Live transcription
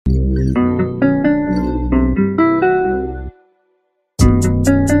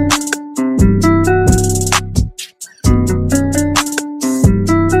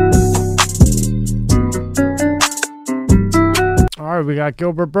got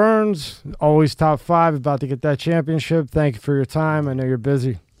Gilbert Burns, always top 5, about to get that championship. Thank you for your time. I know you're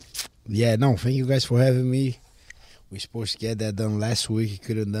busy. Yeah, no, thank you guys for having me. We're supposed to get that done last week. It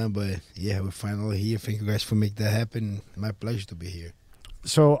could have done, but yeah, we're finally here. Thank you guys for making that happen. My pleasure to be here.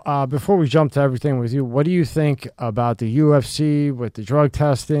 So before we jump to everything with you, what do you think about the UFC with the drug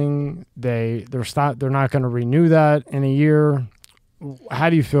testing? They're not going to renew that in a year. How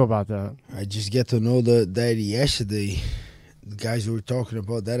do you feel about that? I just get to know that yesterday. The guys were talking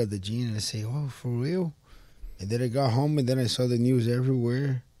about that at the gym, and I say, "Oh, for real?" And then I got home, and then I saw the news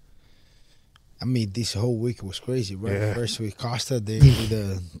everywhere. I mean, this whole week was crazy, right? Yeah. First with Costa, then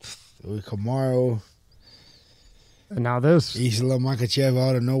with Kamaru. And now this. Islam Makachev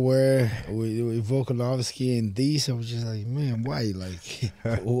out of nowhere with Volkanovski and these. I was just like, man, why? Like,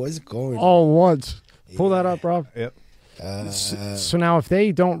 what's going on? All once. Pull that up, Rob. Yep. So now if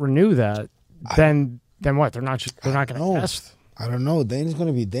they don't renew that, then what? They're not going to test? I don't know. Then it's going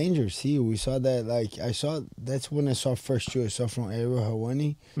to be dangerous. See, we saw that. Like, that's when I saw first two. I saw from Ariel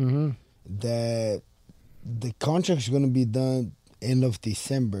Helwani that the contract is going to be done end of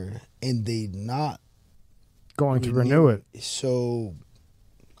December, and they not going to renew it. So,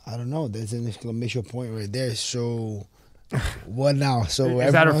 I don't know. There's an exclamation point right there. So, what now? So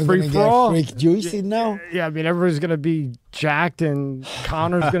is that a free for all? Freak juicy now? Yeah, I mean, everybody's going to be jacked, and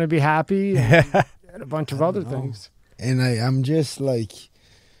Connor's going to be happy, and a bunch of other things. And I'm just like,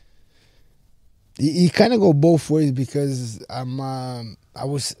 you kind of go both ways because I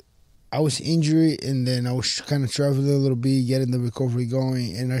was injured, and then I was kind of traveling a little bit, getting the recovery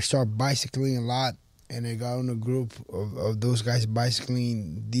going, and I started bicycling a lot. And I got on a group of those guys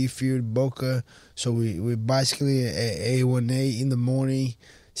bicycling, D-Field, Boca. So we bicycling at A1A in the morning,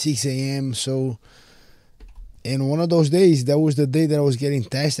 6 a.m. So, and one of those days, that was the day that I was getting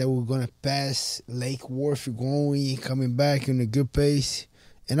tested. We were going to pass Lake Worth, going, coming back in a good pace.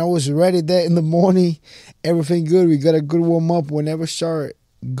 And I was ready there in the morning. Everything good. We got a good warm-up. Whenever I start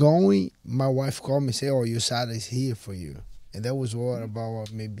going, my wife called me and said, "Oh, your side is here for you." And that was what,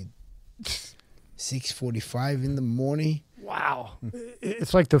 about maybe 6:45 in the morning. Wow.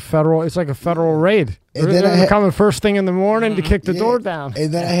 It's like a federal raid. And They're coming first thing in the morning to kick the door down.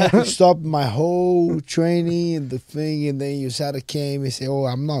 And then I had to stop my whole training and the thing, and then USADA came and said, "Oh,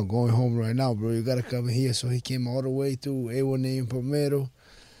 I'm not going home right now, bro. You got to come here." So he came all the way to A1A in Palmetto,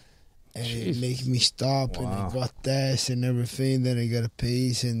 and it made me stop, and I got tests and everything. Then I got a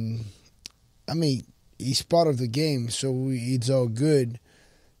pace, and I mean, it's part of the game, so it's all good.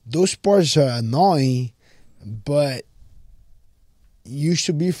 Those parts are annoying, but used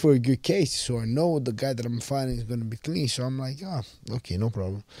to be for a good case. So I know the guy that I'm fighting is going to be clean. So I'm like, okay, no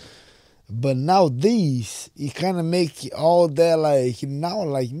problem. But now these, you kind of make all that like, now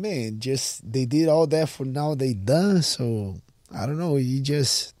like, man, just they did all that for now they done. So I don't know.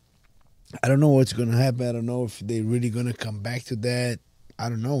 I don't know what's going to happen. I don't know if they really going to come back to that. I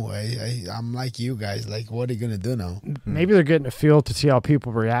don't know. I'm like you guys. Like, what are you going to do now? Maybe they're getting a feel to see how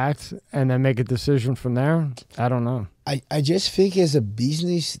people react and then make a decision from there. I don't know. I just think as a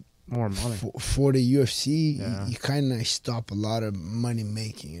business, more money for the UFC, you kind of stop a lot of money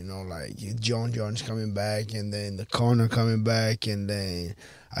making. You know, like John Jones coming back, and then the Conor coming back, and then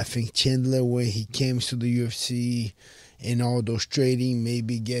I think Chandler when he came to the UFC. And all those trading,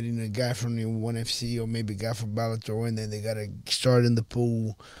 maybe getting a guy from the ONE FC or maybe a guy from Bellator, and then they got to start in the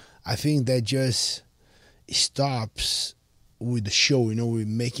pool. I think that just stops with the show. You know, we're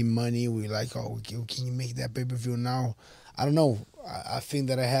making money. We're like, oh, can you make that pay-per-view now? I don't know. I think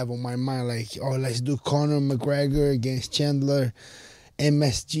that I have on my mind, like, oh, let's do Conor McGregor against Chandler,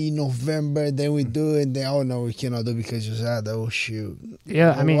 MSG November, then we do it, and then, oh, no, we cannot do it because you said, oh, shoot.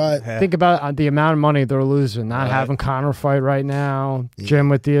 Yeah, I mean, think about the amount of money they're losing, not having Conor fight right now, Jim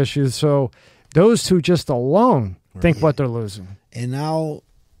with the issues. So those two just alone, think what they're losing. And now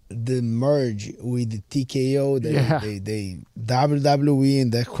the merge with the TKO, they WWE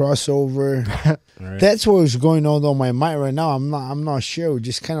and that crossover. That's what's going on my mind right now. I'm not sure. We're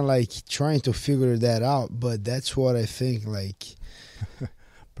just kind of like trying to figure that out, but that's what I think, like.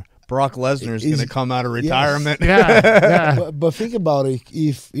 Brock Lesnar is going to come out of retirement. Yeah. But think about it.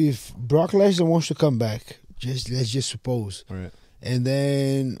 If Brock Lesnar wants to come back, let's just suppose. Right. And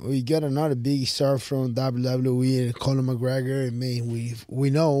then we got another big star from WWE and Conor McGregor. And man, we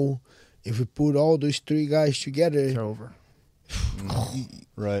know if we put all those three guys together, it's over.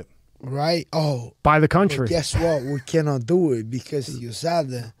 Right. Right? Oh. By the country. Guess what? We cannot do it because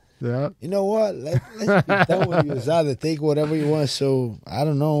USADA. Yeah. You know what? Let's be done with USADA. Take whatever you want. So I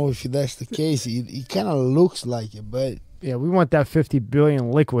don't know if that's the case. It kind of looks like it, but Yeah, we want that 50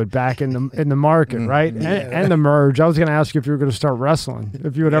 billion liquid back in the market, right? And the merge. I was going to ask you if you were going to start wrestling,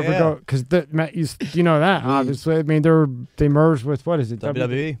 if you would ever go, because you know that obviously. I mean, they merged with what is it?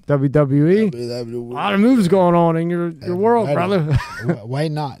 WWE. WWE. A lot of moves going on in your world, brother. Why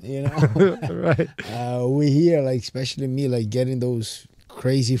not? You know, right? We here, like especially me, like getting those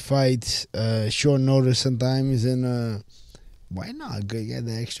crazy fights, short notice sometimes, and why not get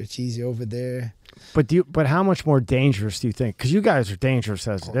the extra cheesy over there? But how much more dangerous do you think? Because you guys are dangerous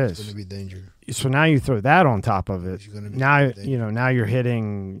as it is. It's gonna be dangerous. So now you throw that on top of it. Now now you're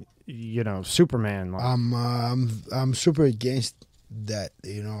hitting Superman. I'm super against that.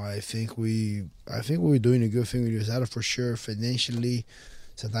 You know, I think we're doing a good thing with USADA for sure. Financially,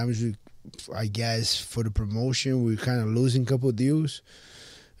 sometimes I guess for the promotion we're kind of losing a couple of deals.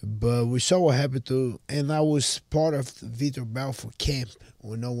 But we saw what happened and I was part of Vitor Belfort camp.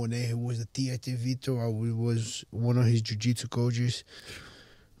 We know when he was the TIT Vitor, I was one of his jiu-jitsu coaches.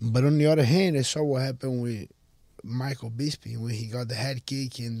 But on the other hand, I saw what happened with Michael Bisping when he got the head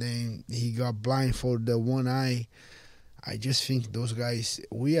kick and then he got blind for the one eye. I just think those guys,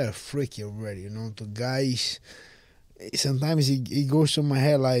 we are freaky already, you know. The guys, sometimes it goes to my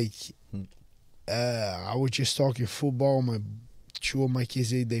head like, I was just talking football, two of my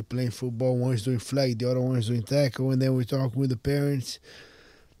kids, they playing football. One is doing flag, the other one is doing tackle. And then we talk with the parents.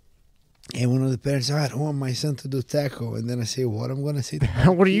 And one of the parents, I don't want my son to do tackle. And then I say, what I'm going to say to my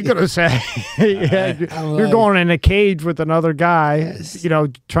What are you going to say? You're going in a cage with another guy,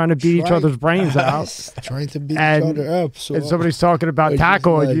 trying to beat each other's brains out. Trying to beat each other up. So, and somebody's talking about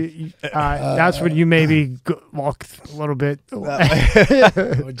tackle. That's when you maybe walk a little bit.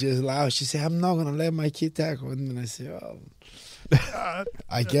 Or just loud. She said, I'm not going to let my kid tackle. And then I say,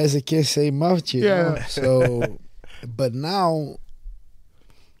 I guess I can't say much, you know. So, but now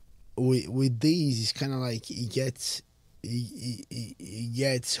with these, it's kind of like it gets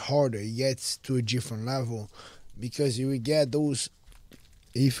harder. It gets to a different level because you will get those.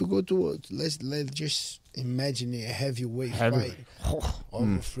 If you go to let's just imagine a heavyweight fight of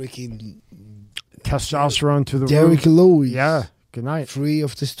a freaking testosterone to the Derrick roof. Lewis. Yeah, good night. Free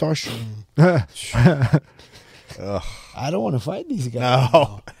of testosterone. I don't want to fight these guys.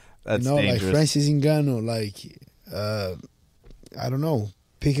 No, that's dangerous. Like Francis Ngannou, I don't know.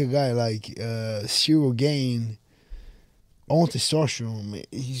 Pick a guy like Cyril Gain on testosterone.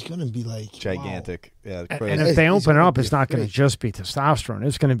 He's gonna be like gigantic. Wow. Yeah, crazy. And if they open it up, it's not going to just be testosterone.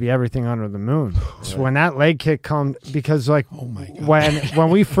 It's going to be everything under the moon. So when that leg kick comes, because oh my God. when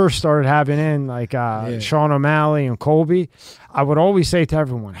we first started having in Sean O'Malley and Colby, I would always say to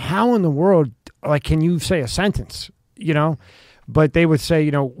everyone, "How in the world can you say a sentence?" But they would say,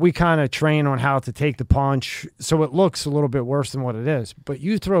 we kind of train on how to take the punch, so it looks a little bit worse than what it is. But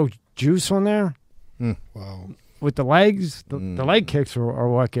you throw juice on there, wow. With the legs, the leg kicks are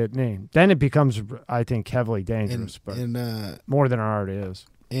what get me. Then it becomes, I think, heavily dangerous, but more than it already is.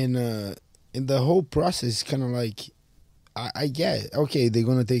 And the whole process is kind of like, I get, okay, they're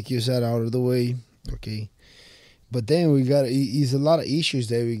going to take your side out of the way, okay. But then it's a lot of issues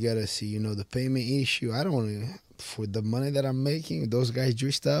that we got to see, the payment issue. I don't want to, for the money that I'm making, those guys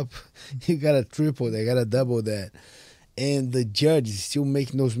dressed up, you got to triple that, got to double that. And the judge is still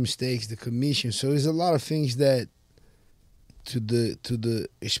making those mistakes, the commission. So there's a lot of things that to the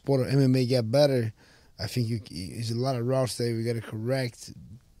sport of MMA get better. I think there's a lot of routes that we got to correct.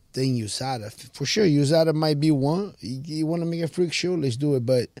 Then USADA, for sure, USADA might be one. You want to make a freak show, let's do it.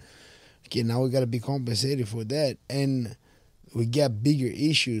 But okay, now we got to be compensated for that. And we got bigger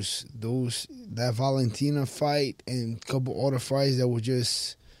issues. That Valentina fight and a couple other fights that were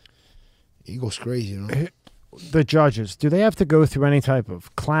just, it goes crazy, The judges, do they have to go through any type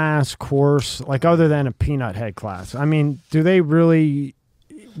of course, other than a peanut head class? I mean, do they really?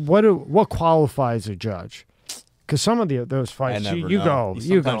 What qualifies a judge? Because some of those fights, you go.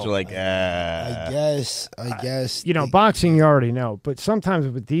 Sometimes you're like, I guess. Boxing you already know, but sometimes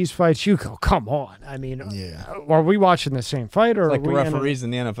with these fights, you go, come on. I mean, are we watching the same fight, or it's like the referees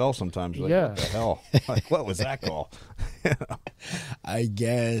in the NFL sometimes? Like, what the hell? What was that call? I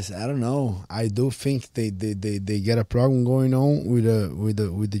guess, I don't know. I do think they get a problem going on with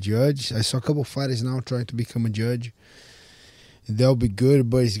the judge. I saw a couple fighters now trying to become a judge. They'll be good,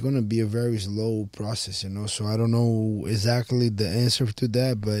 but it's going to be a very slow process, So I don't know exactly the answer to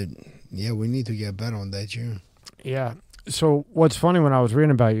that, but yeah, we need to get better on that, Yeah. So what's funny, when I was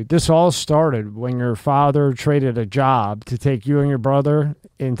reading about you, this all started when your father traded a job to take you and your brother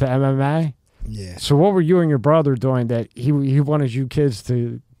into MMA. Yeah. So what were you and your brother doing that he wanted you kids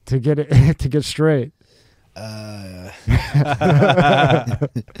to get it to get straight?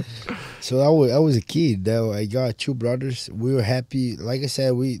 So I was a kid. Though I got two brothers. We were happy. Like I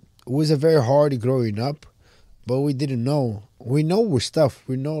said, it was a very hard growing up, but we didn't know. We know we're stuff.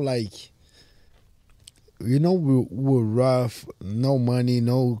 We know we're rough. No money.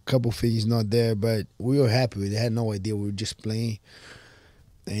 No couple things not there. But we were happy. We had no idea. We were just playing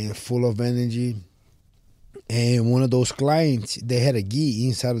and full of energy. And one of those clients, they had a gi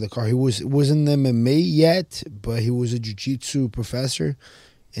inside of the car. He wasn't MMA yet, but he was a jiu-jitsu professor,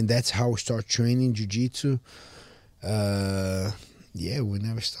 and that's how we start training jiu-jitsu. Yeah, we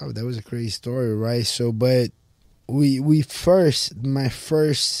never stopped. That was a crazy story, right? So, but my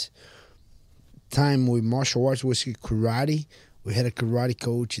first time with martial arts was karate. We had a karate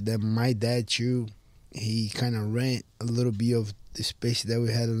coach that my dad too. He kind of rent a little bit of the space that we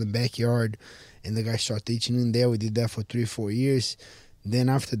had in the backyard. And the guy started teaching in there. We did that for 3 or 4 years. Then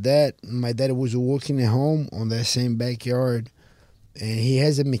after that, my dad was working at home on that same backyard. And he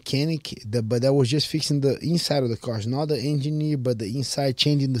has a mechanic, but that was just fixing the inside of the cars. Not the engineer, but the inside,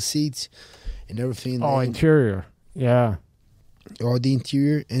 changing the seats and everything. Oh, interior. Yeah. All the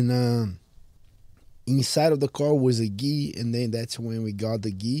interior. And inside of the car was a gi. And then that's when we got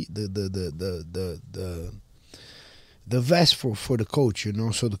the gi, the vest for the coach,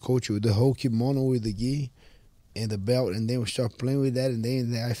 so the coach with the whole kimono with the gi and the belt, and then we start playing with that, and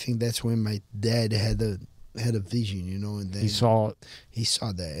then I think that's when my dad had a vision, and then he saw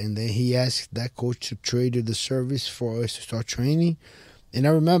that, and then he asked that coach to trade the service for us to start training. And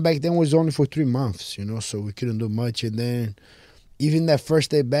I remember back then it was only for 3 months, so we couldn't do much. And then even that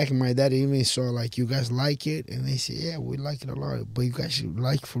first day back, my dad even saw like, you guys like it? And they said, yeah, we like it a lot, but you guys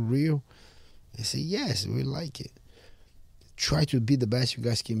like for real? I said, yes, we like it. Try to be the best you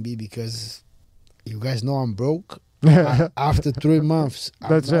guys can be, because you guys know I'm broke. After 3 months, I'm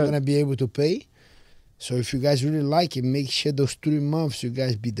not going to be able to pay. So if you guys really like it, make sure those 3 months you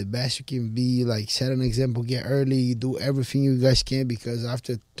guys be the best you can be. Like, set an example, get early, do everything you guys can, because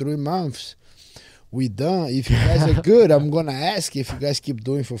after 3 months, we done. If you guys are good, I'm going to ask if you guys keep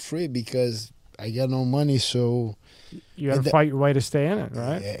doing for free, because I got no money. So you got to fight your way to stay in it,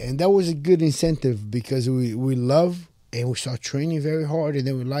 right? Yeah, and that was a good incentive, because we love. And we start training very hard, and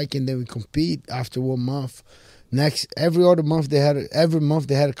then we like it, and then we compete after 1 month. Every month they had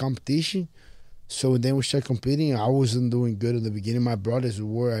a competition. So then we started competing. I wasn't doing good in the beginning. My brothers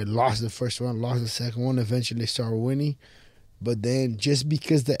were. I lost the first one, lost the second one. Eventually started winning. But then just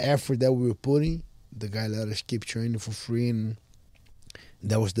because the effort that we were putting, the guy let us keep training for free, and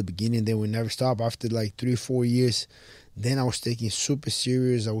that was the beginning. Then we never stopped. After like 3 or 4 years, then I was taking super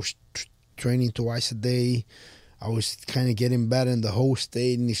serious. I was training twice a day. I was kind of getting better in the whole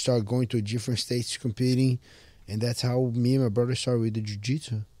state, and he started going to different states competing. And that's how me and my brother started with the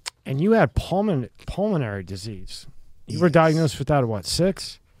jiu-jitsu. And you had pulmonary disease. You were diagnosed with that at what,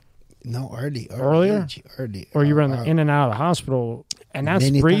 6? No, earlier. Early. Or you were in and out of the hospital, and that's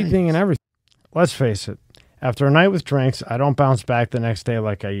breathing and everything. Let's face it. After a night with drinks, I don't bounce back the next day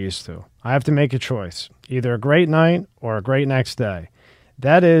like I used to. I have to make a choice, either a great night or a great next day.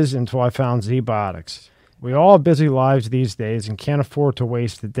 That is until I found Z-Biotics. We all have busy lives these days and can't afford to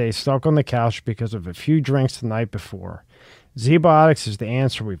waste a day stuck on the couch because of a few drinks the night before. Z-Biotics is the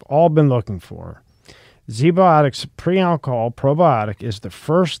answer we've all been looking for. Z-Biotics pre-alcohol probiotic is the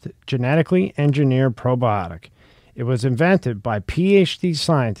first genetically engineered probiotic. It was invented by PhD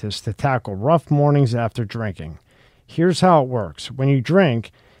scientists to tackle rough mornings after drinking. Here's how it works. When you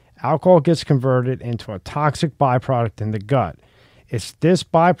drink, alcohol gets converted into a toxic byproduct in the gut. It's this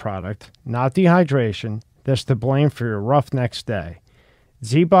byproduct, not dehydration, that's to blame for your rough next day.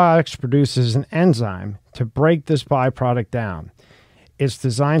 Z-Biotics produces an enzyme to break this byproduct down. It's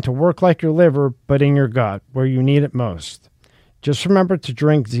designed to work like your liver, but in your gut, where you need it most. Just remember to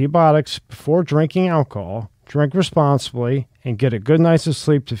drink Z-Biotics before drinking alcohol, drink responsibly, and get a good night's of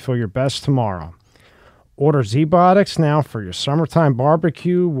sleep to feel your best tomorrow. Order Z-Biotics now for your summertime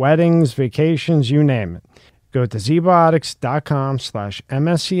barbecue, weddings, vacations, you name it. Go to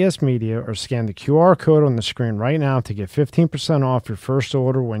zbiotics.com/MSCSmedia or scan the QR code on the screen right now to get 15% off your first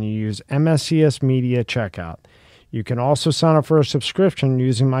order when you use MSCS Media checkout. You can also sign up for a subscription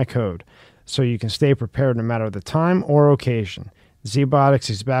using my code, so you can stay prepared no matter the time or occasion. Z-Biotics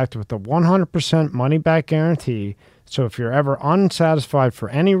is backed with a 100% money-back guarantee, so if you're ever unsatisfied for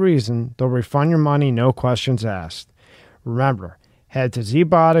any reason, they'll refund your money, no questions asked. Remember, head to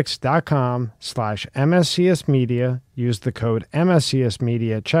zbiotics.com/MSCSmedia. Use the code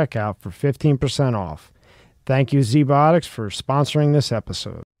MSCSmedia at checkout for 15% off. Thank you, Z-Biotics, for sponsoring this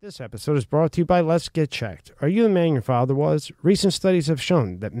episode. This episode is brought to you by Let's Get Checked. Are you the man your father was? Recent studies have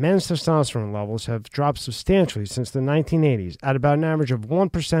shown that men's testosterone levels have dropped substantially since the 1980s at about an average of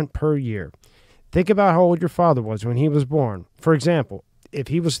 1% per year. Think about how old your father was when he was born. For example, if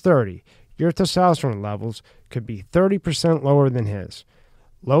he was 30, your testosterone levels could be 30% lower than his.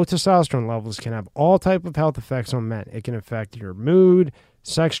 Low testosterone levels can have all types of health effects on men. It can affect your mood,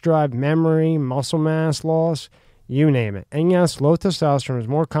 sex drive, memory, muscle mass loss, you name it. And yes, low testosterone is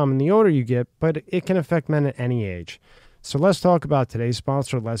more common the older you get, but it can affect men at any age. So let's talk about today's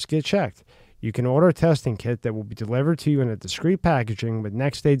sponsor, Let's Get Checked. You can order a testing kit that will be delivered to you in a discreet packaging with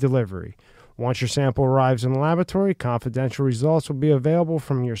next-day delivery. Once your sample arrives in the laboratory, confidential results will be available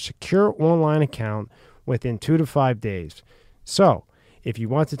from your secure online account within 2 to 5 days. So, if you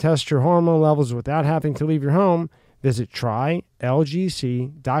want to test your hormone levels without having to leave your home, visit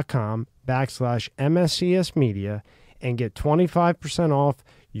trylgc.com/MSCS Media and get 25% off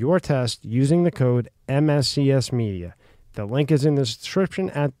your test using the code MSCS Media. The link is in the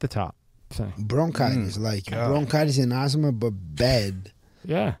description at the top. Bronchitis, bronchitis and asthma, but bad.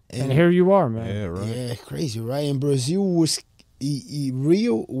 Yeah, and here you are, man. Yeah, right. Yeah, crazy, right? And Brazil was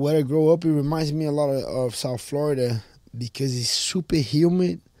Rio, where I grew up, it reminds me a lot of South Florida because it's super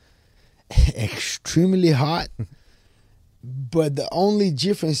humid, extremely hot. But the only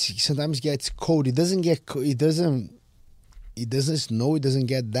difference, sometimes it gets cold. It doesn't get it doesn't snow. It doesn't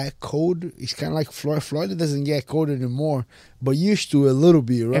get that cold. It's kind of like Florida. Florida doesn't get cold anymore, but used to a little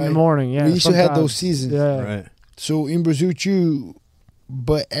bit, right? In the morning, yeah. We used to have those seasons. Yeah. Right. So in Brazil too,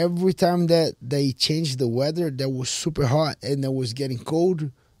 but every time that they changed the weather, that was super hot and that was getting cold.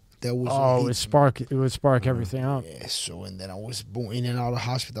 That was it would spark everything up. Yeah, so and then I was in and out of the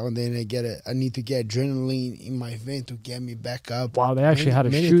hospital, and then I need to get adrenaline in my vein to get me back up. Wow, they actually had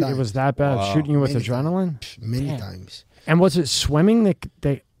to shoot. Times. It was that bad, shooting you with adrenaline. Many times. And was it swimming that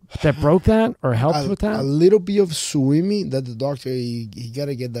broke that or helped with that? A little bit of swimming that the doctor he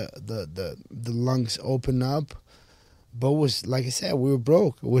gotta get the lungs open up. But was like I said, we were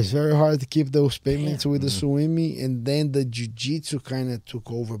broke. It was very hard to keep those payments with the swimming, and then the jiu-jitsu kind of took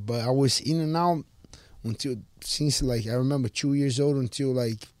over. But I was in and out since I remember 2 years old until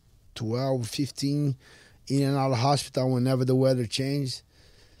 12, 15, in and out of the hospital whenever the weather changed.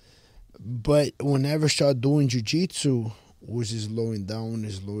 But whenever I started doing jiu-jitsu, was just slowing down.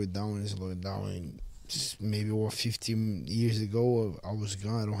 And maybe 15 years ago, I was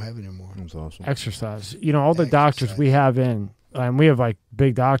gone. I don't have it anymore. That's awesome. Exercise. All the doctors we have in, and we have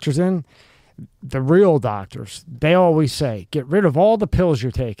big doctors in, the real doctors, they always say, get rid of all the pills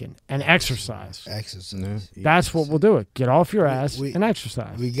you're taking and exercise. Exercise. Yeah. That's what we'll do it. Get off your ass and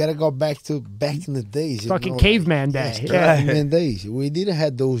exercise. We got to go back in the days. Fucking caveman day. Caveman days. We didn't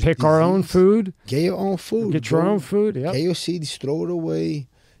have those. Pick our own food. Get your own food. Get your own food. Yep. Get your seeds, throw it away.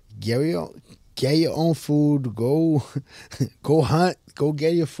 Get your own food. Go hunt. Go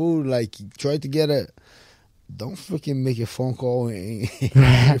get your food. Try to get don't freaking make a phone call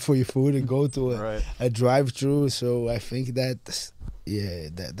for your food and go to a drive-through. So I think that's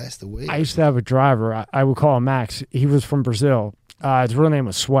the way. I used to have a driver. I would call him Max. He was from Brazil. His real name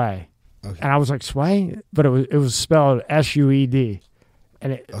was Sway. Okay. And I was like, Sway? But it was spelled S-U-E-D.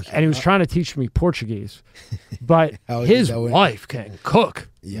 And he was trying to teach me Portuguese. But his wife can cook.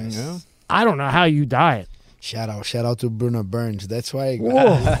 Yes. Yeah. I don't know how you diet. Shout out to Bruno Burns. That's why I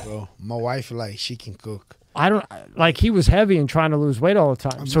got it, bro. My wife, she can cook. I don't he was heavy and trying to lose weight all the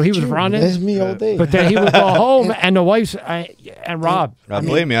time. So he was running. That's me all day. But then he would go home and the wife's and Rob.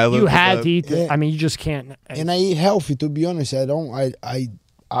 Believe me, you had to eat. Yeah. You just can't. And I eat healthy. To be honest, I don't. I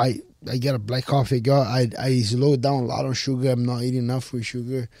get a black coffee. I slow down a lot on sugar. I'm not eating enough with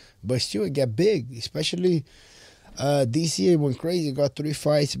sugar, but still I get big. Especially this year went crazy. I got 3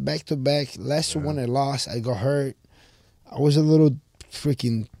 fights back to back. Last one I lost. I got hurt. I was a little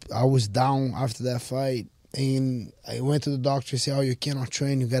I was down after that fight. And I went to the doctor and said, you cannot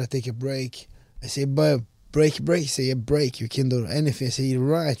train. You got to take a break. I said, but break. He said, yeah, break. You can't do anything. I said,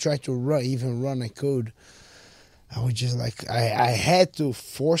 run. I tried to run. Even run I could. I was just I had to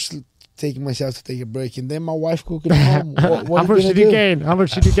force taking myself to take a break. And then my wife cooked at home. How much did you gain? I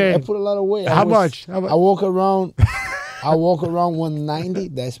put a lot of weight. How much? I walk around 190.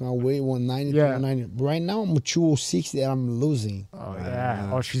 That's my weight, 190 to 190. Right now, I'm 206 that I'm losing. Oh, yeah.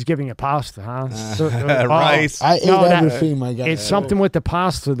 Oh, she's giving you pasta, huh? Rice. I ate everything, my guy. It's something with the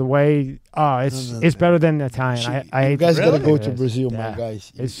pasta. The way, it's better than Italian. You guys gotta go to It is. Brazil, Yeah. my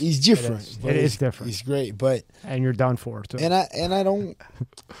guys. It's different. It is different. It's great, but and you're done for too. and I don't.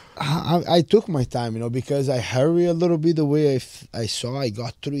 I took my time, because I hurry a little bit. The way I saw, I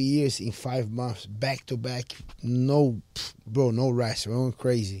got 3 years in 5 months, back to back. No rest. I went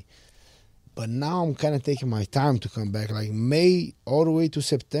crazy. But now I'm kind of taking my time to come back. Like May all the way to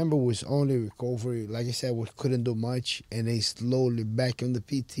September was only recovery. Like I said, we couldn't do much, and then slowly back on the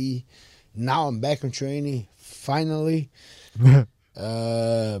PT. Now I'm back on training finally.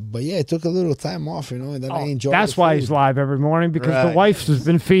 But yeah, it took a little time off, and then I enjoyed. That's why he's live every morning, because the wife has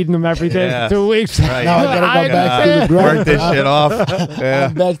been feeding him every day for 2 weeks. Right. Now I gotta go back to the grind. Work this shit off. Yeah.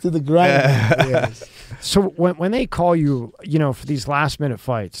 I'm back to the grind. Yes. So when they call you, for these last minute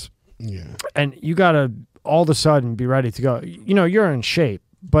fights, Yeah. and you gotta all of a sudden be ready to go. You're in shape,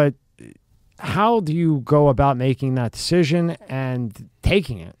 but how do you go about making that decision and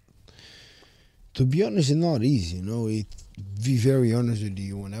taking it? To be honest, it's not easy. Be very honest with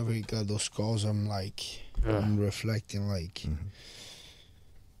you. Whenever you got those calls, I'm reflecting like,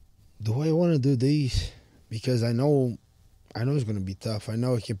 do I want to do these? Because I know it's gonna be tough. I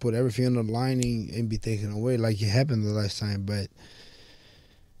know I can put everything on the line and be taken away, like it happened the last time. But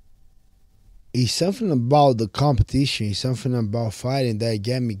it's something about the competition. It's something about fighting that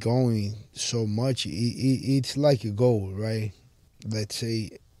get me going so much. It's like a goal, right? Let's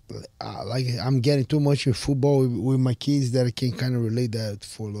say. Like I'm getting too much in football with my kids that I can kind of relate that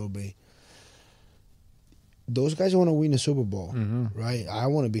for a little bit. Those guys want to win a Super Bowl, right? I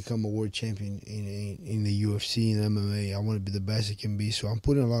want to become a world champion in the UFC and MMA. I want to be the best I can be, so I'm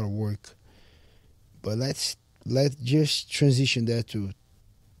putting a lot of work. But let's just transition that to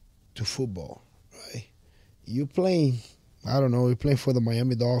football, right? You're playing, I don't know, you're playing for the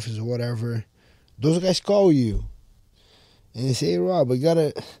Miami Dolphins or whatever. Those guys call you and they say, "Hey, Rob, I got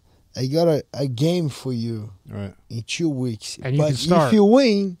a game for you in 2 weeks." And you but can start. if you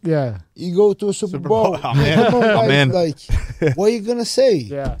win, you go to a Super Bowl. I'm in. Come on, I'm guys, in. like, what are you gonna say?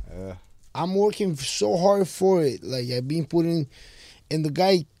 Yeah. I'm working so hard for it. Like I've been putting, and the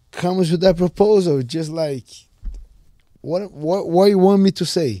guy comes with that proposal, just like, what you want me to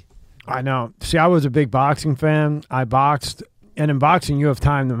say? I know. See, I was a big boxing fan. I boxed. And in boxing, you have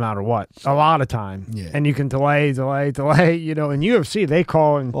time no matter what. A lot of time. Yeah. And you can delay. In UFC, they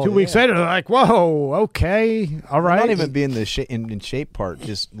call, and 2 weeks later, they're like, whoa, okay, all right. Not even being the in shape part,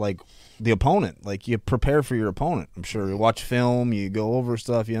 just like the opponent. Like you prepare for your opponent. I'm sure you watch film, you go over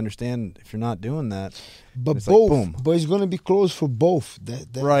stuff, you understand if you're not doing that. But it's both, like, boom. but it's gonna be close for both.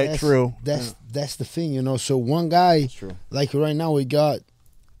 That's, true. That's the thing, So one guy, True. like right now, we got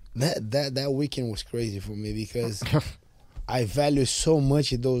that weekend was crazy for me because I value so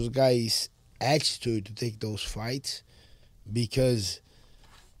much those guys' attitude to take those fights because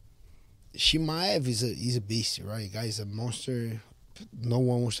Shimaev is a beast, right? Guy's a monster. No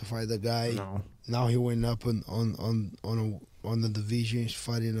one wants to fight the guy. No. Now he went up on the division. He's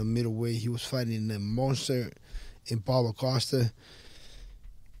fighting a middleweight. He was fighting a monster in Paulo Costa.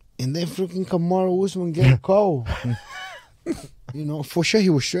 And then freaking Kamaru Usman get a call. For sure he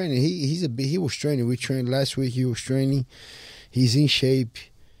was training. He was training. We trained last week. He was training. He's in shape.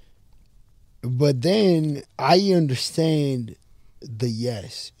 But then I understand the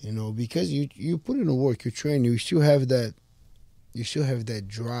yes, because you put in the work, you train, you still have that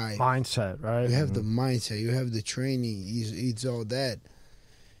drive. Mindset, right? You have the mindset, you have the training, it's all that.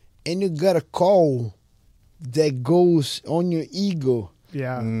 And you got a call that goes on your ego.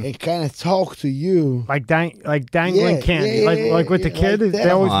 Yeah. And kind of talk to you. Like dangling candy. Like with the kid, like they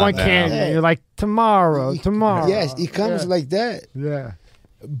always want now. candy. Yeah. You're like, tomorrow. Yes, it comes like that. Yeah.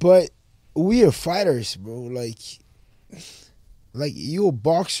 But we are fighters, bro. Like you're a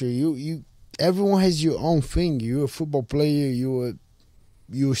boxer. You everyone has your own thing. You're a football player.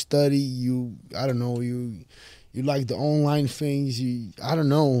 You study. I don't know. You like the online things. I don't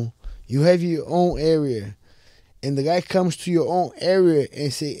know. You have your own area. And the guy comes to your own area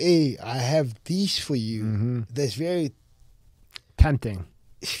and say, "Hey, I have these for you." Mm-hmm. That's very tempting.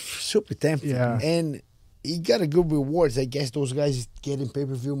 Super tempting. Yeah. And he got a good rewards. I guess those guys getting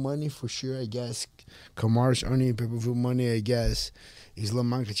pay-per-view money for sure. I guess Kamar's earning pay-per-view money. I guess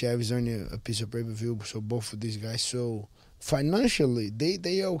Islam Makhachev is earning a piece of pay-per-view. So both of these guys. So financially,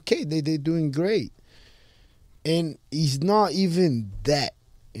 they are okay. They doing great. And it's not even that.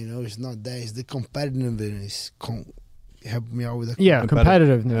 It's not that. It's the competitiveness. Help me out with that. Yeah,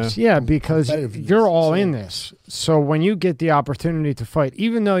 competitiveness. Yeah, because Competitiveness. you're all in this. So when you get the opportunity to fight,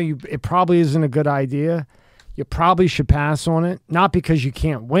 even though it probably isn't a good idea, you probably should pass on it. Not because you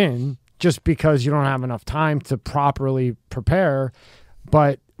can't win, just because you don't have enough time to properly prepare.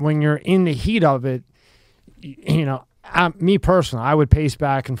 But when you're in the heat of it, you know, me personally, I would pace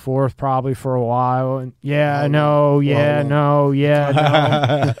back and forth probably for a while. And no.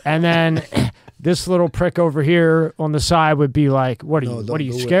 And then this little prick over here on the side would be like, what are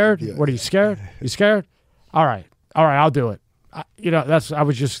you scared? Yeah. What are you scared? You scared? All right, I'll do it. I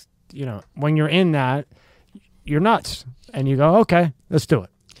was just, when you're in that, you're nuts. And you go, okay, let's do it.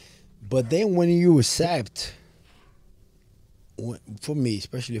 But then when you accept, for me,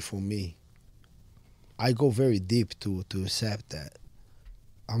 especially for me, I go very deep to accept that.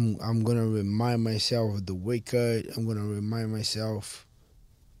 I'm gonna remind myself of the weight cut. I'm gonna remind myself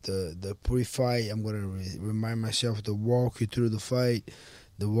the pre-fight. I'm gonna remind myself the walk through the fight,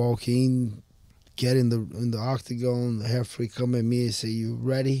 the walk in, get in the octagon, the referee come at me and say, "You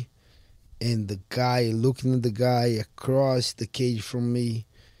ready?" And the guy looking at the guy across the cage from me,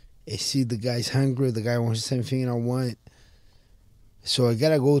 I see the guy's hungry. The guy wants the same thing I want. So I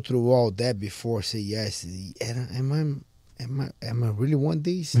gotta go through all that before I say yes. Am I really want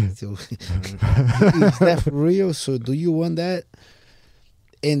these? So, is that for real? So do you want that?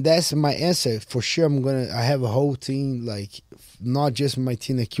 And that's my answer for sure. I have a whole team, like not just my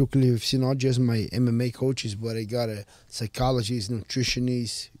team at UFC, not just my MMA coaches, but I got a psychologist,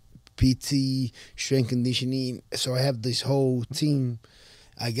 nutritionist, PT, strength conditioning. So I have this whole team.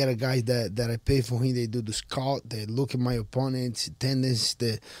 I got a guy that I pay for him. They do the scout. They look at my opponents' attendance.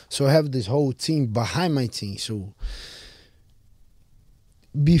 So I have this whole team behind my team. So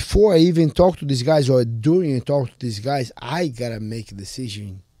before I even talk to these guys or during I talk to these guys, I got to make a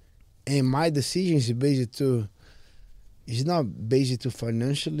decision. And my decision is based to, it's not based to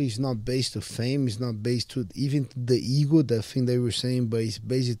financially, it's not based to fame, it's not based to even the ego, the thing they were saying, but it's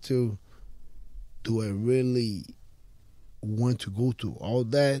based to, do I really want to go through all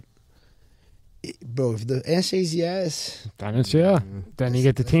that? Bro, if the answer is yes, then it's then you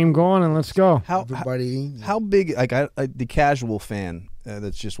get the team going and let's go. How big, like the casual fan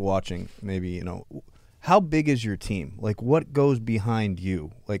that's just watching, maybe, how big is your team? Like, what goes behind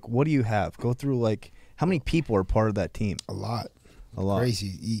you? Like, what do you have? Go through, like, how many people are part of that team? A lot.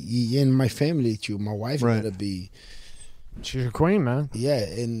 Crazy. In my family too. My wife right. gotta be. She's a queen, man. Yeah,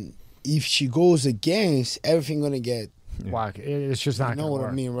 and if she goes against, everything gonna get. Whack. It's just not going to work. You know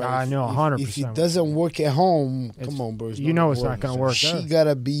what I mean, right? I know, 100%. If it doesn't work at home, come on, bro. It's not going to work. She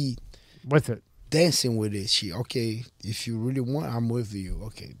gotta be with it, dancing with it. Okay, if you really want, I'm with you.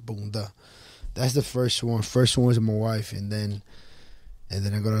 Okay, boom, that's the first one. First one is my wife, and then I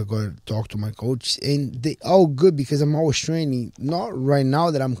gotta go talk to my coach, and they all good because I'm always training. Not right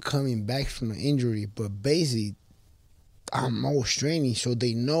now that I'm coming back from the injury, but basically I'm always training, so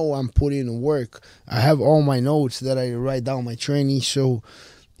they know I'm putting in work. I have all my notes that I write down my training, so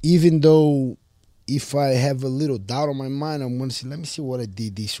even though if I have a little doubt on my mind, I'm gonna say, let me see what I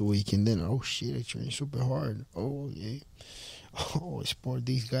did this week, and then, oh shit, I trained super hard. Oh yeah. Oh, I sport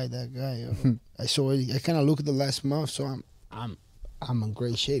this guy, that guy. So I kind of look at the last month, so I'm in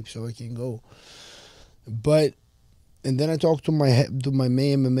great shape, so I can go. And then I talk to my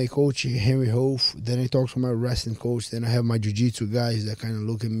main MMA coach, Henry Hof. Then I talk to my wrestling coach. Then I have my jiu-jitsu guys that kind of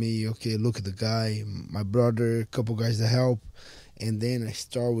look at me. Okay, look at the guy. My brother, a couple guys that help. And then I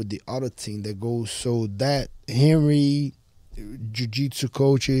start with the other team that goes. So that Henry, jiu-jitsu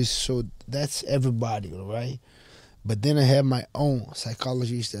coaches, so that's everybody, all right? But then I have my own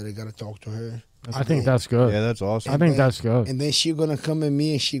psychologist that I got to talk to her. I think that's good. Yeah, that's awesome. I think that's good. And then she's going to come at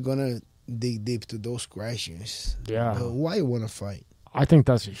me and she's going to dig deep to those questions. Yeah. Why you want to fight? I think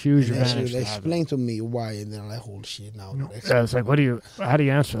that's a huge and advantage. She explain to me why, and then I'm like, holy shit, now. Yeah, it's like, how do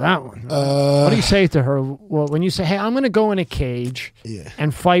you answer that one? What do you say to her? Well, when you say, hey, I'm going to go in a cage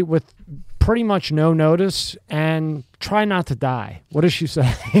and fight with pretty much no notice and try not to die. What does she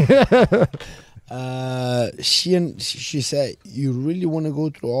say? She said, you really want to go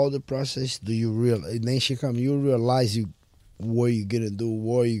through all the process? Do you realize? And then she comes, you realize what you're going to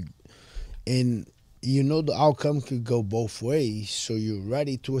do, and the outcome could go both ways, so you're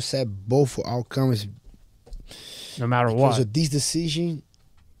ready to accept both outcomes, no matter what. Because of this decision,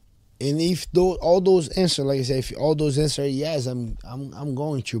 and if all those answers, like I said, if all those answers are yes, I'm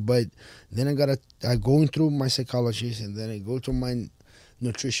going to. But then I going through my psychologist, and then I go to my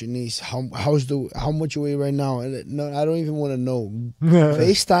nutritionist. How much you weigh right now? No, I don't even want to know.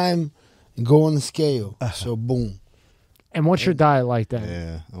 FaceTime, go on the scale. So boom. And what's your diet like then?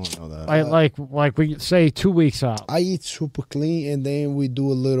 Yeah, I want to know that. Like we say 2 weeks out. I eat super clean, and then we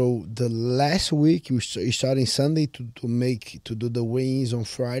do a little. The last week, we starting Sunday to do the weigh-ins on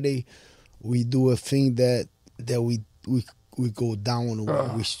Friday. We do a thing that that we go down.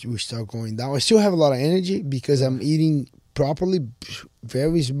 We start going down. I still have a lot of energy because I'm eating properly,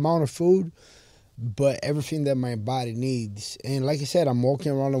 very amount of food, but everything that my body needs. And like I said, I'm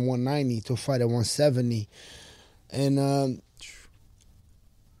walking around at 190 to fight at 170, and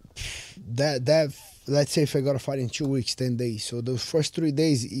that let's say if I got to fight in 2 weeks, 10 days. So those first 3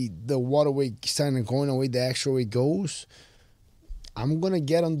 days, the water weight starting going away, the actual weight goes. I'm going to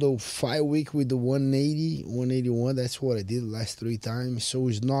get on the 5 week with the 180, 181. That's what I did the last 3 times. So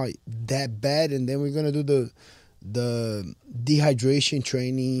it's not that bad. And then we're going to do the dehydration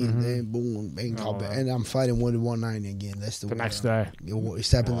training, and then boom, and come back. And I'm fighting 190 again. That's the next day.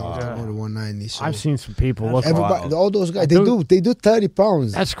 It's happening to 190. So I've seen some people look. Everybody, all those guys, they do 30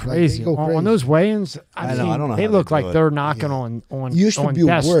 pounds. That's crazy. Like, crazy. On those weigh-ins, I don't know. They look like they're knocking on used to be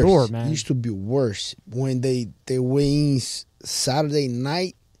death's worse. door, man. Used to be worse when they weigh ins Saturday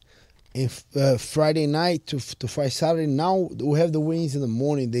night and Friday night to fight Saturday. Now we have the weigh-ins in the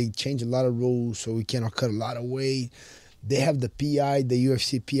morning. They change a lot of rules, so we cannot cut a lot of weight. They have the PI, the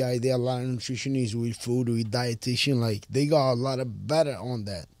UFC PI. They have a lot of nutritionists with food, with dietitian. Like, they got a lot of better on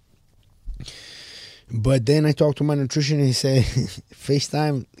that. But then I talked to my nutritionist. He said,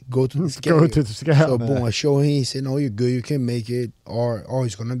 FaceTime, go to the scale. Go to the scale. So, boom, I show him. He said, no, you're good. You can make it. Or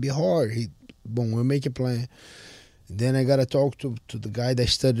it's going to be hard. Boom, we'll make a plan. Then I got to talk to the guy that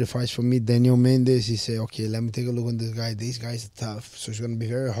studied the fights for me, Daniel Mendes. He said, okay, let me take a look at this guy. These guys are tough. So it's going to be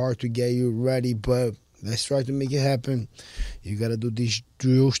very hard to get you ready, but let's try to make it happen. You got to do these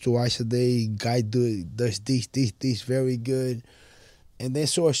drills twice a day. Guy does this very good. And then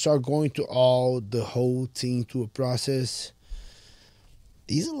so I start going to the whole team to a process.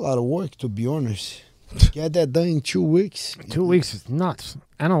 It's a lot of work, to be honest. Get that done in 2 weeks. 2 weeks is nuts.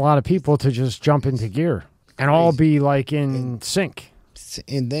 And a lot of people to just jump into gear and all be like in sync.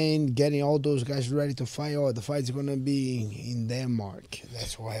 And then getting all those guys ready to fight. Oh, the fight's going to be in Denmark.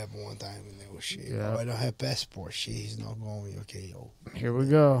 That's what happened one time. And they were shit. Yeah. Oh, I don't have passport. Shit, he's not going. Okay, yo. Here we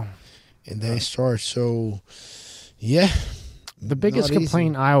go. And then it starts. So, yeah. The biggest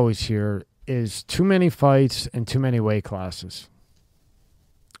complaint I always hear is too many fights and too many weight classes.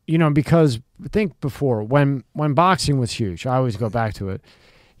 You know, because think before, when boxing was huge, I always go back to it,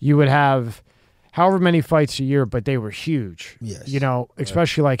 you would have however many fights a year, but they were huge. Yes. You know,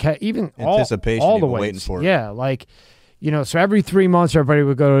 especially like even anticipation, all the weights. waiting for it. Yeah, like, you know, so every 3 months, everybody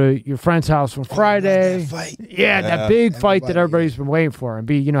would go to your friend's house on Friday. That fight. Yeah, that big fight that everybody's been waiting for. And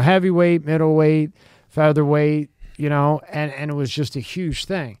be, you know, heavyweight, middleweight, featherweight, you know, and it was just a huge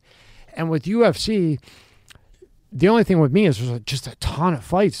thing. And with UFC, the only thing with me is there's just a ton of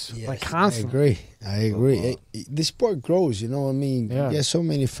fights, like constantly. I agree. The sport grows, you know what I mean? Yeah. There's so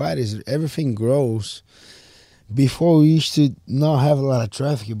many fighters. Everything grows. Before, we used to not have a lot of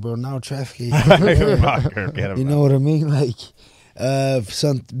traffic, bro. Now traffic is you know what I mean? Like,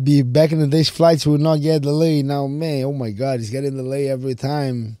 back in the days, flights would not get delayed. Now, man, oh my God, it's getting delayed every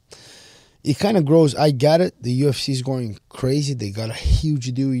time. It kind of grows. I got it. The UFC is going crazy. They got a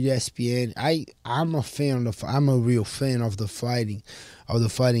huge deal with ESPN. I'm a fan of. I'm a real fan of the fighting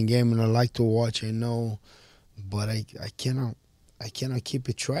game, and I like to watch. I know, but I cannot keep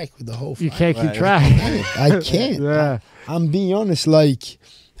a track with the whole fight. You can't keep track. I can't. Yeah. I'm being honest. Like,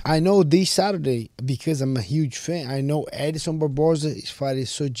 I know this Saturday because I'm a huge fan. I know Edson Barboza is fighting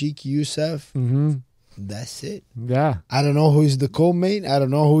Sodiq Youssef. Mm-hmm. That's it. Yeah. I don't know who's the co-main. I don't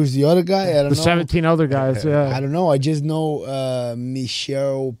know who's the other guy. I don't know. 17 other guys, yeah. I don't know. I just know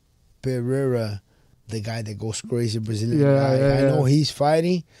Michel Pereira, the guy that goes crazy, Brazilian guy. I know he's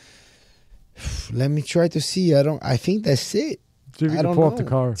fighting. Let me try to see. I think that's it. See if you can pull up the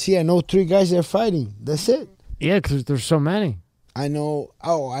card. See, I know 3 guys that are fighting. That's it. Yeah, because there's so many. I know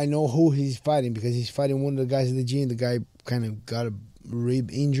who he's fighting because he's fighting one of the guys in the gym. The guy kind of got a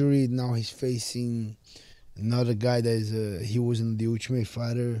rib injury. Now he's facing another guy that is he was in the Ultimate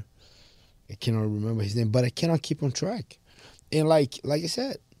Fighter. I cannot remember his name, but I cannot keep on track. And like I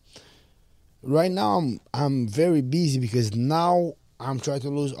said, right now I'm very busy because now I'm trying to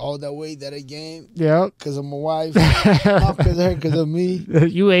lose all that weight that I gained. Yeah, because of my wife, not because of her, because of me.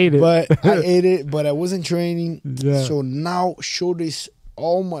 You ate it, but I ate it. But I wasn't training. Yeah. So now shoulders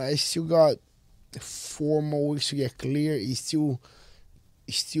I still got 4 more weeks to get clear. It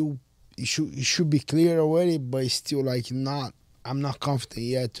should be clear already, but it's still like not. I'm not confident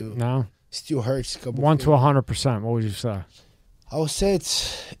yet. No, still hurts. 1 to 100%. What would you say? I would say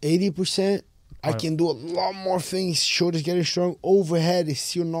it's 80%. I can do a lot more things. Shoulders getting strong. Overhead is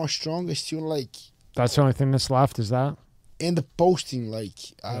still not strong. It's still like. That's the only thing that's left, is that? And the posting,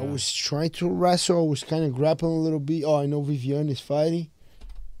 I was trying to wrestle. I was kind of grappling a little bit. Oh, I know Viviane is fighting.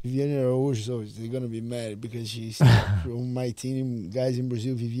 Viviane Araújo, they're gonna be mad because she's from my team. Guys in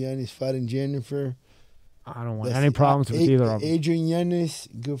Brazil, Viviane is fighting Jennifer. I don't want any problems with either of them. Adrian Yannis,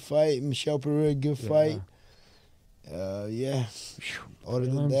 good fight. Michelle Pereira, good fight. Yeah. Other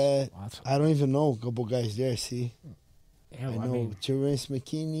than that, I don't even know a couple guys there. See, Yeah, I know Terence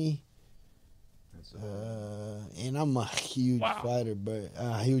McKinney. And I'm a huge fighter, but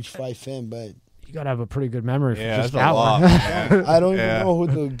a huge fight fan, but you gotta have a pretty good memory for just that's that a lot, one. man. I don't even know who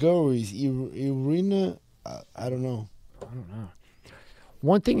the girl is. Irina, I don't know.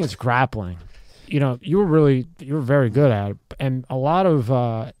 One thing is grappling. You know, you were very good at it. And a lot of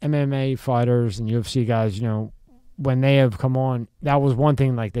MMA fighters and UFC guys, you know, when they have come on, that was one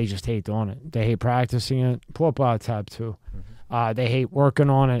thing, like, they just hate doing it. They hate practicing it. Pull up tab too. They hate working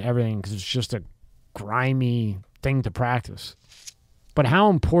on it, everything, because it's just a grimy thing to practice. But how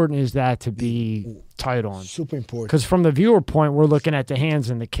important is that to be tight on? Super important. Because from the viewer point, we're looking at the hands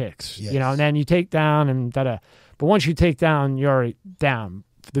and the kicks. Yes. You know, and then you take down and da-da. But once you take down, you're already down.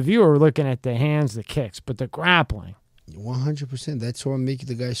 For the viewer, we're looking at the hands, the kicks, but the grappling. 100%. That's what makes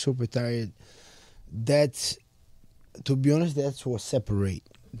the guy super tired. That's, to be honest, that's what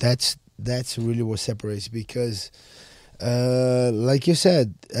separates. That's really what separates because, like you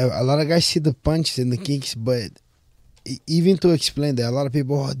said, a lot of guys see the punches and the kicks, but even to explain that, a lot of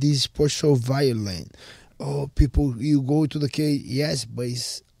people, oh, this sport's so violent. Oh, people, you go to the cage. Yes, but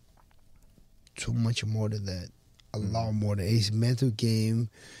it's too much more than that. A lot more than it's mental game.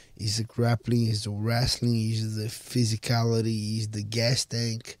 It's the grappling, it's the wrestling, it's the physicality, it's the gas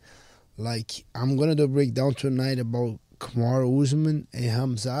tank. Like, I'm going to do a breakdown tonight about Kamaru Usman and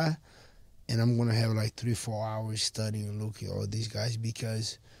Hamza, and I'm going to have like 3-4 hours studying and looking at all these guys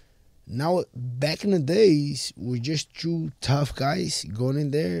because now, back in the days, we're just two tough guys going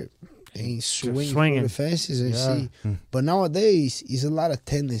in there and swinging for the fences and see. But nowadays, it's a lot of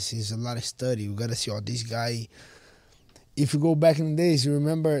tendencies, a lot of study. We got to see all these guys. If you go back in the days, you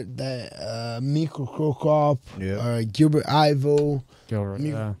remember that Mikko Krokop, Gilbert Ivo.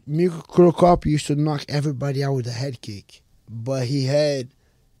 Mikko Krokop used to knock everybody out with a head kick, but he had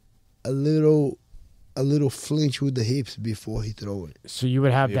a little flinch with the hips before he throw it. So you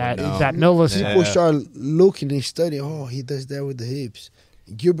would have that millisecond. People start looking and studying, oh, he does that with the hips.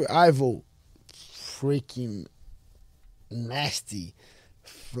 Gilbert Ivo, freaking nasty.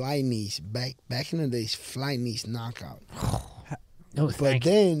 Fly knees. Back in the days, fly knees knockout. But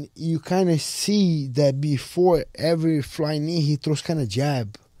then you kind of see that before every fly knee, he throws kind of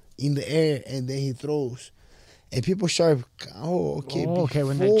jab in the air and then he throws. And people start, okay,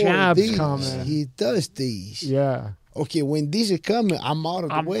 when the jab's coming. He does these. Yeah. Okay, when these are coming, I'm out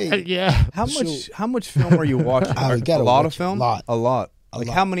of the way. Yeah. How much film are you watching? A lot of film? A lot. Like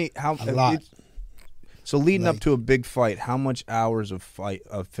how many? A lot. So leading up to a big fight, how much hours of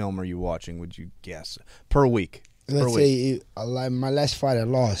film are you watching? Would you guess per week? Let's say my last fight I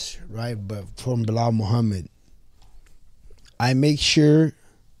lost, right? But from Bilal Muhammad, I make sure,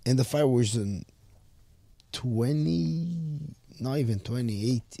 and the fight was in 20, not even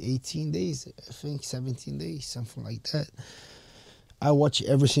 20, 18 days, I think 17 days, something like that. I watch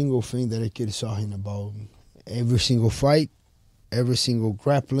every single thing that I could saw him about, every single fight. Every single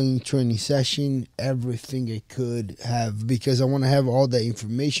grappling training session, everything I could have, because I want to have all the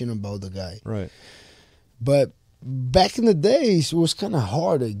information about the guy. Right. But back in the days, it was kind of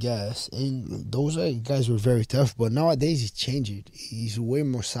hard, I guess. And those guys were very tough. But nowadays, it's changed. It's way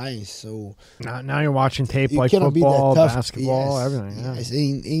more science. So now you're watching tape like football, basketball, everything. Yeah. Yes.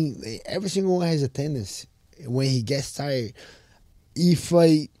 And every single one has a tendency when he gets tired. If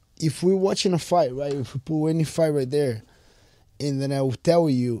we're watching a fight, right? If we put any fight right there, and then I will tell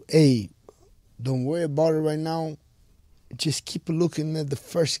you, hey, don't worry about it right now. Just keep looking at the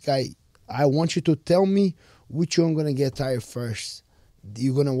first guy. I want you to tell me which one going to get tired first.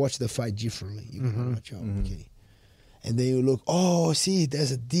 You're going to watch the fight differently. You're going to watch, okay. And then you look, see, that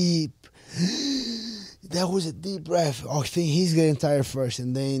was a deep breath. I think he's getting tired first.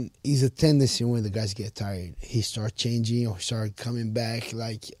 And then it's a tendency when the guys get tired. He start changing or start coming back.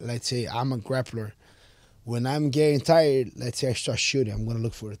 Like, let's say I'm a grappler. When I'm getting tired, let's say I start shooting, I'm going to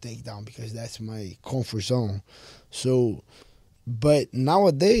look for a takedown because that's my comfort zone. So, but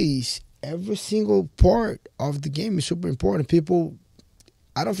nowadays, every single part of the game is super important. People,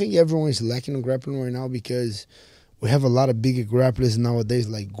 I don't think everyone is lacking in grappling right now because we have a lot of bigger grapplers nowadays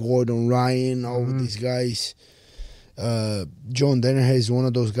like Gordon Ryan, all these guys. John Danaher is one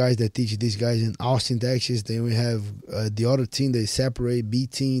of those guys that teach these guys in Austin, Texas. Then we have the other team they separate, B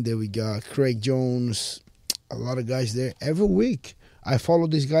team. Then we got Craig Jones, a lot of guys there. Every week, I follow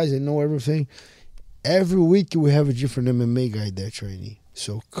these guys. I know everything. Every week, we have a different MMA guy there training.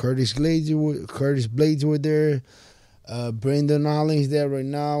 So Curtis Blades were there. Brendan Alling's there right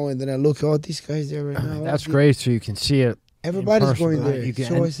now, and then I look at all these guys there right now. That's great, so you can see it. Everybody's going there. You can,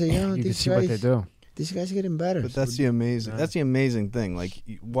 so I say, you can these see guys, what they do. these guys are getting better. But that's the amazing thing. Like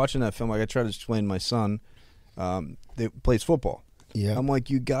watching that film, like I try to explain to my son, that plays football. Yeah. I'm like,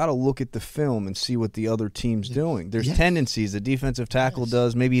 you got to look at the film and see what the other team's doing. There's tendencies the defensive tackle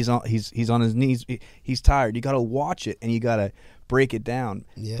does. Maybe he's on his knees. He's tired. You got to watch it and you got to break it down.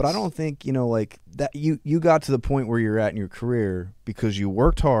 Yes. But I don't think, like that you got to the point where you're at in your career because you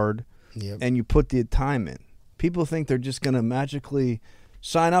worked hard and you put the time in. People think they're just going to magically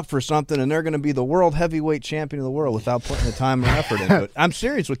sign up for something and they're going to be the world heavyweight champion of the world without putting the time or effort into it. I'm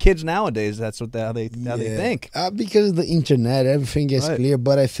serious. With kids nowadays, that's how they think. Because of the internet, everything gets clear.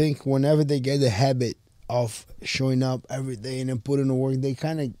 But I think whenever they get the habit of showing up every day and then putting in the work, they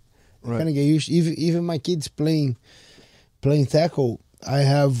kind of get used. Even my kids playing tackle. I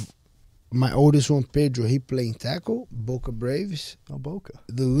have my oldest one, Pedro. He playing tackle, Boca Braves. Oh, Boca.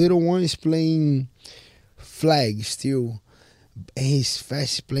 The little one is playing flag still. And he's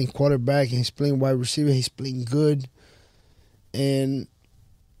fast. He's playing quarterback. And he's playing wide receiver. He's playing good. And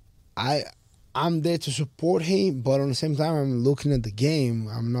I'm there to support him, but on the same time, I'm looking at the game.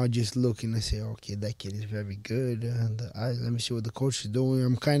 I'm not just looking and say, okay, that kid is very good. And let me see what the coach is doing.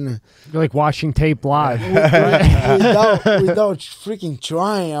 I'm kind of... You're like watching tape live. without freaking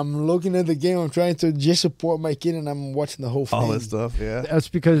trying. I'm looking at the game. I'm trying to just support my kid, and I'm watching the whole thing. All this stuff, yeah. That's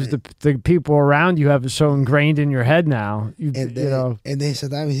because the people around you have it so ingrained in your head now. And then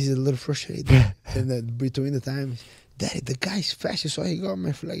sometimes he's a little frustrated. And then between the times, Daddy, the guy's fast. So he got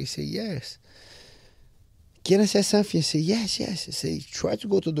my flag. He said, yes. Can I say something? I say, yes. I say, try to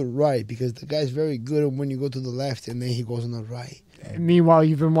go to the right because the guy's very good when you go to the left and then he goes on the right. Meanwhile,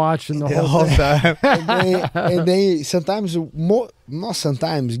 you've been watching the whole time. and then sometimes, not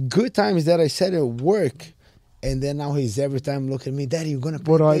sometimes, good times that I said at work. And then now he's every time looking at me, Daddy, you're going to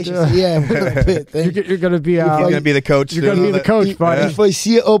pay attention. Yeah, I'm going to pay. You're going to be You're going to be the coach. You're going to be the coach, buddy. If I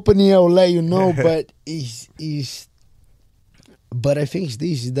see it opening, I'll let you know. But but I think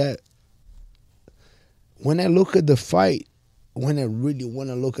this is that when I look at the fight, when I really want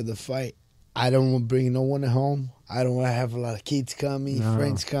to look at the fight, I don't want to bring no one at home. I don't want to have a lot of kids coming,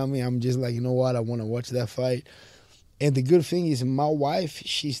 friends coming. I'm just like, you know what? I want to watch that fight. And the good thing is my wife,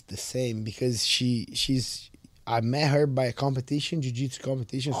 she's the same because I met her by a competition, jiu-jitsu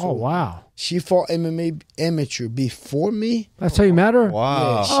competition. Oh, wow. She fought MMA amateur before me. That's how you met her?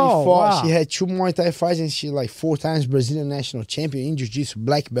 Wow. Yeah, she fought. Wow. She had 2 Muay Thai fights and she 4 times Brazilian national champion in jiu-jitsu,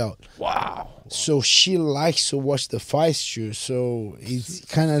 black belt. Wow. So she likes to watch the fights too. So it's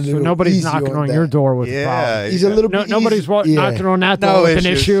kind of so nobody's knocking on your door with a problem. He's a little bit nobody's knocking on that door with an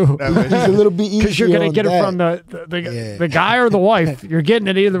issue. He's a little bit easier because you're going to get it from the guy or the wife. You're getting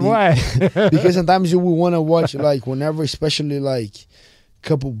it either way. Because sometimes we want to watch whenever, especially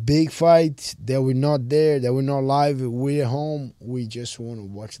couple big fights that we're not there, that we're not live, we're at home. We just want to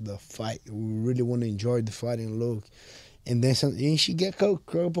watch the fight. We really want to enjoy the fight and look. And then and she get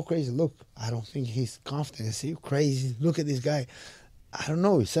couple crazy. Look, I don't think he's confident. I say, you crazy. Look at this guy. I don't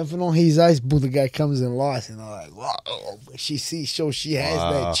know. Something on his eyes, but the guy comes and lost. And I'm like, wow. She sees, so she has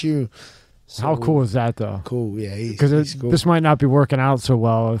that too. So, how cool is that, though? Cool, yeah. Because cool. This might not be working out so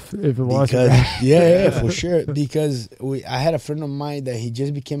well if it wasn't. Yeah, for sure. Because I had a friend of mine that he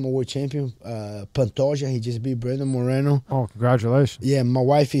just became a world champion, Pantoja. He just beat Brandon Moreno. Oh, congratulations. Yeah, my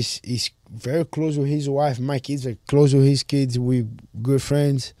wife is very close with his wife. My kids are close with his kids. We're good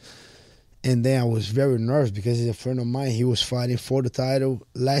friends. And then I was very nervous because he's a friend of mine. He was fighting for the title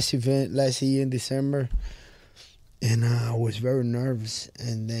last year in December. And I was very nervous.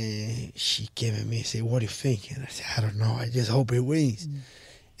 And then she came at me and said, what do you think? And I said, I don't know. I just hope he wins.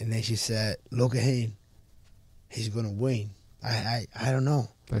 And then she said, look at him. He's going to win. I don't know.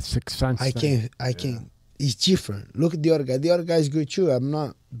 That's Sixth Sense. I can't. He's different. Look at the other guy. The other guy is good too. I'm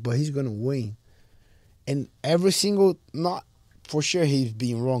not. But he's going to win. And every single, not for sure he's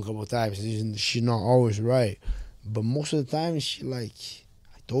been wrong a couple of times. She's not always right. But most of the time, she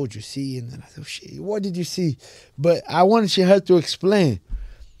told you, see, and then I thought, shit, what did you see? But I wanted her to explain.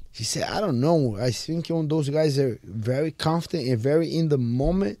 She said, I don't know. I think those guys are very confident and very in the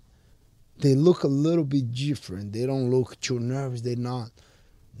moment. They look a little bit different. They don't look too nervous. They're not.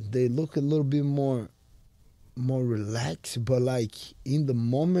 They look a little bit more relaxed, but in the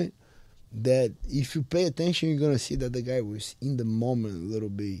moment, that if you pay attention, you're going to see that the guy was in the moment a little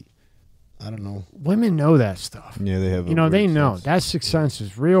bit. I don't know. Women know that stuff. Yeah, they have. They know that Sixth Sense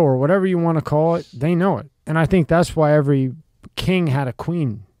is real, or whatever you want to call it. They know it, and I think that's why every king had a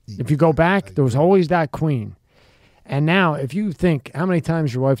queen. If you go back, there was always that queen, And now, if you think how many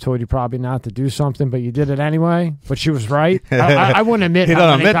times your wife told you probably not to do something, but you did it anyway, but she was right. I wouldn't admit. You how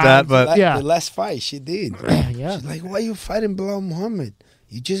don't many admit times. that, but yeah, The last fight she did. yeah. She's like, why you fighting Bilal Muhammad?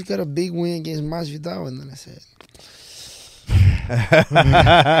 You just got a big win against Masvidal. And then I said,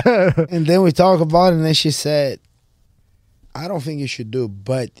 and then we talk about it, and then she said, I don't think you should do it,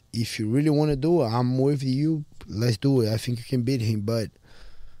 but if you really want to do it, I'm with you. Let's do it. I think you can beat him, but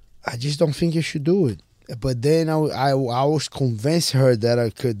I just don't think you should do it. But then I was convinced her that I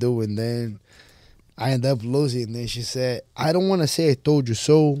could do it, and then I ended up losing. And then she said, I don't want to say I told you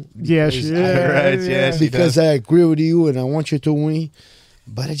so. Yeah, she did. Right, yeah, she because does. I agree with you and I want you to win.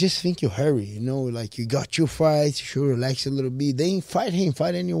 But I just think you hurry, you know, like you got your fights, you should relax a little bit. They ain't fight him,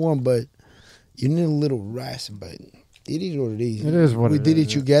 fight anyone, but you need a little rest. But it is what it is. It is what we it did is, it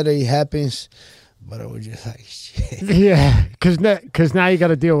yeah. together, it happens. But I was just like, shit. Yeah, because now you got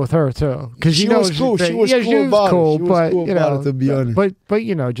to deal with her too. Because She was cool. She was cool about it. She was but cool you about know, it, to be honest. but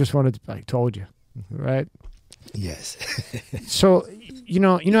you know, just wanted to. I told you, right? Yes. So you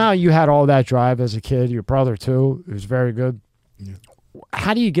know how you had all that drive as a kid. Your brother too. It was very good. Yeah.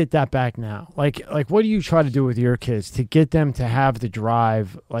 How do you get that back now? Like what do you try to do with your kids to get them to have the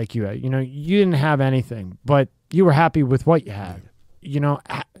drive like you had? You know, you didn't have anything, but you were happy with what you had. You know,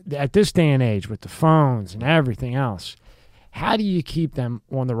 at this day and age with the phones and everything else, how do you keep them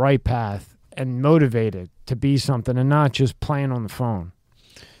on the right path and motivated to be something and not just playing on the phone?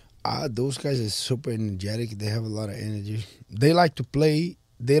 Those guys are super energetic. They have a lot of energy. They like to play.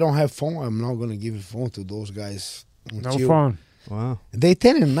 They don't have phone. I'm not going to give a phone to those guys. No phone. Wow. They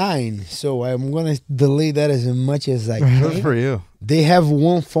 10 and 9, so I'm going to delay that as much as I can. Good for you. They have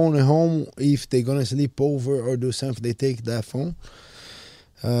one phone at home. If they're going to sleep over or do something, they take that phone.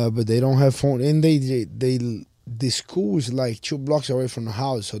 But they don't have phone. And the school is like 2 blocks away from the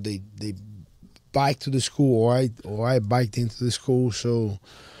house, so they bike to the school, or I biked into the school. So,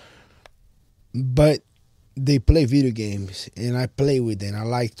 but they play video games, and I play with them. I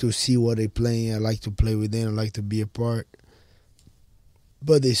like to see what they're playing. I like to play with them. I like to be a part.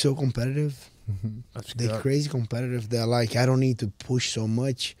 But they're so competitive. They're crazy competitive. They're like, I don't need to push so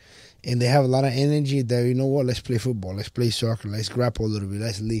much. And they have a lot of energy that, you know what, let's play football, let's play soccer, let's grapple a little bit,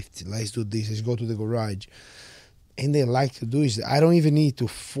 let's lift, let's do this, let's go to the garage. And they like to do it. I don't even need to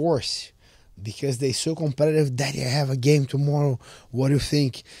force, because they're so competitive. Daddy, I have a game tomorrow. What do you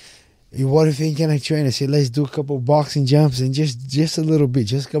think? What do you think? Can I train? I say, let's do a couple boxing jumps and just a little bit,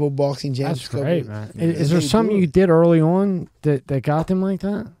 just a couple boxing jumps. That's great, man. Is there something you did early on that got them like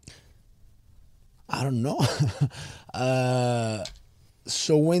that? I don't know.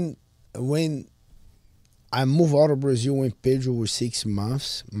 So when I moved out of Brazil when Pedro was 6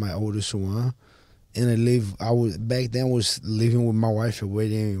 months, my oldest one, and I was back then was living with my wife and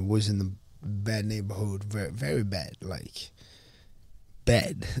waiting. It was in a bad neighborhood, very very bad, like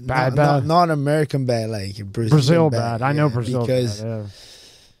bad, not American bad, like Brazil bad. I know Brazil because bad, yeah.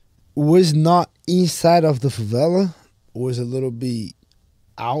 Was not inside of the favela. Was a little bit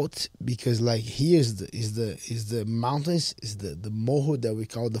out, because like here is the mountains, is the morro that we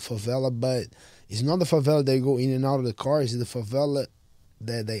call the favela, but it's not the favela that you go in and out of the car. It's the favela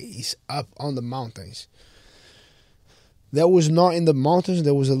that is up on the mountains. That was not in the mountains.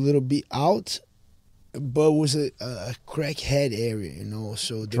 That was a little bit out, but was a crackhead area, you know.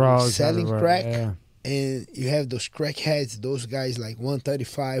 So they were selling crack, yeah. and you have those crackheads, those guys like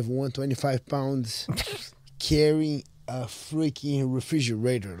 135, 125 pounds, carrying a freaking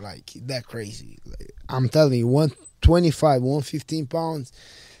refrigerator, like that crazy. Like, I'm telling you, 125, 115 pounds,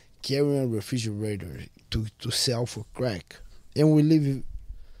 carrying a refrigerator to sell for crack. And we live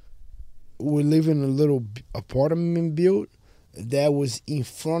in a little apartment build that was in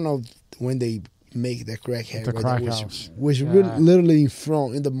front of when they make the crackhead. The crack house. Was literally in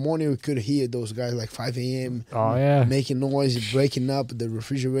front. In the morning, we could hear those guys like 5 a.m. Oh, yeah. making noise, breaking up the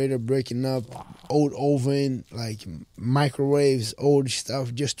refrigerator, breaking up old oven, like microwaves, old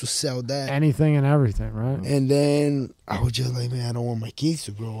stuff, just to sell that. Anything and everything, right? And then I was just like, man, I don't want my kids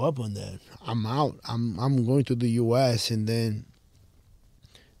to grow up on that. I'm out. I'm going to the U.S. And then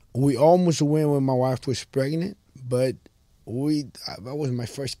we almost went when my wife was pregnant, but that was my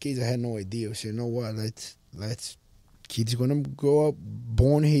first kids. I had no idea. I said, you know what? Let's kids gonna grow up,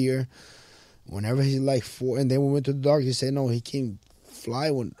 born here. Whenever he's like 4, and then we went to the doctor. He said, no, he can fly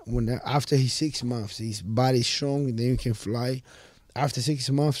when after he's 6 months. His body's strong, and then he can fly. After 6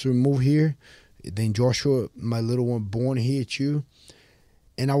 months, we moved here. Then Joshua, my little one, born here too.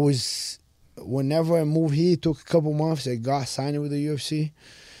 And whenever I moved here, it took a couple months. I got signed with the UFC.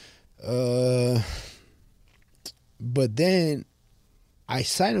 But then I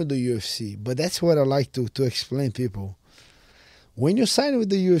signed with the UFC, but that's what I like to explain people. When you sign with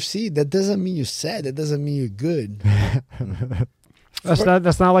the UFC, that doesn't mean you're sad. That doesn't mean you're good. That's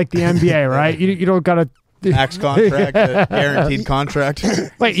not like the NBA, right? You don't got to Max contract, guaranteed contract.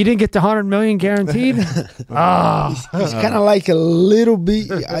 Wait, you didn't get the $100 million guaranteed? He's kind of like a little bit.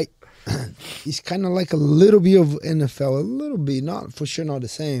 He's kind of like a little bit of NFL, a little bit, not for sure, not the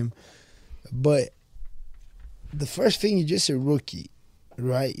same. But the first thing, you're just a rookie,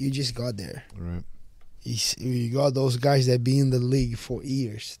 right? You just got there. Right. You got those guys that be in the league for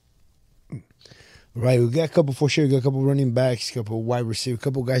years. Right, we got a couple for sure. We got a couple running backs, a couple wide receivers, a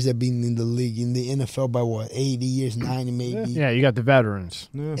couple guys that been in the league, in the NFL by 80 years, 90 maybe. Yeah, you got the veterans.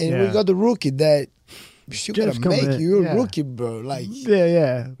 And we got the rookie that you still got to make. You're a rookie, bro. Like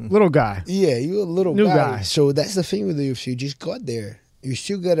Little guy. Yeah, you're a little New guy. So that's the thing with the UFC. You just got there. You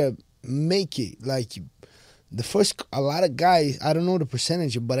still got to make it. Like a lot of guys, I don't know the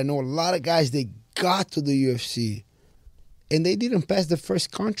percentage, but I know a lot of guys, they got to the UFC and they didn't pass the first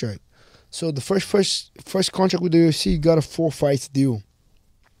contract. So the first contract with the UFC, you got a 4 fights deal.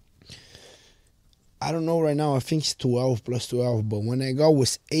 I don't know right now. I think it's 12 plus 12. But when I got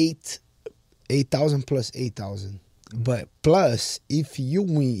was 8,000 plus 8,000. But plus, if you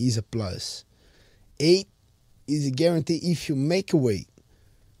win, is a plus. 8 is a guarantee if you make a weight.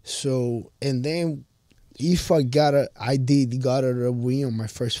 So, and then if I got a win on my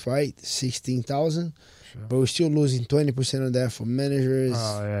first fight, 16,000. Sure. But we're still losing 20% of that for managers,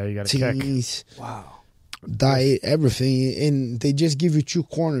 you got teams, kick. Wow, diet, everything, and they just give you 2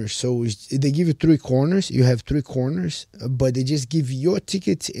 corners. So they give you 3 corners. You have 3 corners, but they just give you your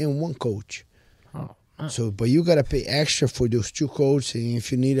tickets and 1 coach. Oh, so, but you gotta pay extra for those 2 coaches, and if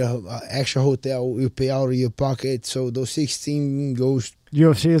you need a extra hotel, you pay out of your pocket. So those 16 goes.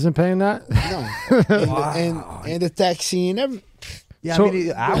 UFC isn't paying that. No, and the taxi and everything. Yeah,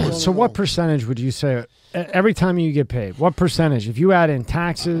 so what percentage would you say every time you get paid? What percentage? If you add in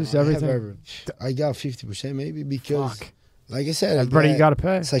taxes, everything? I got 50% maybe because, like I said, everybody you got to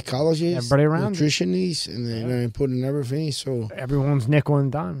pay. Psychologists, everybody around, nutritionists, and they're putting everything. So everyone's nickel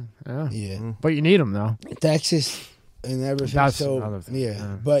and dime. Yeah. But you need them though. Taxes and everything. That's another thing.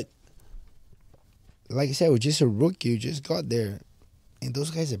 Yeah, but like I said, we're just a rookie. You just got there, and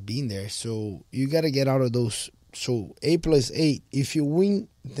those guys have been there. So you got to get out of those. So 8 plus 8. If you win,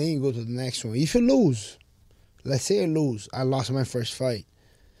 then you go to the next one. If you lose, let's say I lose, I lost my first fight.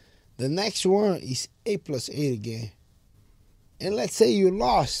 The next one is 8 plus 8 again. And let's say you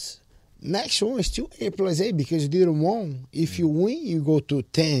lost. Next one is still 8 plus 8 because you didn't win. If you win, you go to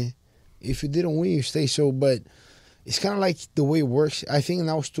 10. If you didn't win, you stay. So, but it's kind of like the way it works. I think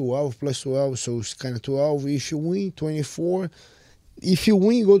now it's 12 plus 12, so it's kind of 12. If you win, 24. If you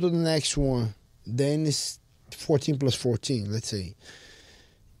win, you go to the next one. Then it's 14 plus 14, let's say.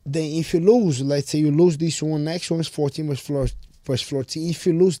 Then if you lose, let's say you lose this one, next one is 14 plus 14. If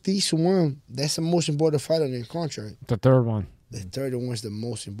you lose this one, that's the most important fight on your contract. The third one. The third one is the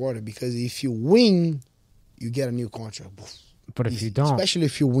most important because if you win, you get a new contract. But if you don't. Especially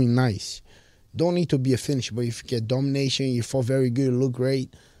if you win nice. Don't need to be a finisher, but if you get domination, you fought very good, you look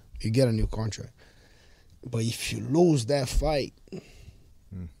great, you get a new contract. But if you lose that fight,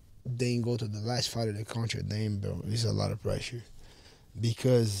 then you go to the last fight of the contract, then, bro, it's a lot of pressure.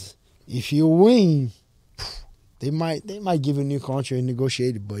 Because if you win, they might give you a new contract and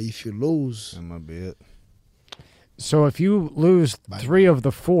negotiate it. But if you lose, that might be it. So if you lose 3 of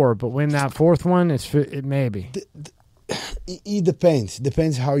the 4, but win that 4th one, it may be. It depends.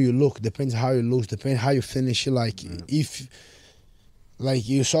 Depends how you look. Depends how you lose. Depends how you finish. If, like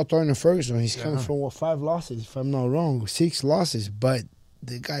you saw Tony Ferguson, he's coming from 5 losses, if I'm not wrong, 6 losses, but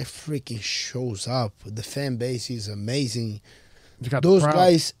the guy freaking shows up. The fan base is amazing. Those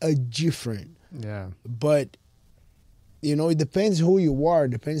guys are different. Yeah. But, it depends who you are.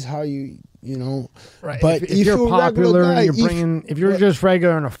 Depends how you Right. But if you're popular guy, and you're bringing, if you're just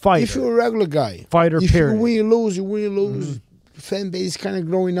regular in a fight. If you're a regular guy. Fighter, period. If you win, you lose. You win, you lose. Mm-hmm. Fan base kind of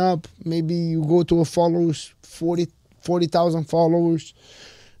growing up. Maybe you go to a followers, 40,000 followers.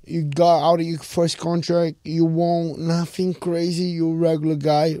 You got out of your first contract. You won nothing crazy. You're a regular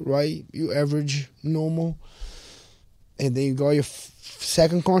guy, right? You average, normal. And then you got your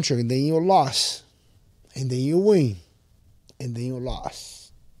second contract. And then you lost. And then you win. And then you lost.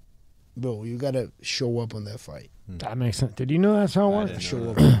 Bro, you got to show up on that fight. That makes sense. Did you know that's how it works?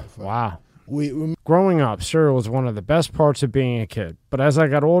 Show up on that fight. Wow. Growing up, cereal was one of the best parts of being a kid. But as I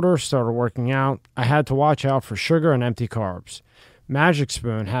got older, started working out, I had to watch out for sugar and empty carbs. Magic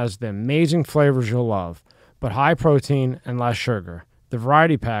Spoon has the amazing flavors you'll love, but high protein and less sugar. The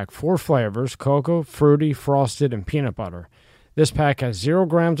variety pack, 4 flavors, cocoa, fruity, frosted, and peanut butter. This pack has 0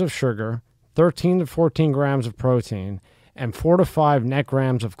 grams of sugar, 13 to 14 grams of protein, and 4 to 5 net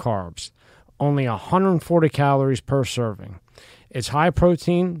grams of carbs. Only 140 calories per serving. It's high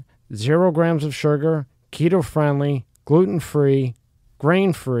protein, 0 grams of sugar, keto-friendly, gluten-free,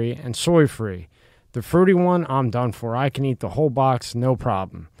 grain-free, and soy-free. The fruity one, I'm done for. I can eat the whole box, no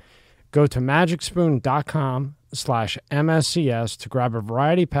problem. Go to magicspoon.com/MSCS to grab a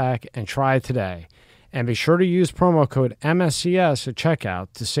variety pack and try it today. And be sure to use promo code MSCS at checkout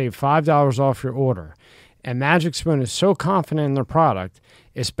to save $5 off your order. And Magic Spoon is so confident in their product,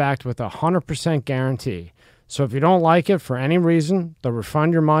 it's backed with a 100% guarantee. So if you don't like it for any reason, they'll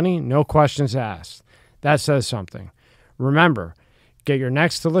refund your money, no questions asked. That says something. Remember, get your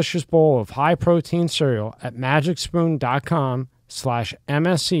next delicious bowl of high-protein cereal at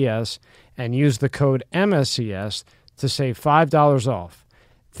magicspoon.com/MSCS and use the code MSCS to save $5 off.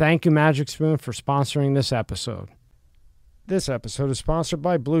 Thank you, Magic Spoon, for sponsoring this episode. This episode is sponsored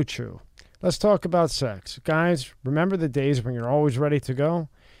by Blue Chew. Let's talk about sex. Guys, remember the days when you're always ready to go?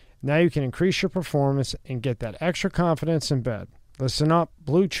 Now you can increase your performance and get that extra confidence in bed. Listen up,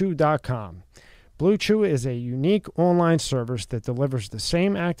 BlueChew.com. Blue Chew is a unique online service that delivers the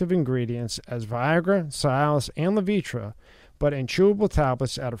same active ingredients as Viagra, Cialis, and Levitra, but in chewable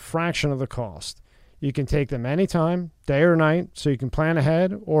tablets at a fraction of the cost. You can take them anytime, day or night, so you can plan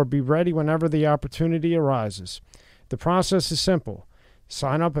ahead or be ready whenever the opportunity arises. The process is simple.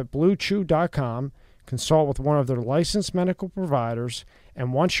 Sign up at BlueChew.com, consult with one of their licensed medical providers,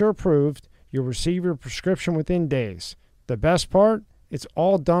 and once you're approved, you'll receive your prescription within days. The best part? It's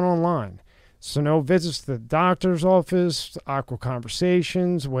all done online. So no visits to the doctor's office, awkward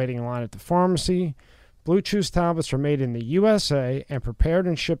conversations, waiting in line at the pharmacy. Blue Chew's tablets are made in the USA and prepared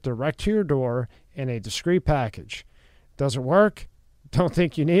and shipped direct to your door in a discreet package. Does it work? Don't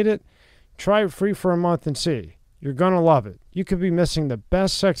think you need it? Try it free for a month and see. You're going to love it. You could be missing the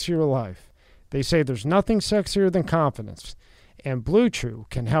best sex of your life. They say there's nothing sexier than confidence, and Blue Chew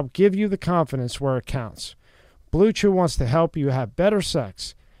can help give you the confidence where it counts. Blue Chew wants to help you have better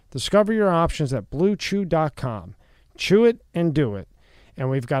sex. Discover your options at BlueChew.com. Chew it and do it. And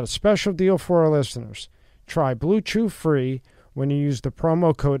we've got a special deal for our listeners. Try Blue Chew free when you use the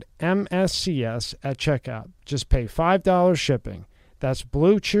promo code MSCS at checkout. Just pay $5 shipping. That's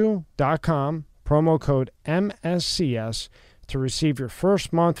BlueChew.com, promo code MSCS to receive your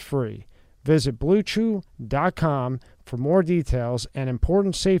first month free. Visit BlueChew.com for more details and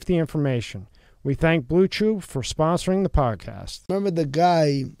important safety information. We thank Blue Chew for sponsoring the podcast. Remember the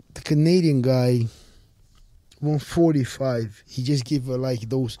guy, the Canadian guy, 145. He just gave her like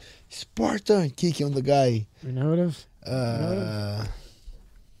those Spartan kick on the guy. You know what it is?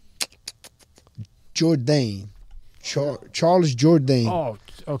 Jourdain. Charles Jourdain. Oh,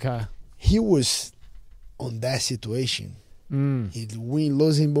 okay. He was on that situation. He win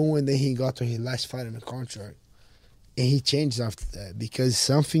losing boom, and then he got to his last fight in the contract. And he changed after that because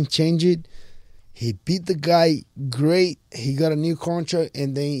something changed. He beat the guy great. He got a new contract,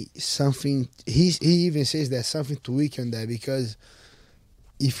 and then something. He even says that something to weaken that because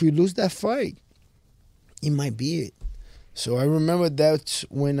if you lose that fight, it might be it. So I remember that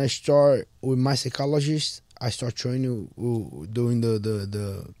when I start with my psychologist, I start training doing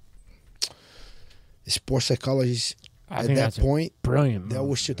the sports psychologist. At that point, brilliant. That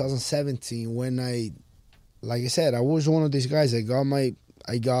was 2017 when like I said, I was one of these guys. I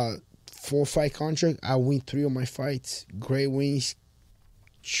got 4-fight contract. I win 3 of my fights. Great wins.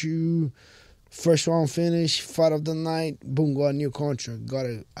 2 first round finish. Fight of the night. Boom, got a new contract. Got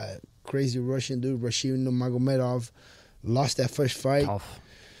a crazy Russian dude, Rashid Magomedov. Lost that first fight. Tough.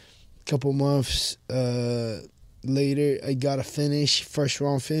 Couple months later, I got a finish. First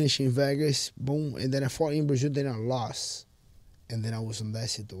round finish in Vegas. Boom. And then I fought in Brazil. Then I lost. And then I was in that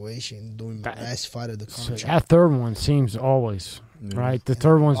situation doing my last fight of the contract. So that third one seems always, right? The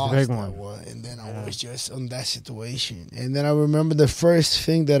third one's the big one. And then I was just on that situation. And then I remember the first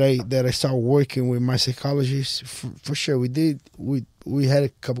thing that I started working with my psychologist. For sure, we had a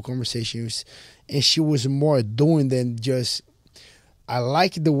couple conversations, and she was more doing than just. I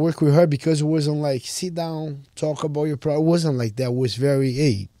liked the work with her because it wasn't like sit down, talk about your problem. It wasn't like that. It was very,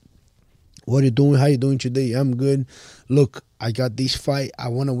 hey, what are you doing? How you doing today? I'm good. Look, I got this fight. I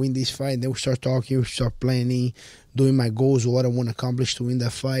want to win this fight. And then we start talking. We start planning, doing my goals, what I want to accomplish to win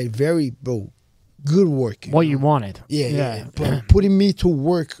that fight. Very, good work. What you wanted. Yeah. But putting me to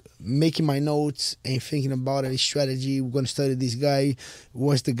work, making my notes and thinking about a strategy. We're going to study this guy.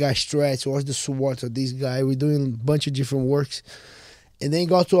 What's the guy stretch? What's the SWOT of this guy? We're doing a bunch of different works. And then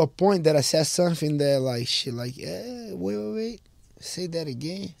got to a point that I said something that wait. say that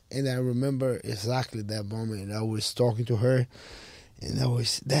again. And I remember exactly that moment. I was talking to her, and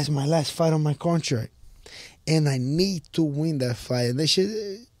that's my last fight on my contract. And I need to win that fight. And they should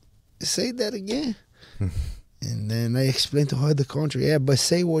say that again. And then I explained to her the contract. Yeah, but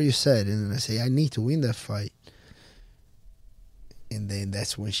say what you said. And then I say, I need to win that fight. And then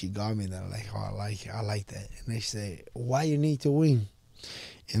that's when she got me that, like, oh, I like that. And they say, why you need to win?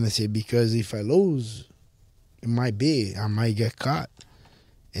 And I say, because if I lose, it might be, I might get caught.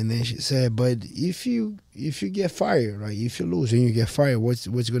 And then she said, but if you get fired, right? If you lose and you get fired, what's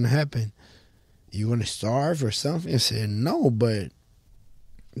going to happen? You going to starve or something? I said, no, but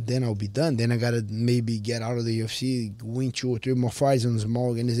then I'll be done. Then I got to maybe get out of the UFC, win 2 or 3 more fights in a small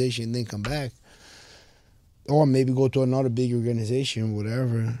organization, and then come back. Or maybe go to another big organization,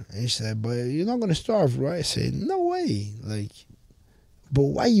 whatever. And she said, but you're not going to starve, right? I said, no way. Like, but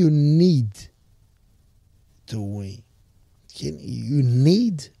why you need to win? You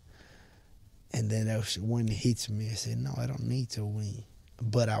need? And then that was when it hits me. I said, no, I don't need to win,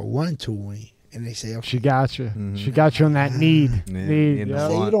 but I want to win. And they say, okay. She got you. Mm-hmm. She got you on that need. Need. I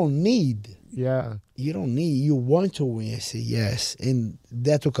say, you don't need. Yeah. You don't need. You want to win. I say, yes. And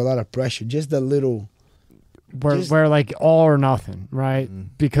that took a lot of pressure. Just a little. Where like all or nothing, right?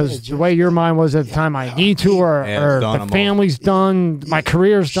 Because the way your mind was at the time, I need to, or the family's done, my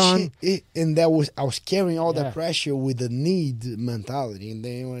career's done. And I was carrying all that pressure with the need mentality. And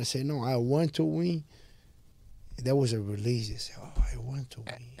then when I say, no, I want to win, that was a release. I say, oh, I want to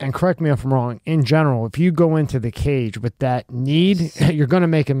win. And correct me if I'm wrong, in general, if you go into the cage with that need, you're going to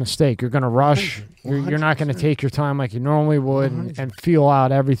make a mistake. You're going to rush. 100%. You're not going to take your time like you normally would and feel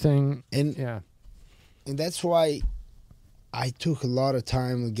out everything. And that's why I took a lot of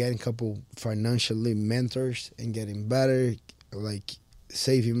time getting a couple financially mentors and getting better, like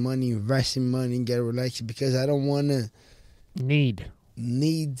saving money, investing money, and get relaxed, because I don't want to need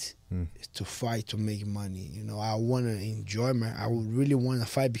to fight to make money. You know, I want to enjoy I would really want to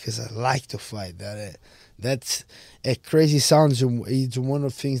fight because I like to fight. That's a crazy sounds. It's one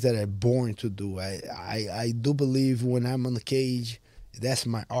of the things that I'm born to do. I do believe when I'm on the cage, that's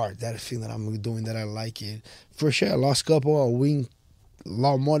my art. That's the thing that I'm doing that I like it. For sure, I lost a couple. I win a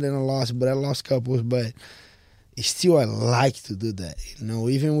lot more than I lost, but I lost couples. But still, I like to do that. You know,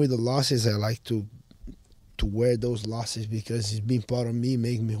 even with the losses, I like to wear those losses because it's been part of me,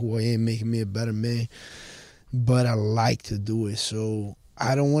 making me who I am, making me a better man. But I like to do it. So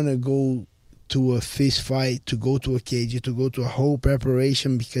I don't want to go to a fist fight, to go to a cage, to go to a whole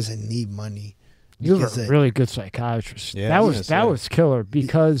preparation because I need money. You were a really good psychiatrist. Yeah, that was killer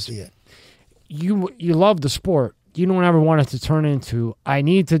because you love the sport. You don't ever want it to turn into, I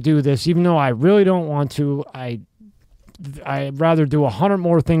need to do this, even though I really don't want to. I'd rather do 100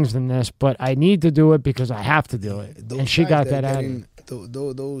 more things than this, but I need to do it because I have to do it. And she got that out of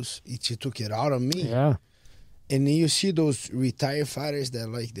me. She took it out of me. Yeah. And then you see those retired fighters that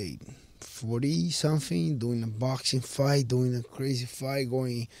like they 40-something, doing a boxing fight, doing a crazy fight,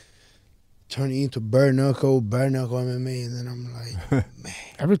 turning into bare knuckle MMA, and then I'm like, man.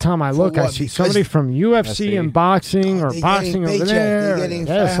 Every time I look, I see somebody from UFC and boxing or boxing over there. They're getting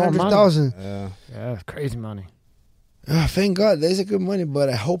 $500,000. Yeah, crazy money. Thank God, there's a good money, but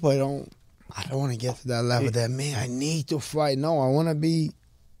I hope I don't want to get to that level that, man, I need to fight. No, I want to be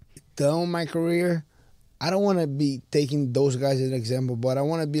done with my career. I don't want to be taking those guys as an example, but I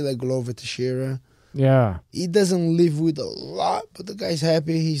want to be like Glover Teixeira. Yeah. He doesn't live with a lot, but the guy's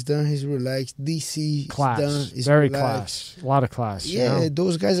happy. He's done. He's relaxed. DC, class. He's done. He's very relaxed. Class. A lot of class. Yeah, you know?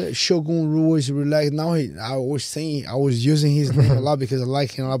 Those guys are Shogun Rua is relaxed. Now I was using his name a lot because I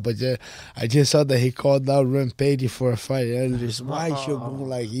like him a lot, but I just saw that he called out Rampage for a fight. And just why Shogun?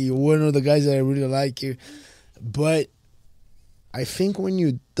 Like, he one of the guys that I really like here. But I think when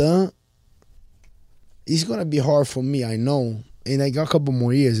you're done, it's gonna be hard for me. I know, and I got a couple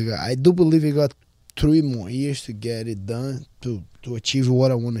more years. I do believe I got 3 more years to get it done, to achieve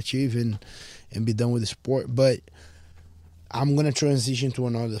what I want to achieve and be done with the sport. But I'm going to transition to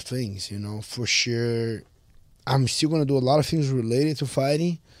another things, you know, for sure. I'm still going to do a lot of things related to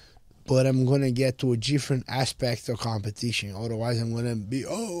fighting, but I'm going to get to a different aspect of competition. Otherwise, I'm going to be,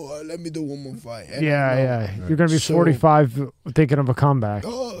 let me do one more fight. Yeah. You're going to be 45 thinking of a comeback.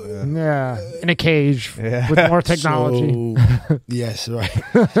 In a cage with more technology. Yes, right.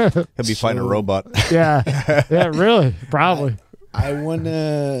 He'll be fighting a robot. Yeah, really, probably. I want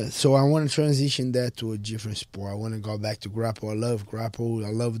to transition that to a different sport. I want to go back to grapple. I love grapple. I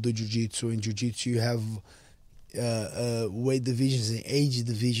love the jiu-jitsu. In jiu-jitsu, you have weight divisions and age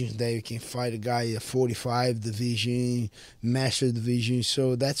divisions that you can fight a guy at 45 division, master division.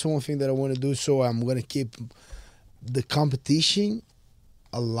 So that's one thing that I want to do. So I'm going to keep the competition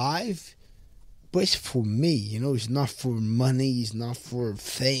alive, but it's for me, you know. It's not for money. It's not for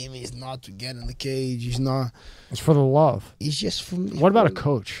fame. It's not to get in the cage. It's not. It's for the love. It's just for me. What about a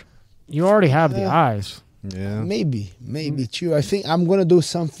coach? You already have the eyes. Yeah. Maybe too. I think I'm gonna do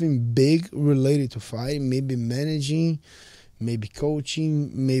something big related to fighting. Maybe managing, maybe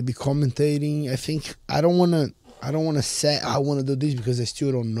coaching, maybe commentating. I think I don't wanna say I wanna do this because I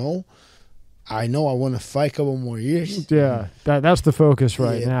still don't know. I know I want to fight a couple more years. Yeah, that's the focus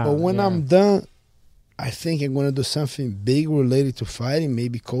right now. But when I'm done, I think I'm going to do something big related to fighting,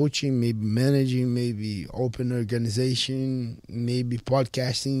 maybe coaching, maybe managing, maybe open organization, maybe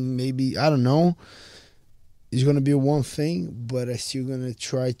podcasting, maybe, I don't know. It's going to be one thing, but I'm still going to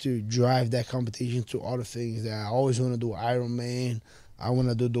try to drive that competition to other things that I always want to do. Ironman. I want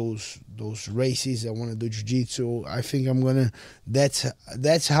to do those races. I want to do jiu-jitsu. I think I'm going to,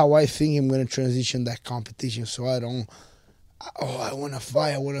 that's how I think I'm going to transition that competition, so I don't, I want to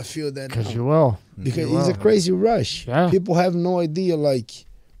fight. I want to feel that. Because you will. Because it's a crazy rush. Yeah. People have no idea, like,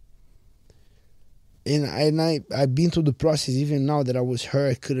 and I've been through the process even now that I was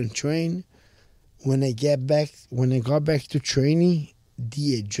hurt, I couldn't train. When I got back to training,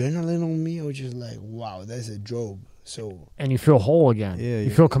 the adrenaline on me, I was just like, wow, that's a job. So, and you feel whole again. Yeah,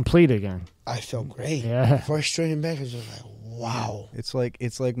 you feel complete again. I felt great. Yeah. First training back, I was just like, wow. It's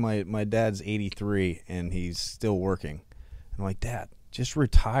like my dad's 83 and he's still working. I'm like, Dad, just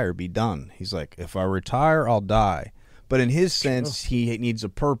retire, be done. He's like, if I retire, I'll die. But in his sense, he needs a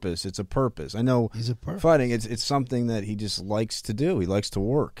purpose. It's a purpose. I know fighting, it's something that he just likes to do. He likes to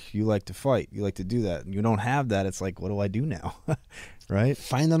work. You like to fight. You like to do that. And you don't have that. It's like, what do I do now? Right?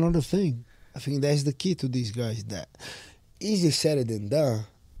 Find another thing. I think that's the key to these guys. That easy said than done,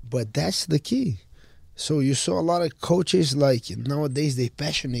 but that's the key. So you saw a lot of coaches, like, nowadays they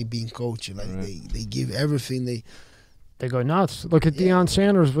passionate being coached. Like, they give everything. They go nuts. Look at Deion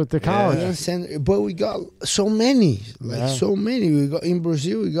Sanders with the college. But we got so many, so many. We got in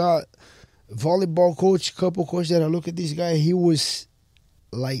Brazil. We got volleyball coach, couple coaches that I look at this guy. He was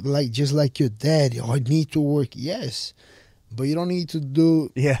like just like your dad. I need to work. Yes. But you don't need to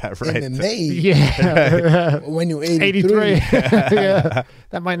do MMA when you're 83. Yeah.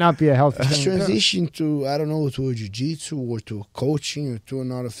 That might not be a healthy thing. Transition to, I don't know, to a jiu-jitsu or to coaching or to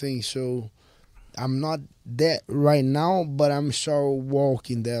another thing. So I'm not that right now, but I'm sure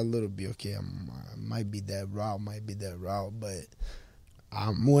walking there a little bit. Okay, I might be that route. But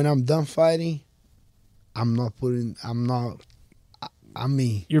when I'm done fighting, I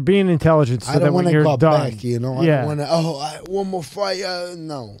mean, you're being intelligent so that when you're done, back, you know, I don't want to, one more fight,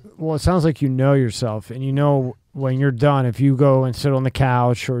 no. Well, it sounds like you know yourself, and you know when you're done, if you go and sit on the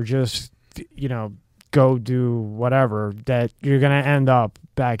couch or just, go do whatever, that you're going to end up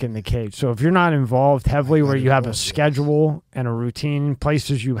back in the cage. So if you're not involved heavily where you have a schedule and a routine,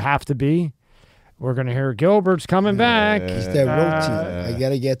 places you have to be, we're going to hear Gilbert's coming back. It's that routine. I got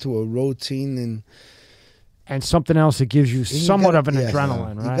to get to a routine and something else that gives you somewhat of an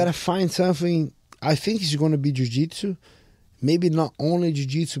adrenaline, right? You got to find something. I think it's going to be jiu-jitsu. Maybe not only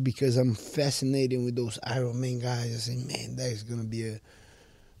jiu-jitsu, because I'm fascinated with those Ironman guys. I say, man, that is going to be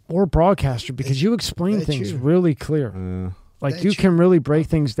or broadcaster, because you explain things really clear. Like you can really break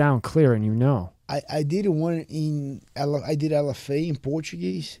things down clear, and I did one I did LFA in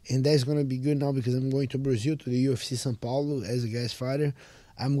Portuguese, and that's going to be good now because I'm going to Brazil to the UFC São Paulo as a guest fighter.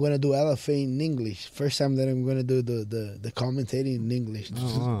 I'm going to do LFA in English. First time that I'm going to do the commentating in English.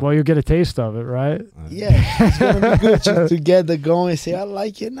 Well, you'll get a taste of it, right? Yeah. It's going to be good to get the going and say, I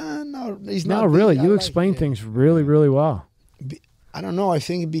like it. No, it's not. No, really. You explain things really, really well. I don't know. I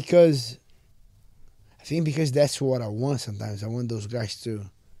think because that's what I want sometimes. I want those guys to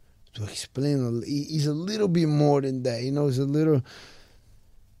explain. It's a little bit more than that. It's a little...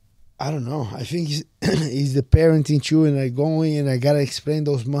 I don't know. I think it's the parenting too, and I go in and I gotta explain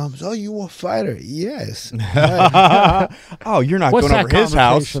those moms. Oh, you a fighter? Yes. Right. Oh, you're not going over his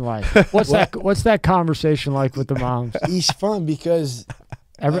house. Like? What's that conversation like with the moms? It's fun because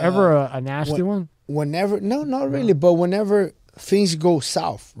ever a nasty one? Whenever, no, not really, but whenever things go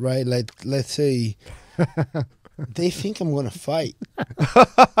south, right? Like, let's say. They think I'm gonna fight.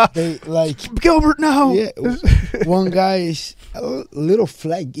 They like Gilbert. No. Yeah, one guy is a little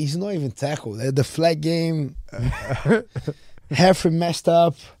flag. He's not even tackled. The flag game, half messed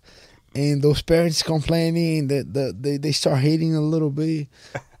up, and those parents complaining that they start hating a little bit.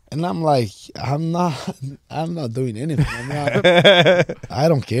 And I'm like, I'm not doing anything. I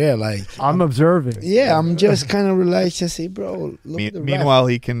don't care. Like I'm observing. Yeah, I'm just kind of relaxed. I say, bro. Meanwhile,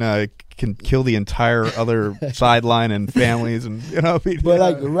 he can kill the entire other sideline and families, and But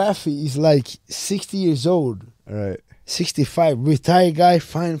like Rafi is like 60 years old, All right. 65, retired guy,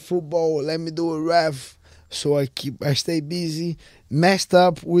 fine football. Let me do a ref. So I stay busy, messed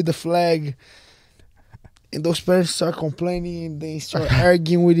up with the flag. And those parents start complaining and they start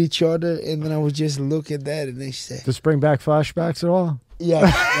arguing with each other. And then I would just look at that and they say, Does this bring back flashbacks at all? yeah,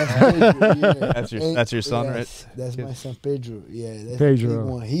 that's Pedro, yeah. That's your son, yes, right? That's my son Pedro. Yeah, that's Pedro. the big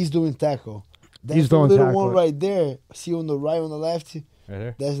one. He's doing tackle. That's He's the doing little tackle. one right there. See on the right, on the left? Right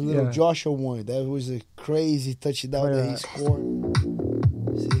there. That's the little Yeah. Joshua one. That was a crazy touchdown that he scored.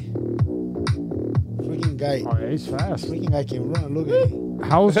 See? Freaking guy. Oh, yeah, he's fast. Freaking guy can run. Look at him.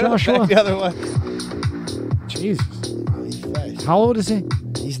 How old is Joshua? the other one. Jesus. He's fast. How old is he?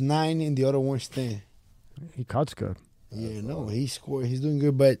 He's 9 and the other one's 10. He cuts good. Yeah, no, he scored. He's doing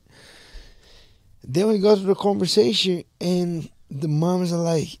good. But then we go to the conversation and the moms are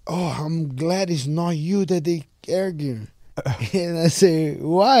like, oh, I'm glad it's not you that they arguing. And I say,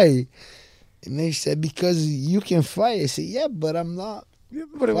 why? And they said, because you can fight. I said, yeah, but I'm not.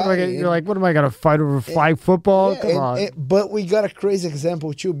 What am I gonna, you're like, what am I going to fight over flag football? Yeah, Come on. But we got a crazy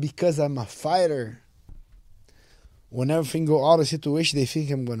example too, because I'm a fighter. When everything go out of situation, they think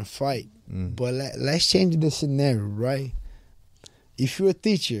I'm going to fight. But let's change the scenario, right? If you're a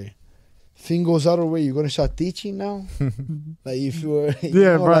teacher, thing goes out of the way, you're going to start teaching now? Like if you're...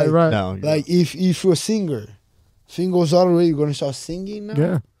 Yeah, know, right, like, right. No. Like if you're a singer, thing goes out of the way, you're going to start singing now?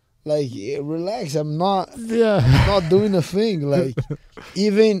 Yeah. Like, yeah, relax, I'm not Yeah. not doing a thing. Like,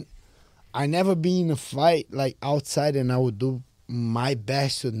 even I never been in a fight like outside, and I would do my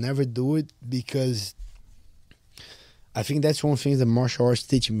best to never do it, because I think that's one thing that martial arts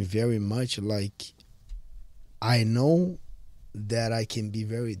teach me very much. Like, I know that I can be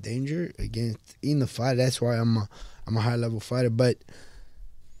very dangerous against in the fight. That's why I'm a high level fighter. But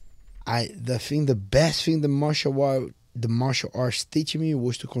the best thing the martial arts teaching me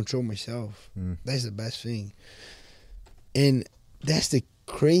was to control myself. That's the best thing. And that's the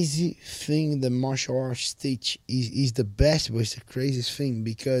crazy thing the martial arts teach is the best, but it's the craziest thing,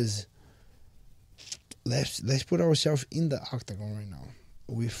 because let's put ourselves in the octagon right now.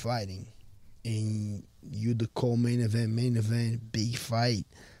 We're fighting, and you the main event, big fight,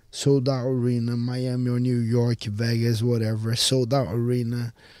 sold out arena, Miami or New York, Vegas, whatever, sold out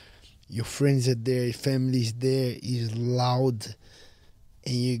arena. Your friends are there, your family's there, it's loud,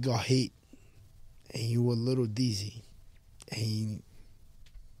 and you got hit, and you were a little dizzy, and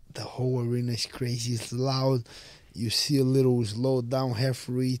the whole arena is crazy, it's loud. You see a little slow down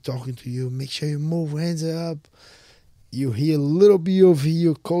referee talking to you, make sure you move, hands up. You hear a little bit of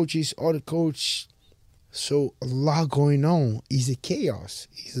your coaches, other coach. So a lot going on. It's a chaos.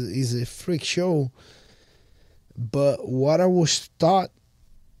 It's a freak show. But what I was taught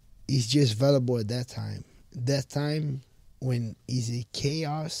is just valuable at that time. That time when it's a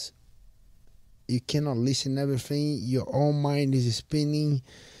chaos, you cannot listen to everything. Your own mind is spinning,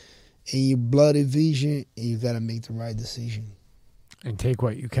 and your bloody vision, and you gotta make the right decision. And take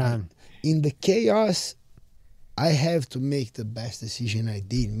what you can. In the chaos, I have to make the best decision. I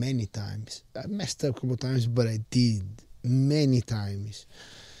did many times. I messed up a couple times, but I did many times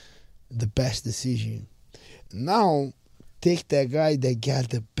the best decision. Now, take that guy that got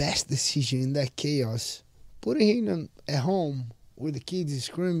the best decision in that chaos, put him at home with the kids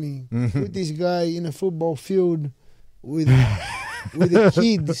screaming, put this guy in a football field with the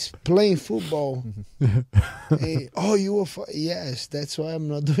kids playing football. And, oh, you were yes, that's why I'm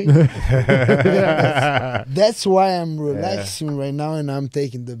not doing it. That's why I'm relaxing right now, and I'm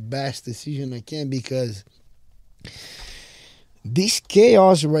taking the best decision I can, because this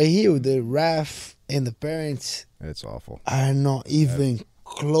chaos right here with the ref and the parents, It's awful. are not even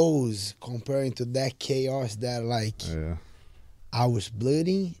close comparing to that chaos that, like, I was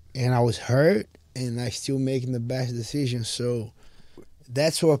bleeding and I was hurt, and I still making the best decision. So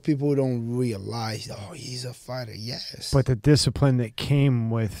that's what people don't realize. Oh, he's a fighter. Yes. But the discipline that came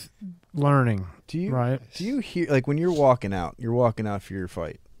with learning. Do you Right. Do you hear, like, when you're walking out for your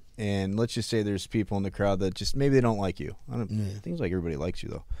fight, and let's just say there's people in the crowd that just maybe they don't like you. Things like everybody likes you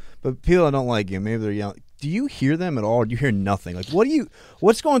though, but people that don't like you, maybe they're yelling. Do you hear them at all? Or do you hear nothing? Like,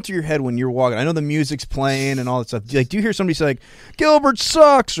 what's going through your head when you're walking? I know the music's playing and all that stuff. Like, do you hear somebody say, like, Gilbert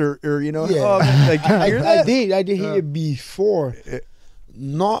sucks, or you know? Yeah. Oh, like, do you hear that? I did hear it before.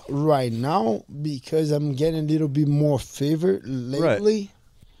 Not right now, because I'm getting a little bit more favored lately.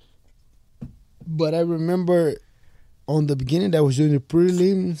 Right. But I remember on the beginning that I was doing the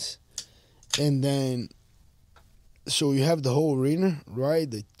prelims, and then so you have the whole arena,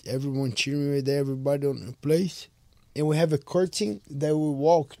 right? Everyone cheering right there, everybody on the place, and we have a curtain that we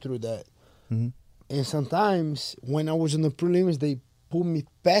walk through that. Mm-hmm. And sometimes when I was in the prelims, they put me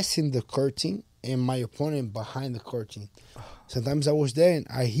passing the curtain, and my opponent behind the curtain. Sometimes I was there and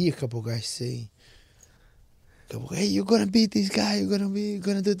I hear a couple guys say, "Hey, you're gonna beat this guy. You're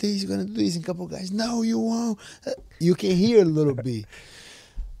gonna do this. You're gonna do this." And a couple guys, "No, you won't." You can hear a little bit,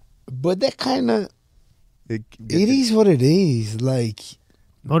 but that kind of it is what it is. Like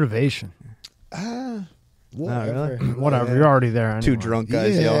motivation. Whatever. Really? Whatever. You're already there. Anyway. Two drunk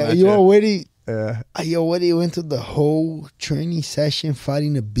guys yelling at you. You already went through the whole training session,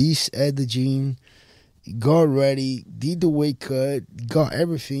 fighting the beast at the gym. Got ready, did the weight cut, got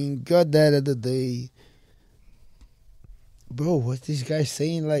everything, got that other day. Bro, what's this guy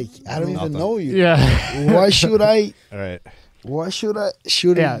saying? Like, I don't even know you. Yeah. Why should I? All right. Why should I?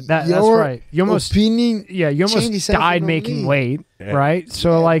 That's right. You almost opinion. Yeah, you almost died making weight, right?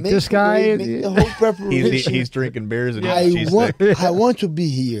 So, like, this guy, the whole preparation. he's drinking beers and I want to be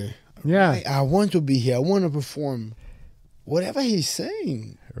here. Yeah, I want to be here. I want to perform. Whatever he's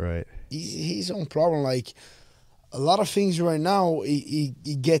saying, right? His own problem. Like a lot of things right now,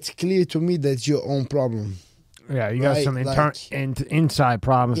 it gets clear to me that's your own problem. Yeah, you got some inside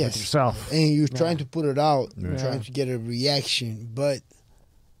problems with yourself, and you're trying to put it out, trying to get a reaction. But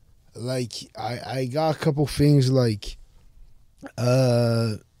like, I got a couple things like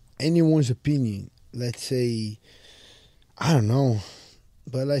anyone's opinion. Let's say, I don't know,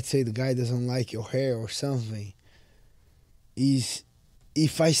 but let's say the guy doesn't like your hair or something.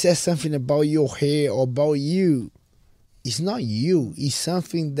 If I say something about your hair or about you, it's not you. It's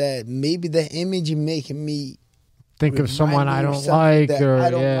something that maybe the image making me think of someone I don't like, or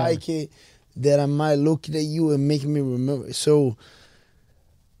I don't like it, that I might look at you and make me remember. So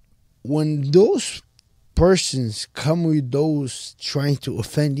when those persons come with those trying to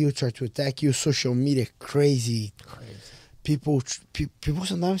offend you, try to attack you, social media crazy. People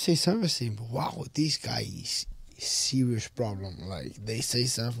sometimes say something, but wow, this guy is a serious problem. Like they say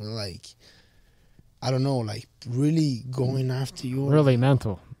something like, I don't know, like really going after you. Really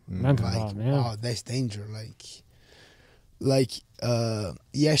mental like, problem, yeah. Wow, that's danger. Like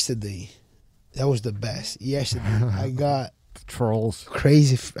yesterday, that was the best. Yesterday, I got trolls.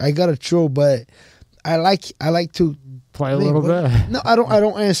 Crazy. I got a troll, but I like to play a little bit. No, I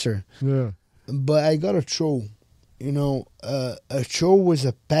don't answer. Yeah. But I got a troll. You know, a troll was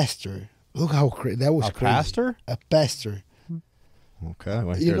a pastor. Look how that was crazy. Pastor? A pastor. Okay, I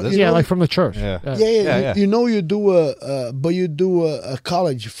want to hear this. Yeah, like from the church. Yeah. You know, you do a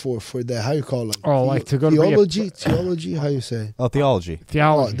college for that. How you call it? Oh, like to go to theology. How you say? Oh, theology.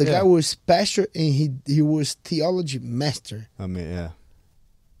 Theology. The guy was pastor and he was theology master. I mean, yeah.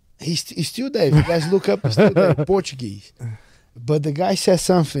 He's still there. If you guys look up, he's still there, Portuguese. But the guy said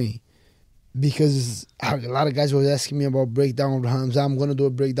something, because a lot of guys were asking me about breakdown of Hamza. I'm gonna do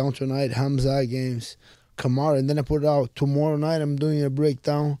a breakdown tonight. Hamza against Kamara, and then I put it out tomorrow night. I'm doing a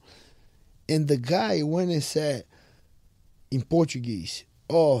breakdown, and the guy went and said in Portuguese,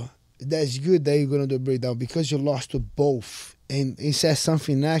 "Oh, that's good that you're gonna do a breakdown because you lost to both," and he said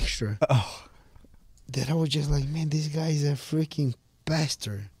something extra. Oh. That I was just like, man, this guy is a freaking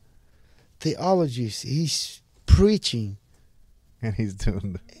pastor, theologist. He's preaching, and he's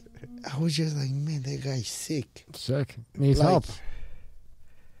doing. I was just like, man, that guy's sick. Needs help.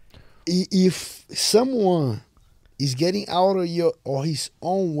 If someone is getting out of your or his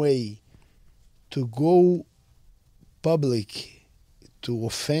own way to go public to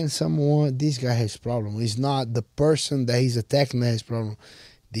offend someone, this guy has problem. It's not the person that he's attacking that has problem.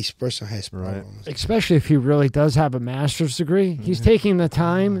 This person has problems. Right. Especially if he really does have a master's degree. He's taking the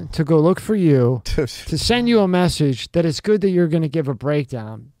time to go look for you, to send you a message that it's good that you're going to give a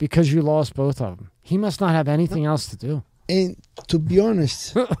breakdown because you lost both of them. He must not have anything else to do. And to be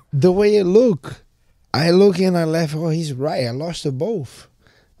honest, the way I look and I laugh, oh, he's right. I lost to both.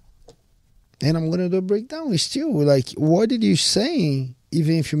 And I'm going to do a breakdown. It's still like, what did you say?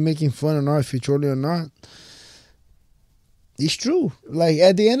 Even if you're making fun or not, if you're trolling or not. It's true. Like,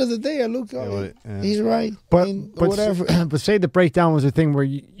 at the end of the day, I look, he's right. But whatever. But say the breakdown was a thing where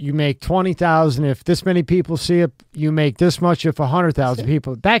you make 20,000 if this many people see it. You make this much if 100,000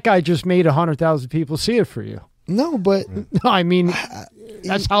 people. That guy just made 100,000 people see it for you. No, but no, I mean,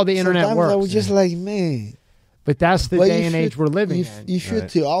 that's how the internet works. I was just like, man. But that's the day and age we're living in. If you're a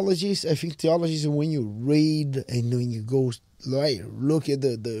theologist, I think theology is when you read and when you go look at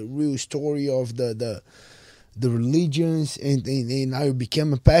the real story of the religions and now you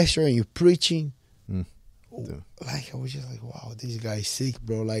become a pastor and you're preaching. Like, I was just like, wow, this guy's sick,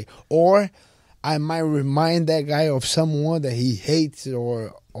 bro. Like, or I might remind that guy of someone that he hates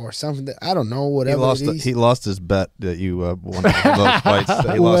or something that I don't know, whatever it is. He lost his bet that you won one of those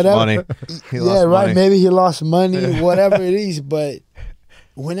fights. He lost money. Maybe he lost money, whatever it is. But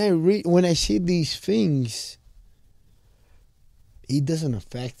when I see these things, it doesn't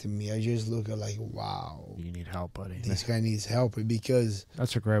affect me. I just look at like, wow, You need help, buddy. this guy needs help because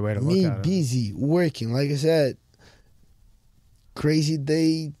That's a great way to look me at it. busy working. Like I said, crazy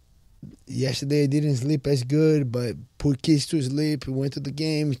day. Yesterday I didn't sleep as good, but put kids to sleep. Went to the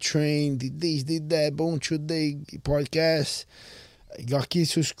game, trained, did this, did that. Boom, today podcast. Got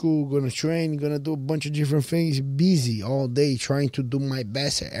kids to school, gonna train, gonna do a bunch of different things. Busy all day, trying to do my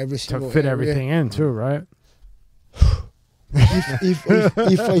best at every single To fit area. everything in too, right?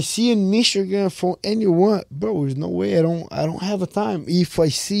 if I see an Instagram from anyone, bro, there's no way I don't have a time. If I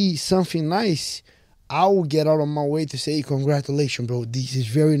see something nice, I will get out of my way to say, congratulations, bro. This is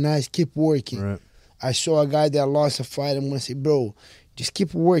very nice. Keep working. Right. I saw a guy that lost a fight. I'm gonna say, bro, just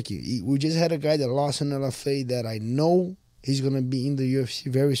keep working. We just had a guy that lost an LFA that I know he's gonna be in the UFC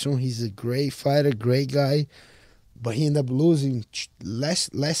very soon. He's a great fighter, great guy, but he ended up losing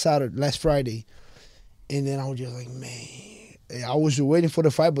last Friday. And then I was just like, man, I was waiting for the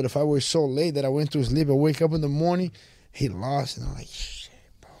fight, but the fight was so late that I went to sleep. I wake up in the morning, he lost, and I'm like, shit,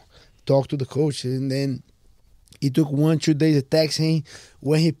 bro. Talk to the coach, and then it took 1-2 days to text him.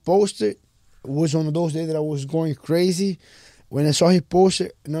 When he posted, it was one of those days that I was going crazy. When I saw he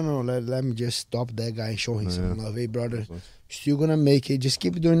posted, let me just stop that guy and show him some love. Hey, brother, still gonna make it. Just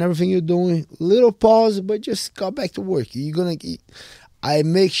keep doing everything you're doing. Little pause, but just go back to work. I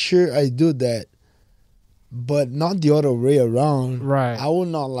make sure I do that, but not the other way around. Right. I will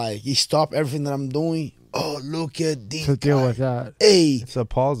not stop everything that I'm doing. Oh, look at this To deal guy. with that. Hey, It's a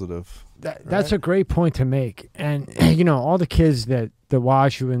positive. That's a great point to make. And, all the kids that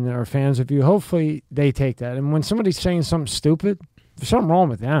watch you and are fans of you, hopefully they take that. And when somebody's saying something stupid, there's something wrong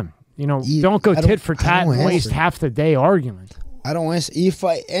with them. Don't go tit for tat and waste half the day arguing. I don't answer. If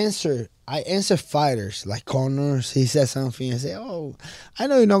I answer fighters like Connors. He said something. I say, "Oh, I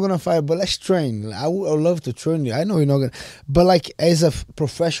know you're not gonna fight, but let's train. I would love to train you. I know you're not gonna." But as a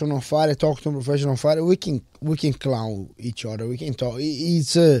professional fighter, talk to a professional fighter, we can clown each other. We can talk.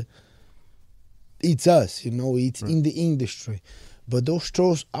 It's us. It's Right. in the industry. But those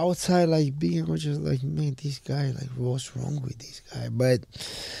trolls outside, being just man, this guy, what's wrong with this guy? But,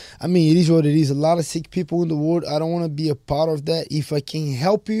 I mean, it is what it is. A lot of sick people in the world. I don't want to be a part of that. If I can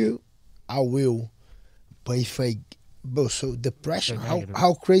help you, I will. But so depression,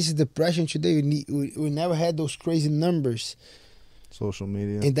 how crazy is depression today? We never had those crazy numbers. Social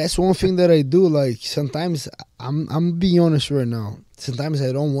media. And that's one thing that I do. Sometimes, I'm being honest right now. Sometimes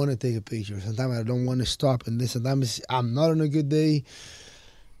I don't want to take a picture. Sometimes I don't want to stop. And then sometimes I'm not on a good day.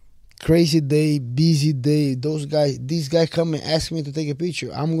 Crazy day, busy day. This guy come and ask me to take a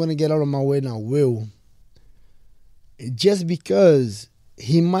picture. I'm going to get out of my way and I will. Just because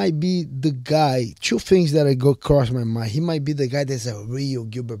he might be the guy. Two things that go across my mind. He might be the guy that's a real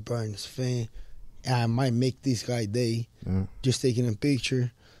Gilbert Burns fan. And I might make this guy day. Yeah. Just taking a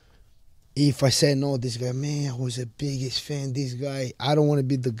picture. If I say no, this guy, man, I was the biggest fan. This guy, I don't want to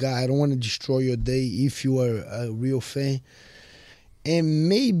be the guy. I don't want to destroy your day if you are a real fan. And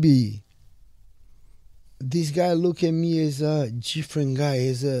maybe this guy look at me as a different guy,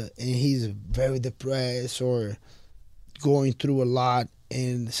 and he's very depressed or going through a lot.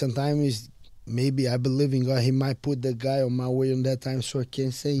 And sometimes maybe I believe in God. He might put the guy on my way on that time, so I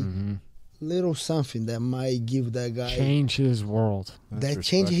can say little something that might give that guy change his world. that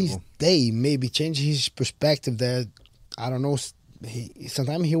changes his day, maybe change his perspective. That I don't know.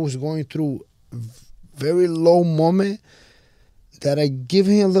 Sometimes he was going through very low moment. That I give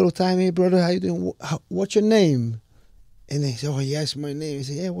him a little time. Hey, brother, how you doing? What's your name? And they say, oh, yes, my name. He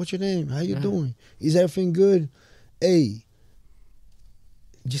say, yeah, what's your name? How you doing? Is everything good? Hey,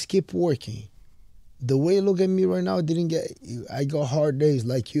 just keep working. The way you look at me right now, I got hard days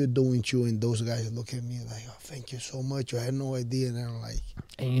like you're doing too, and those guys look at me like, oh, thank you so much. I had no idea. And I'm like,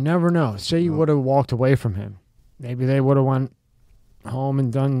 and you never know. Say you would have walked away from him. Maybe they would have went home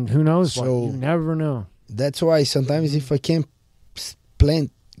and done, who knows what. You never know. That's why sometimes if I can't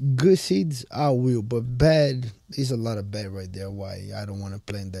plant good seeds, I will. But bad, there's a lot of bad right there. Why I don't want to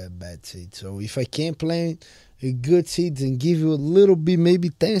plant that bad seed. So if I can't plant good seeds and give you a little bit, maybe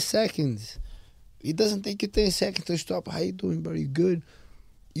 10 seconds. It doesn't take you 10 seconds to stop. How you doing, bro? You good?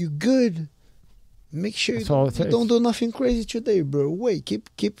 You good? Make sure you don't do nothing crazy today, bro. Wait, keep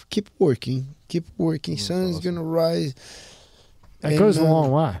working. Keep working. Sun's awesome. gonna rise. That goes a long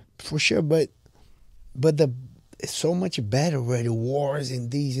way. For sure, but it's so much bad already. Wars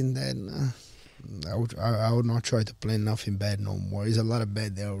and these and that. I would not try to plan nothing bad no more. There's a lot of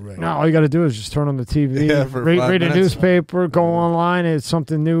bad there already. No, all you got to do is just turn on the TV, read a newspaper, go online. It's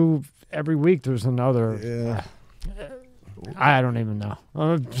something new every week. There's another. Yeah. I don't even know.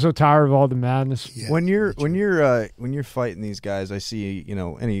 I'm so tired of all the madness. Yeah, when you're fighting these guys, I see, you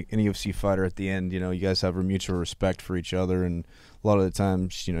know, any UFC fighter at the end, you know, you guys have a mutual respect for each other, and a lot of the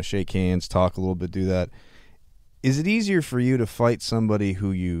times, you know, shake hands, talk a little bit, do that. Is it easier for you to fight somebody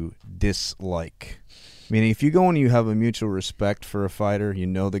who you dislike? Meaning, if you go and you have a mutual respect for a fighter, you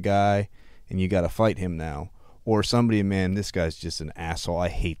know the guy, and you got to fight him now, or somebody, man, this guy's just an asshole, I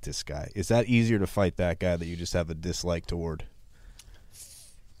hate this guy. Is that easier to fight that guy that you just have a dislike toward?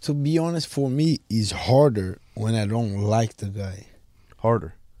 To be honest, for me, it's harder when I don't like the guy.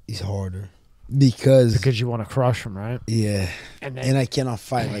 Harder? It's harder. Because you want to crush him, right? Yeah. And I cannot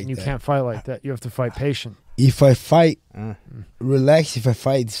fight like that. You can't fight like that. You have to fight patient. If I fight relaxed, if I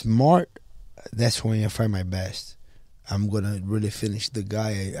fight smart, that's when I fight my best. I'm going to really finish the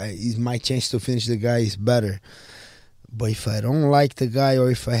guy. It's my chance to finish the guy is better. But if I don't like the guy, or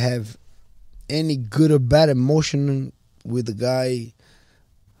if I have any good or bad emotion with the guy,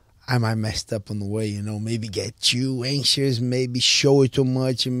 I might mess up on the way, you know, maybe get too anxious, maybe show it too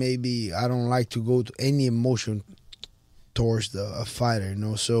much, and maybe I don't like to go to any emotion towards a fighter, you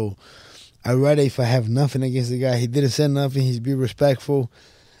know. So I'd rather, if I have nothing against the guy, he didn't say nothing, he's be respectful,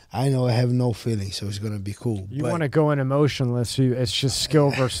 I know I have no feelings, so it's going to be cool. You want to go in emotionless, so it's just skill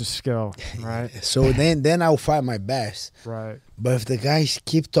versus skill, right? So then I'll fight my best. Right. But if the guys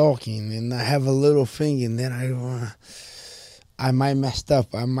keep talking and I have a little thing, and then I might mess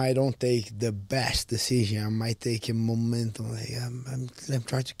up. I might don't take the best decision. I might take a momentum. Like I'm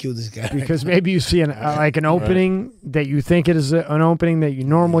trying to kill this guy. Because maybe you see an opening that you think it is an opening that you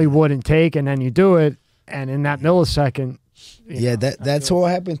normally wouldn't take, and then you do it, and in that millisecond. That's what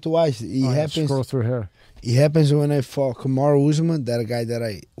happened to us. It happens. Scroll through here. It happens when I fought Kamaru Usman, that guy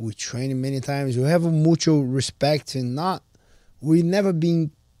that we trained many times. We have a mutual respect, and we never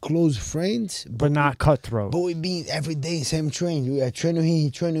been close friends, but not cutthroat. But we been every day same train. I train with him,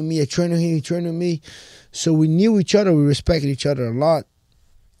 he trained with me. I train with him, he trained with me. So we knew each other. We respected each other a lot,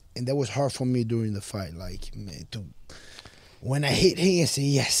 and that was hard for me during the fight. Like, man, when I hit him, I said,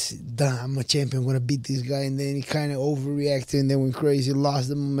 "Yes, done. I'm a champion. I'm gonna beat this guy." And then he kind of overreacted, and then went crazy, lost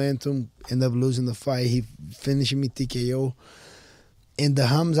the momentum, ended up losing the fight. He finished me TKO. In the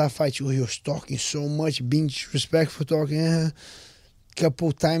Hamza fight, he was talking so much, being disrespectful, talking.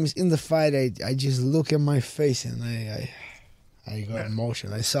 Couple times in the fight, I just look at my face and I got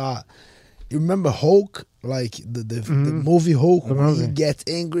emotional. I saw, you remember Hulk, like the movie Hulk, when he gets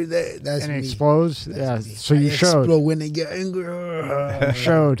angry, that's and me. Explodes. That's me. Me. So you showed when they get angry.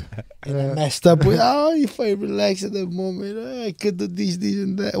 Showed. And I messed up with, if I relax at that moment, I could do this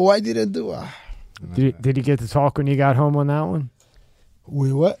and that. Why didn't I do it? Did you get to talk when you got home on that one?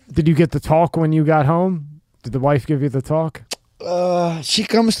 Wait, what? Did you get to talk when you got home? Did the wife give you the talk? She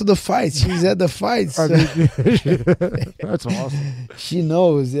comes to the fights. She's at the fights. That's awesome. She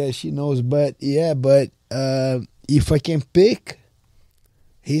knows, she knows. But if I can pick,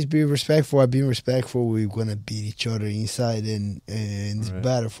 he's being respectful. I've been respectful. We're gonna beat each other inside, and it's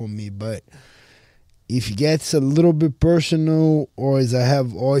better for me. But if it gets a little bit personal, or if I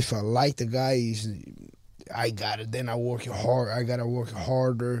like the guy, I got it. Then I work hard. I gotta work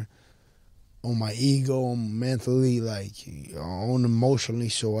harder on my ego, on mentally, like on emotionally,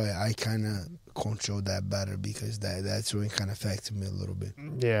 so I kind of control that better, because that's when it kind of affects me a little bit.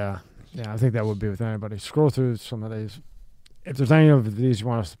 Yeah, I think that would be with anybody. Scroll through some of these. If there's any of these you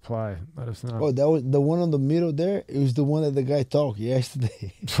want us to play, let us know. Oh, that was the one on the middle there. It was the one that the guy talked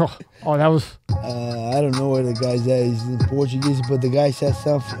yesterday. Oh, that was. I don't know where the guy's at. He's in Portuguese, but the guy said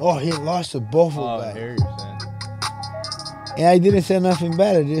something. Oh, he lost to both of them. I hear you saying. And I didn't say nothing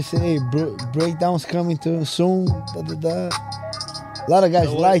bad. I just said, hey, breakdown's coming to soon. Da, da, da. A lot of guys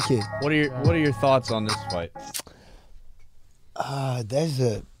like it. What are your thoughts on this fight?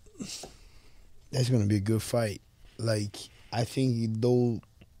 That's gonna be a good fight. Like, I think though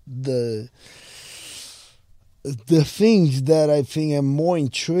the things that I think I'm more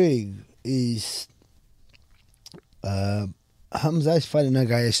intrigued is Hamza is fighting a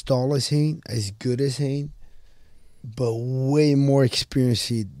guy as tall as him, as good as him, but way more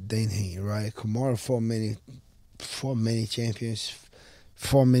experienced than him, right? Kamaru fought many champions,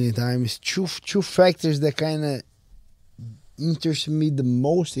 fought many times. Two factors that kind of interest me the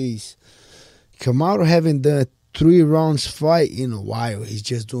most is Kamaru having done 3 rounds fight in a while. He's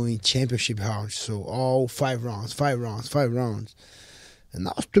just doing championship rounds, so all 5 rounds. And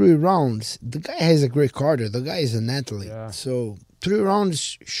now 3 rounds. The guy has a great cardio. The guy is an athlete. Yeah. So 3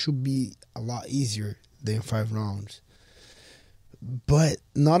 rounds should be a lot easier than 5 rounds. But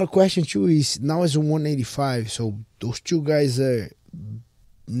another question too is, now it's 185, so those two guys are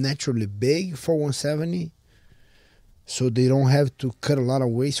naturally big for 170. so they don't have to cut a lot of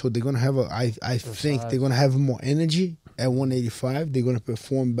weight. So they're gonna have I think they're gonna have more energy at 185. They're gonna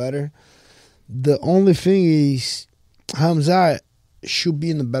perform better. The only thing is, Hamza should be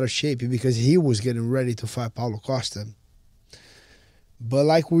in a better shape because he was getting ready to fight Paulo Costa. But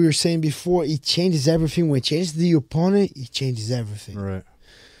like we were saying before, it changes everything. When it changes the opponent, it changes everything. Right.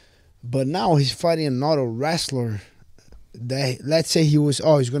 But now he's fighting another wrestler that, let's say he's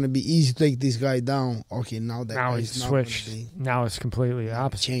going to be easy to take this guy down. Okay, now he's switched. Now it's completely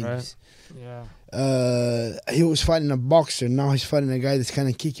opposite. Changes. Right? Yeah. He was fighting a boxer. Now he's fighting a guy that's kind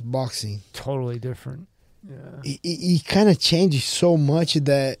of kickboxing. Totally different. Yeah. He kind of changes so much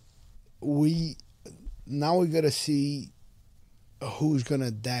that we got to see who's going to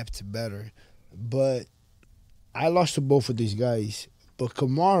adapt better. But I lost to both of these guys. But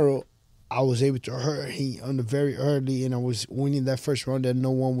Kamaru, I was able to hurt him on the very early, and I was winning that first round that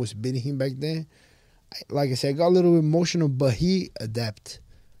no one was beating him back then. Like I said, I got a little emotional, but he adapted.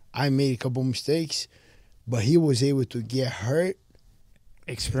 I made a couple mistakes, but he was able to get hurt.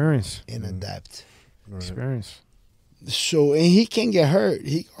 Experience. And adapt. Right. Experience. So, and he can get hurt.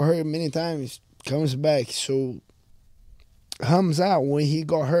 He got hurt many times, comes back. So, Hamza, when he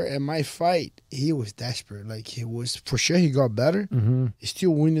got hurt at my fight, he was desperate. Like, he was, for sure he got better. Mm-hmm. He's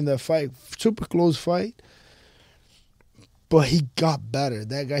still winning that fight. Super close fight. But he got better.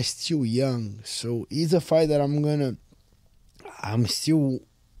 That guy's still young. So, it's a fight that I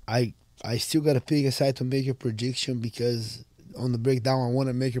still got to pick a side to make a prediction because on the breakdown, I want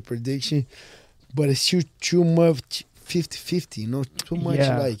to make a prediction. But it's too much 50-50, too much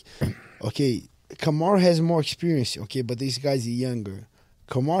like, okay, Kamaru has more experience, okay, but this guy's younger.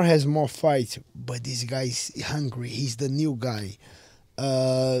 Kamaru has more fights, but this guy's hungry. He's the new guy.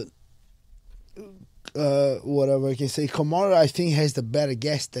 Whatever I can say. Kamaru, I think, has the better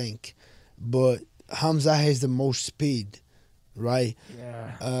gas tank, but Hamza has the most speed, right?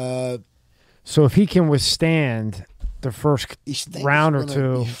 Yeah. So if he can withstand the first round or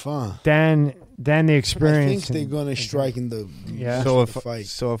two, then the experience. I think they're gonna strike in the fight.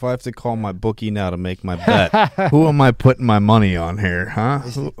 So if I have to call my bookie now to make my bet, who am I putting my money on here, huh?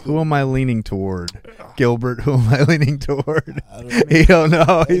 Who am I leaning toward? Gilbert, who am I leaning toward? You don't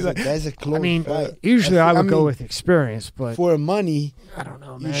know. That's a close fight. Usually I would go with experience, but for money, I don't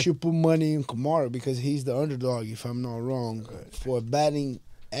know, man. You should put money in Kamaru because he's the underdog, if I'm not wrong. For a batting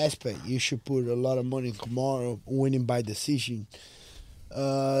aspect, you should put a lot of money in Kamaru winning by decision.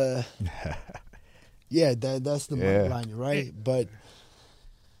 That's the money line, right? But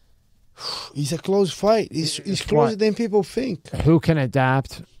it's a close fight. It's closer than people think. Who can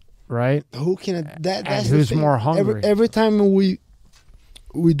adapt, right? Who can adapt? And who's more hungry? Every time we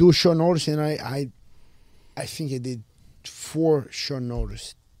do short notice, and I think I did 4 short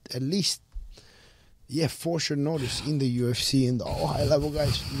notice, at least. Yeah, 4 short notice in the UFC and all high level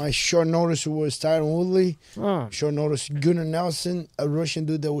guys. My short notice was Tyron Woodley. Short notice Gunnar Nelson, a Russian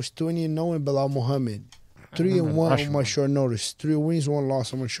dude that was 20-0, and Bilal Muhammad. 3-1 on my short notice. 3 wins, 1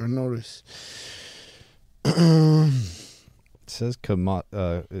 loss on my short notice. It says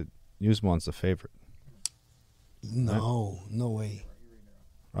Usman's the favorite. No way.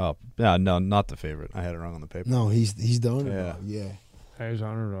 Oh, yeah, no, not the favorite. I had it wrong on the paper. No, he's the underdog. Yeah. He's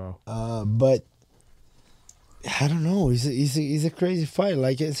underdog. But I don't know. It's a crazy fight.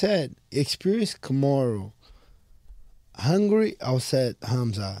 Like I said, experience Kamaru. Hungry, I'll set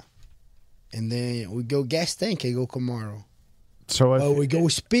Hamza. And then we go gas tank, I go Kamaru. So we go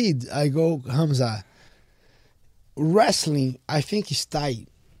speed, I go Hamza. Wrestling, I think is tight.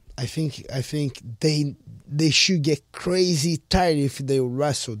 I think they should get crazy tight if they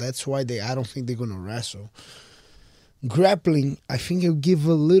wrestle. That's why I don't think they're gonna wrestle. Grappling, I think it'll give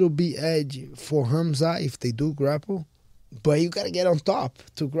a little bit edge for Hamza if they do grapple. But you got to get on top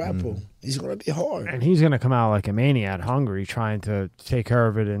to grapple. It's going to be hard. And he's going to come out like a maniac, hungry, trying to take care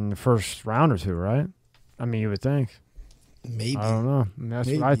of it in the first round or two, right? I mean, you would think. Maybe. I don't know. That's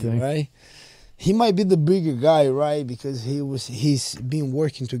what I think. Right? He might be the bigger guy, right? Because he's been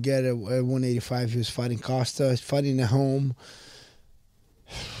working together at 185. He was fighting Costa, fighting at home.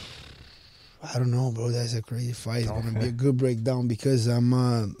 I don't know, bro. That's a crazy fight. It's gonna be a good breakdown because I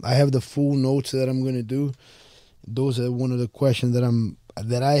have the full notes that I'm gonna do. Those are one of the questions that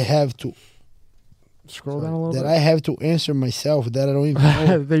I have to scroll down a little that bit. I have to answer myself that I don't even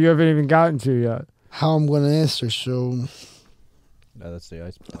know that you haven't even gotten to yet. How I'm gonna answer. So, that's the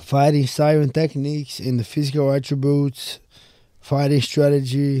ice. Fighting style and techniques and the physical attributes, fighting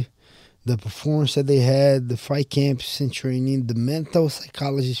strategy, the performance that they had, the fight camps and training, the mental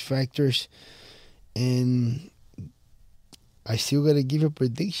psychologist factors, and I still got to give a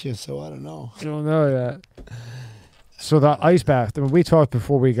prediction, so I don't know. You don't know yet. So the ice bath, we talked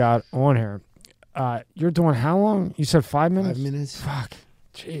before we got on here. You're doing how long? You said 5 minutes? 5 minutes. Fuck.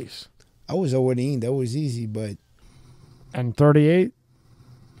 Jeez. I was already in. That was easy, but And 38?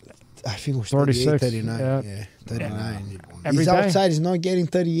 I think it was 36, 39. yeah. Yeah, 39. Every He's day? outside. He's not getting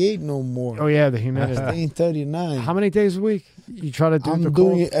 38 no more. Oh, yeah, the humidity. Staying 39. How many days a week you try to do I'm the doing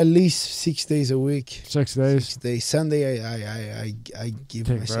cold? it at least 6 days a week. 6 days. 6 days. Sunday, I give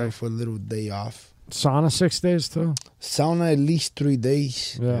Take myself a little day off. Sauna 6 days too? Sauna at least 3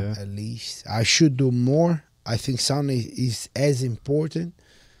 days. Yeah. At least. I should do more. I think sauna is as important.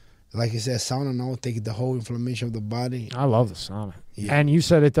 Like I said, sauna now take the whole inflammation of the body. I love the sauna. Yeah. And you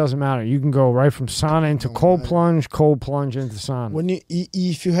said it doesn't matter. You can go right from sauna into Don't cold matter. plunge into sauna. When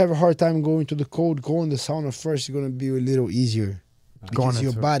if you have a hard time going to the cold, go in the sauna first. It's gonna be a little easier Going because your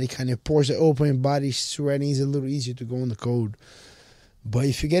into it. body kind of pores it open. Body sweating is a little easier to go in the cold. But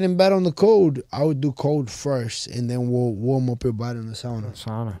if you're getting bad on the cold, I would do cold first, and then we'll warm up your body in the sauna.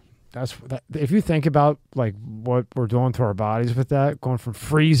 Sauna. If you think about like what we're doing to our bodies with that, going from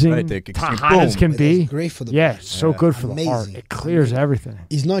freezing Right, they to can- hot as boom. can But be. that's great for the Yeah, body. so Yeah. good for the heart. Amazing. It clears everything.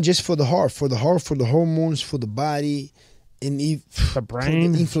 It's not just for the heart, for the hormones, for the body, and The for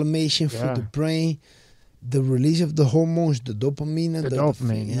brain. the inflammation, Yeah. for the brain, the release of the hormones, the dopamine, and The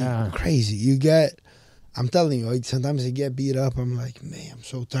dopamine, yeah. crazy. You get, I'm telling you, sometimes I get beat up. I'm like, man, I'm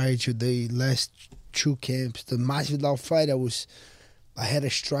so tired today. Last 2 camps, the Masvidal fight, I had a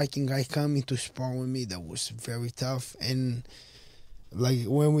striking guy coming to spar with me that was very tough. And like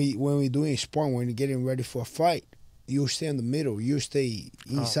when we doing sparring, when you're getting ready for a fight, you stay in the middle. You stay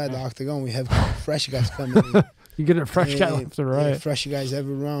inside the octagon. We have fresh guys coming in. You get a fresh guy left and right. Yeah, fresh guys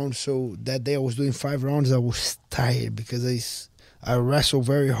every round. So that day I was doing 5 rounds. I was tired because I wrestled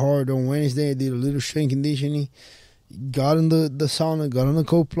very hard on Wednesday. I did a little strength conditioning. Got in the sauna, got on the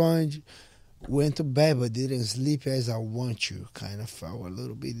cold plunge. Went to bed but didn't sleep as I want to. Kind of fell a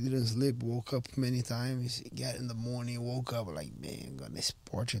little bit. Didn't sleep. Woke up many times. Got in the morning. Woke up like, man, I'm gonna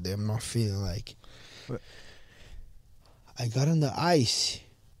sport today. I'm not feeling like. What? I got on the ice.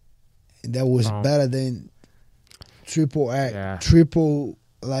 And that was Oh. better than triple Yeah. triple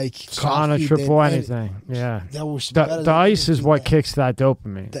like Sauna, coffee triple than anything. Yeah. That was better The than ice is anything. what kicks that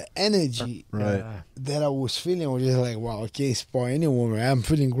dopamine. The energy Right. Yeah. that I was feeling was just like, wow, I can't spar anyone. Right? I'm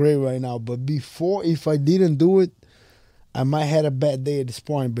feeling great right now. But before, if I didn't do it, I might have a bad day at this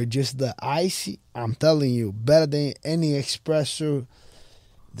point. But just the ice, I'm telling you, better than any espresso.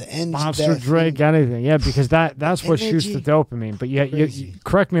 The energy, Monster that drink, thing, anything. Yeah, because that's what shoots the Energy. dopamine. But you Crazy.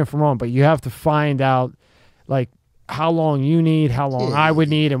 correct me if I'm wrong, but you have to find out like how long you need, how long Yeah. I would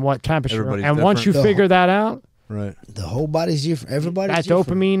need, and what temperature. Everybody's And once you different. figure that out, Right. the whole body's different. Everybody's that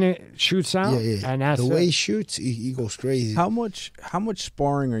different. dopamine it shoots out, Yeah, yeah. and that's the way it. it shoots, it goes crazy. How much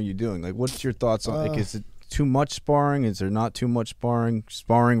sparring are you doing? Like, what's your thoughts on? Like, Uh, is it too much sparring? Is there not too much sparring?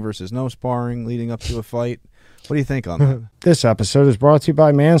 Sparring versus no sparring leading up to a fight? What do you think on that? This episode is brought to you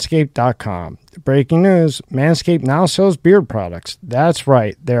by Manscaped.com. Breaking news, Manscaped now sells beard products. That's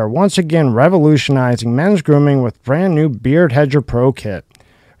right, they are once again revolutionizing men's grooming with brand new Beard Hedger Pro Kit.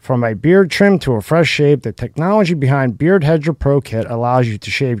 From a beard trim to a fresh shave, the technology behind Beard Hedger Pro Kit allows you to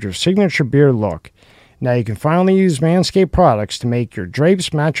shave your signature beard look. Now you can finally use Manscaped products to make your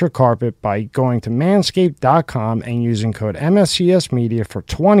drapes match your carpet by going to Manscaped.com and using code MSCS Media for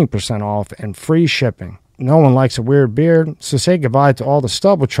 20% off and free shipping. No one likes a weird beard, so say goodbye to all the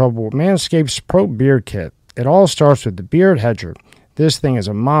stubble trouble with Manscaped's Pro Beard Kit. It all starts with the Beard Hedger. This thing is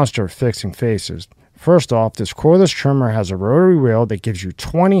a monster at fixing faces. First off, this cordless trimmer has a rotary wheel that gives you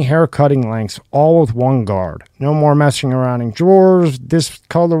 20 hair cutting lengths, all with one guard. No more messing around in drawers, this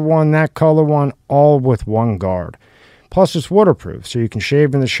color one, that color one, all with one guard. Plus, it's waterproof, so you can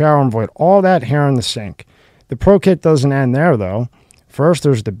shave in the shower and avoid all that hair in the sink. The Pro Kit doesn't end there, though. First,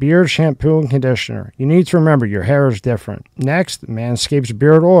 there's the beard shampoo and conditioner. You need to remember your hair is different. Next, Manscaped's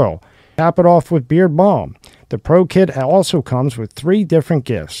beard oil. Cap it off with beard balm. The Pro Kit also comes with 3 different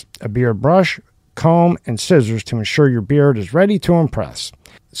gifts: a beard brush, comb, and scissors to ensure your beard is ready to impress.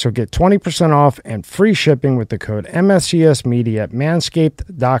 So get 20% off and free shipping with the code MSCS Media at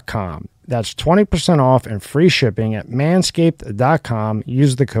Manscaped.com. That's 20% off and free shipping at Manscaped.com.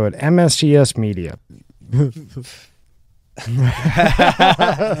 Use the code MSCS Media.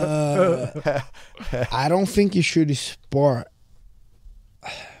 I don't think you should spar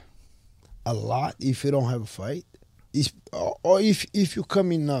a lot if you don't have a fight. Or if you're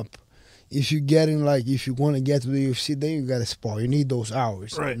coming up, if you're getting like, if you want to get to the UFC, then you got to spar. You need those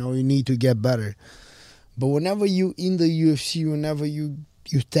hours. Right. You know, you need to get better. But whenever you in the UFC, whenever you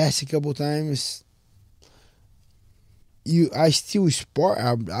test a couple times, I still spar.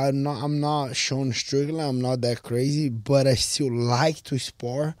 I'm not Sean Strickland. I'm not that crazy, but I still like to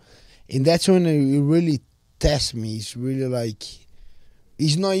spar, and that's when it really tests me. It's really like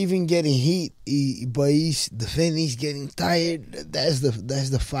he's not even getting hit, but he's getting tired. That's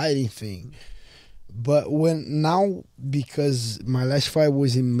the fighting thing. But because my last fight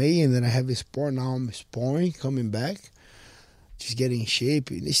was in May, and then I have a spar. Now I'm sparring, coming back, just getting in shape.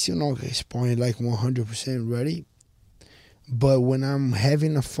 And it's still not sparring like 100% ready. But when I'm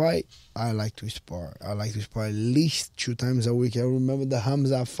having a fight, I like to spar. I like to spar at least 2 times a week. I remember the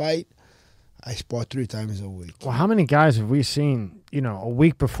Hamza fight. I spar 3 times a week. Well, how many guys have we seen, a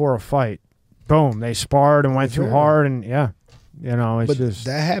week before a fight, boom, they sparred and went too hard, and it's just...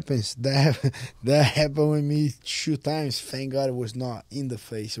 That happens. That happened with me 2 times. Thank God it was not in the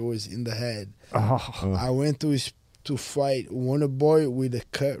face. It was in the head. Oh. I went to fight Wonder Boy with a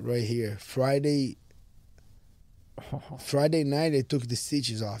cut right here. Friday night, I took the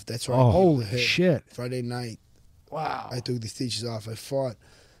stitches off. That's right. Holy shit. Friday night. Wow. I took the stitches off. I fought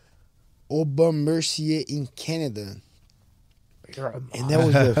Aubin Mercier in Canada. And that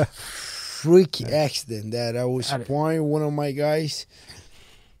was a freaky accident that I was sparring one of my guys.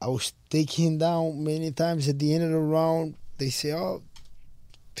 I was taking him down many times. At the end of the round, they say,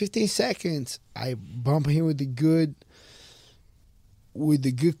 15 seconds. I bump him with the good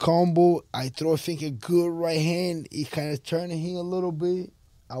combo. I throw, I think, a good right hand. He kind of turned him a little bit.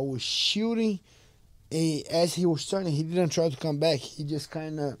 I was shooting, and as he was turning, he didn't try to come back. He just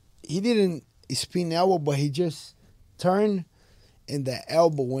he didn't spin elbow, but he just turned, and the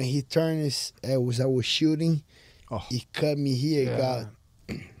elbow, when he turned, I was shooting. He cut me here. Yeah.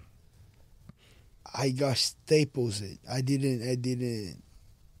 I got staples. I didn't.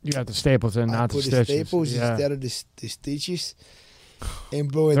 You got the staples in, not the stitches. I put the staples instead of the stitches.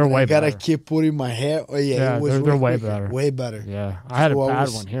 And bro, they're way I gotta better. Keep putting my hair. Oh yeah, it was they're way quicker, better. Way better. Yeah, I had a bad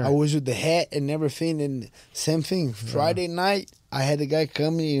one here. I was with the hat and everything, and same thing. Friday night, I had a guy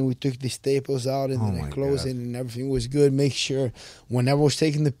coming and we took the staples out and then I closed it and everything was good. Make sure whenever I was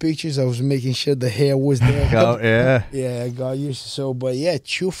taking the pictures, I was making sure the hair was there. Yeah, I got used to so. But yeah,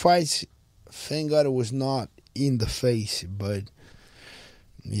 2 fights. Thank God it was not in the face, but.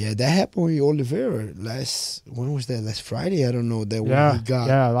 Yeah, that happened with Oliveira when was that? Last Friday? I don't know. That when he got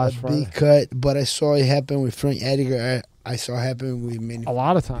last Friday. Big cut, but I saw it happen with Frank Edgar. I saw it happen with many. A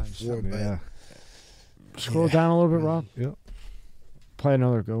lot of times. Before, Scroll down a little bit, Rob. Yep. Play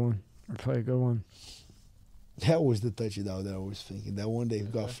another good one. Or play a good one. That was the touchdown that I was thinking. That one day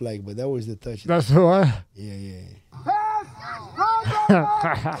got flagged, but that was the touchdown. That's the one? Yeah.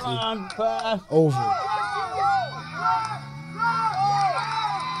 Over.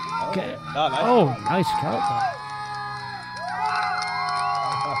 Okay. Nice cut.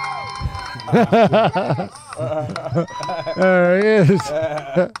 There he is.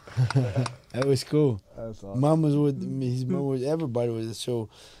 That was cool. That's awesome. Mom was with me. His mom was. Everybody was. So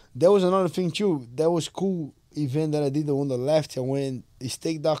that was another thing too. That was cool event that I did on the left. I went.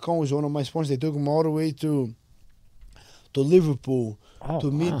 Steak.com was one of my sponsors. They took him all the way to Liverpool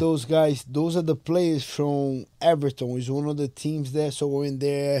to meet those guys. Those are the players from Everton. It's one of the teams there. So we went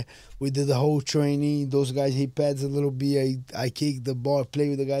there. We did the whole training. Those guys hit pads a little bit. I kicked the ball,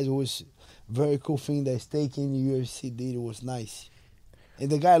 played with the guys. It was a very cool thing that Steak in UFC did. It was nice. And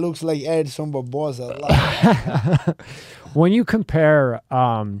the guy looks like Edson Barboza a lot. When you compare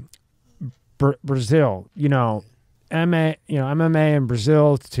Brazil, MMA in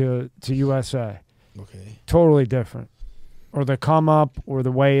Brazil to USA, Okay. totally different. Or the come up, or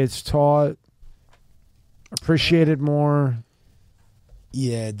the way it's taught, appreciated more.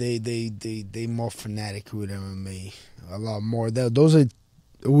 Yeah, they more fanatic with MMA, a lot more. Those are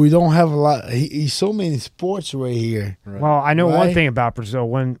we don't have a lot. He's so many sports right here. Right. Well, I know one thing about Brazil.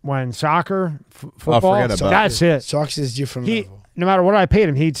 When soccer, football, forget about that's it. Soccer is different level. No matter what I paid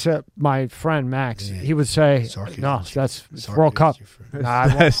him, he'd say, my friend Max, he would say, no, that's World Cup.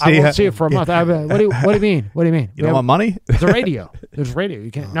 Nah, I won't see it for a month. What do you mean? What do you mean? You don't want money? There's a radio. There's radio.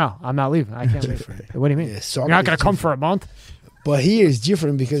 You can't. No, I'm not leaving. I can't leave. What do you mean? Yeah, You're not going to come for a month? But here it's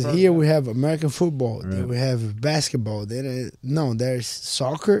different because here we have American football, then we have basketball. Then there's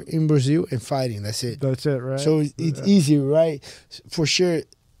soccer in Brazil and fighting. That's it. That's it, right? So it's easy, right? For sure,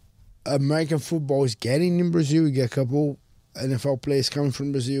 American football is getting in Brazil. We got a couple NFL players coming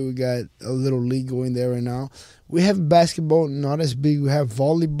from Brazil. We got a little league going there right now. We have basketball, not as big. We have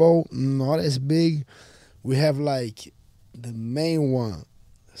volleyball, not as big. We have like the main one,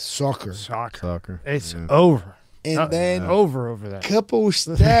 soccer. Soccer. It's over. And then over there. Couple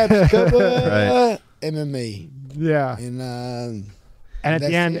steps, MMA. Yeah. And And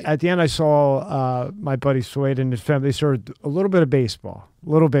at the end, I saw my buddy Swade and his family. They started a little bit of baseball,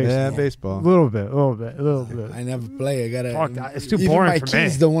 Yeah, baseball. a little bit. I never play. I gotta. Fuck, it's too even boring my for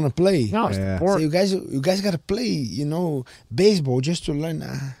kids me. don't want to play. No, it's Yeah. So boring. you guys gotta play. Baseball just to learn.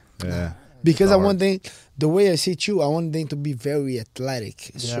 Yeah. Because It's I hard. want them, the way I see you, I want them to be very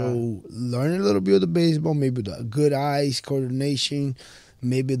athletic. So learn a little bit of the baseball, maybe the good eyes, coordination,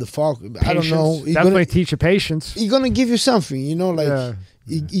 maybe the fall. I don't know. Patience. Definitely teach you patience. He's gonna give you something, Yeah.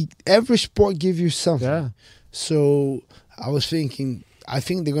 every sport give you something. Yeah. So I was thinking, I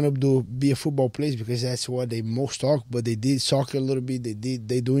think they're gonna be a football place because that's what they most talk. But they did soccer a little bit.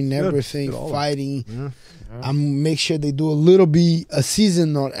 They doing everything, Good all of it. fighting. Yeah. I'm make sure they do a little bit a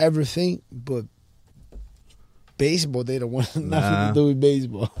season, not everything, but baseball they don't want nothing to do with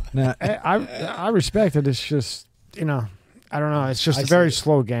baseball. Nah, I respect it. It's just, I don't know. It's just I a very see.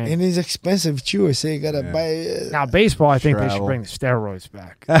 slow game. And it's expensive too. I say you gotta Yeah. buy. Now, baseball, I think they should Travel. bring the steroids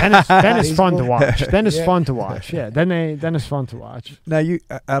back. Then it's fun to Baseball? watch. Then it's Yeah. fun to watch. Yeah. Then it's fun to watch. Now, you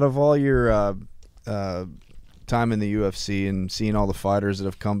out of all your time in the UFC and seeing all the fighters that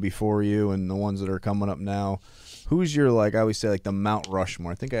have come before you and the ones that are coming up now, who's your, I always say, the Mount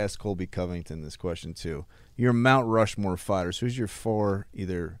Rushmore? I think I asked Colby Covington this question too. Your Mount Rushmore fighters. Who's your four?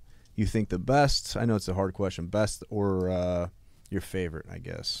 Either you think the best? I know it's a hard question. Best or your favorite? I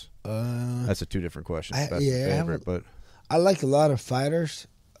guess that's a two different questions. Best and favorite, but I like a lot of fighters.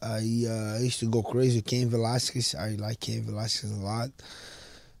 I used to go crazy with Cain Velasquez. I like Cain Velasquez a lot.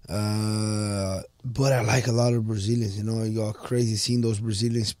 But I like a lot of Brazilians. You got crazy seeing those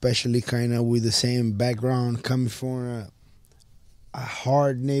Brazilians, especially kind of with the same background, coming from a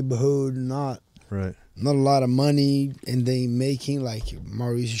hard neighborhood, not right. a lot of money, and they making like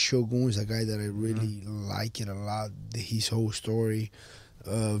Mauricio Shogun is a guy that I really like it a lot. His whole story.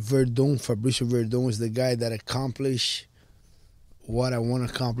 Fabricio Verdun is the guy that accomplished what I want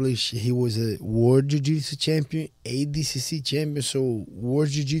to accomplish. He was a World Jiu-Jitsu champion, ADCC champion, so World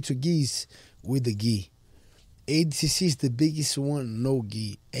Jiu-Jitsu gis with the gi. ADCC is the biggest one, no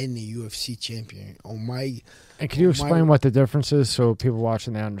gi, and the UFC champion. And can you explain what the difference is so people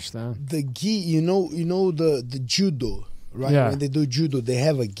watching they understand? The gi, you know the judo, right? Yeah. When they do judo, they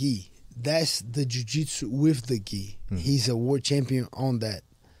have a gi. That's the jiu-jitsu with the gi. He's a world champion on that.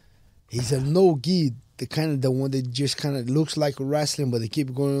 He's a no gi, the one that just kind of looks like wrestling, but they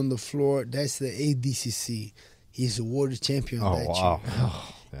keep going on the floor. That's the ADCC. He's a world champion on that. Wow.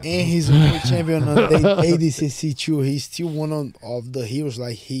 And he's a world champion on the ADCC too. He's still one of the heroes.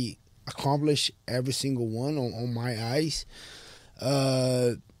 Like, he accomplished every single one on my eyes.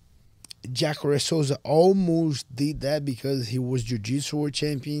 Jacare Souza almost did that because he was Jiu-Jitsu world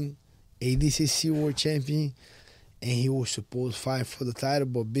champion, ADCC world champion, and he was supposed to fight for the title,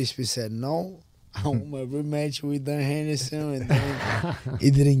 but Bisping said no. I want my rematch with Dan Henderson, and then he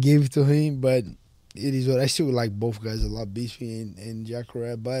didn't give it to him. But it is what I still like both guys a lot, Bisping and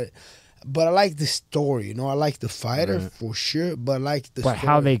Jacare. But I like the story, I like the fighter for sure, but I like the But story.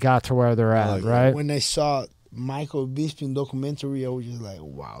 how they got to where they're at, right? When I saw Michael Bisping documentary, I was just like,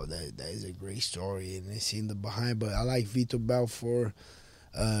 wow, that is a great story, and I seen the behind. But I like Vitor Belfort,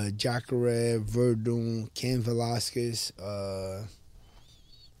 Jacare, Verdun, Cain Velasquez,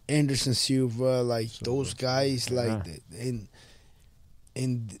 Anderson Silva, those guys, and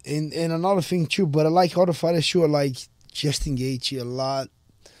another thing too. But I like all the fighters too. I like Justin Gaethje a lot.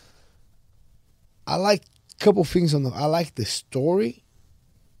 I like a couple things I like the story,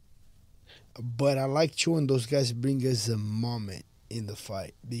 but I like too when those guys bring us a moment in the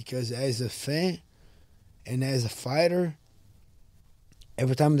fight, because as a fan and as a fighter,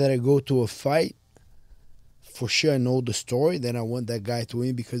 every time that I go to a fight, for sure I know the story, then I want that guy to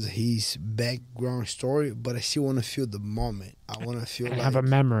win because of his background story, but I still want to feel the moment. I want to feel And have a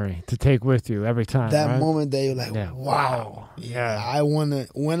memory to take with you every time. that right? moment that you're like, Yeah. wow. Yeah. I want to,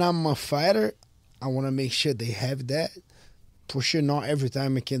 when I'm a fighter, I want to make sure they have that. For sure, not every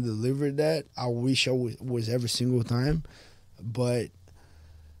time I can deliver that. I wish I was every single time, but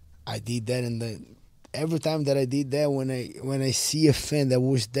I did that, and then every time that I did that, when I see a fan that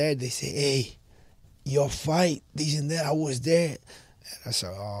was there, they say, hey, your fight, this and that, I was there. And I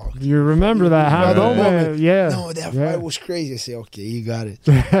said, oh. You remember that? How That moment. Yeah. No, that Yeah. fight was crazy. I say, okay, you got it.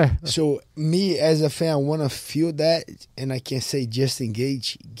 So me as a fan, I want to feel that, and I can say Justin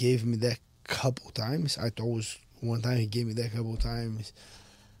Gaethje gave me that couple times. I thought it was one time he gave me that couple times.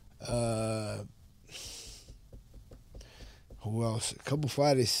 Who else? A couple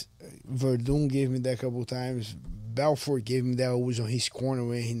fighters. Verdun gave me that couple times. Belfort gave me that. I was on his corner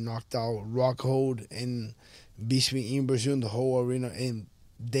when he knocked out Rockhold and Bisping in Brazil, the whole arena, and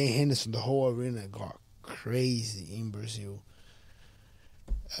Dan Henderson, the whole arena got crazy in Brazil.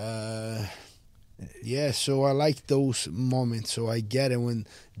 Yeah, so I like those moments. So I get it. When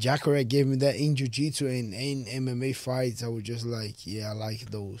Jacare gave me that in jiu-jitsu and in MMA fights, I was just like, yeah, I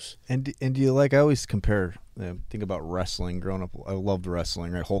like those. And do you like? I always compare. Think about wrestling. Growing up, I loved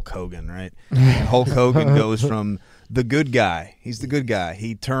wrestling. Right, Hulk Hogan. Right, and Hulk Hogan goes from the good guy. He's the good guy.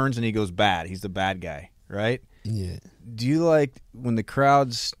 He turns and he goes bad. He's the bad guy. Right. Yeah. Do you like when the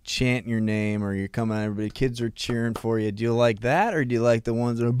crowd's chanting your name or you're coming out, everybody, kids are cheering for you? Do you like that, or do you like the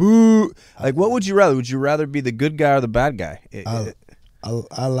ones that are boo? Like, what would you rather? Would you rather be the good guy or the bad guy?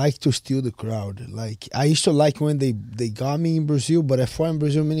 I like to steal the crowd. Like, I used to like when they got me in Brazil, but I fought in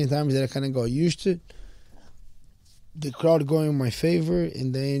Brazil many times that I kind of got used to the crowd going in my favor.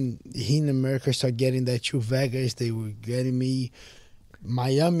 And then here in America, start getting that to Vegas. They were getting me.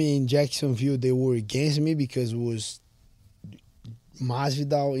 Miami and Jacksonville, they were against me because it was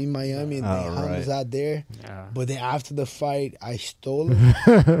Masvidal in Miami and then Ramos out there. Yeah. But then after the fight, I stole it.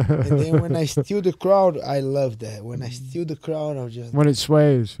 And then when I steal the crowd, I love that. When I steal the crowd, I was just... When it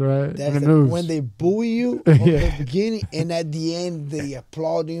sways, right? That's when it moves. When they boo you from the beginning and at the end, they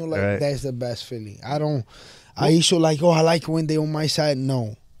applaud you. Like, that's the best feeling. I used to like, I like when they on my side.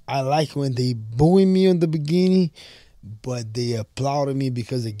 No. I like when they booing me in the beginning, but they applauded me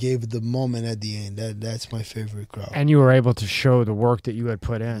because they gave the moment at the end. That's my favorite crowd. And you were able to show the work that you had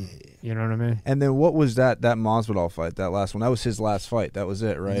put in. Yeah. You know what I mean? And then what was that Masvidal fight, that last one? That was his last fight. That was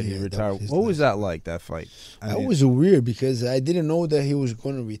it, right? Yeah, he retired. What was that like, that fight? That was weird because I didn't know that he was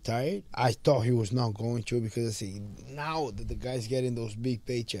going to retire. I thought he was not going to because I see now that the guy's getting those big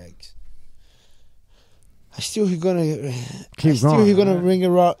paychecks. He's gonna ring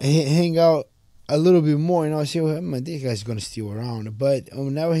around, hang out a little bit more, I see, this guy's gonna still around. But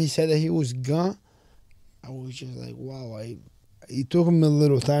whenever he said that he was gone, I was just like, wow. It took him a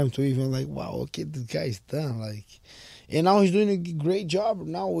little time to even like, wow, okay, this guy's done. Like, and now he's doing a great job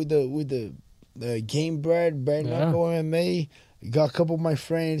now with the Gilbert, bare knuckle MMA. Got a couple of my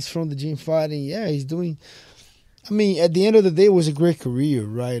friends from the gym fighting. Yeah, he's doing. I mean, at the end of the day, it was a great career,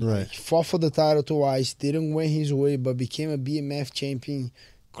 right? Like, fought for the title twice, didn't win his way, but became a BMF champion.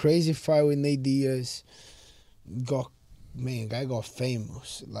 Crazy fight with Nate Diaz. Guy got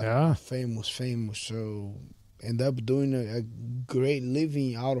famous. Like, famous. So, ended up doing a great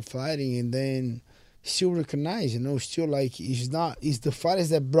living out of fighting, and then still recognized, still like, it's the fighters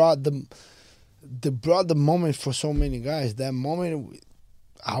that brought the moment for so many guys. That moment,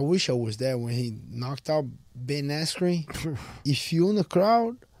 I wish I was there when he knocked out Ben Askren. If you in the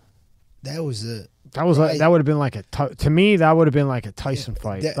crowd, that was it. That was that would have been like to me. That would have been like a Tyson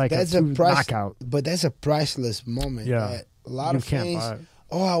fight, like that's a knockout. But that's a priceless moment. Yeah, a lot of fans.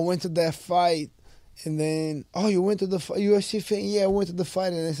 I went to that fight, and then you went to the UFC fan. Yeah, I went to the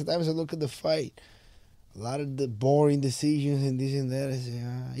fight, and then sometimes I look at the fight. A lot of the boring decisions and this and that. I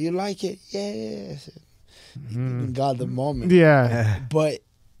say, you like it? Yeah. I said, got the moment. Yeah, but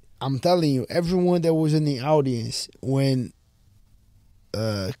I'm telling you, everyone that was in the audience when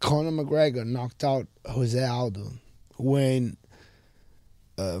Conor McGregor knocked out Jose Aldo, when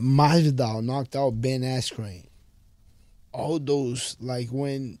Masvidal knocked out Ben Askren, all those, like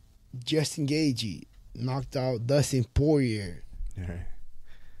when Justin Gaethje knocked out Dustin Poirier,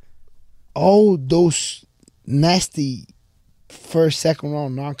 all those nasty first, second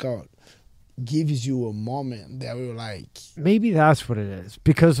round knockout gives you a moment that we were like, maybe that's what it is,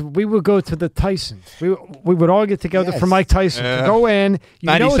 because we would go to the Tysons. We would all get together for Mike Tyson to go in.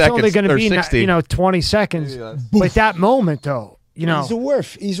 It's only going to be 20 seconds, but that moment though, it's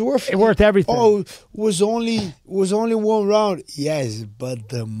worth everything. Was only one round. Yes, but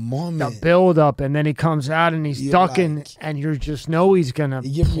the moment, the build up, and then he comes out and he's ducking, like, and you just know he's gonna. He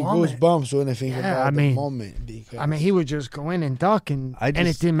gives me goosebumps when I think about the moment. Because he would just go in and duck, and it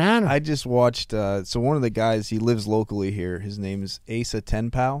didn't matter. I just watched. So one of the guys, he lives locally here. His name is Asa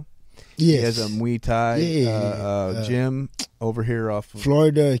Tenpao. Yes. He has a Muay Thai gym over here off of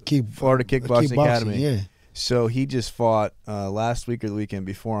Florida Kickboxing Academy. Yeah. So he just fought last week or the weekend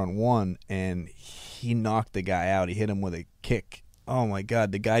before on one, and he knocked the guy out. He hit him with a kick. Oh, my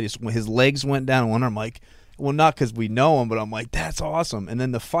God. The guy his legs went down. One arm, like, well, not because we know him, but I'm like, that's awesome. And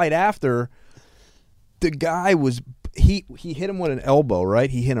then the fight after, the guy was, he hit him with an elbow, right?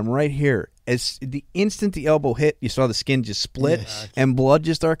 He hit him right here. As the instant the elbow hit, you saw the skin just split and blood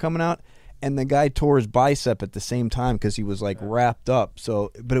just start coming out. And the guy tore his bicep at the same time because he was, like, wrapped up.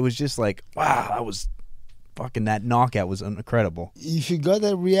 So, but it was just like, wow, that knockout was incredible. If you got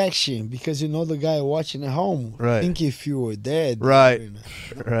that reaction because the guy watching at home, right? Think if you were dead, right?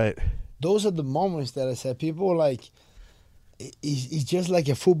 Those are the moments that I said. People like it's just like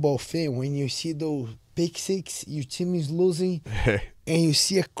a football fan when you see those pick six, your team is losing, and you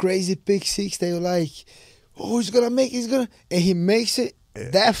see a crazy pick six that you're like, oh, he's gonna make it, and he makes it.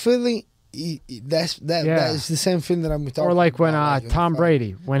 That feeling, that's the same feeling that I'm talking about. Or like when Tom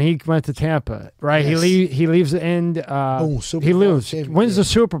Brady, when he went to Tampa, right? Yes. He leaves the end. He loses, wins the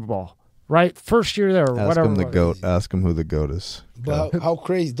Super Bowl, right? First year there, or Ask whatever. him the GOAT. Ask him who the GOAT is. But how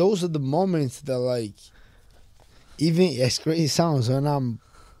crazy! Those are the moments that, like, even as crazy it sounds, when I'm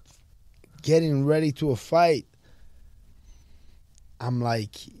getting ready to a fight, I'm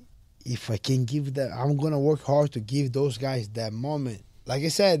like, if I can give that, I'm gonna work hard to give those guys that moment. Like I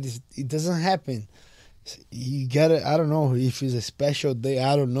said, it doesn't happen. You gotta, I don't know if it's a special day.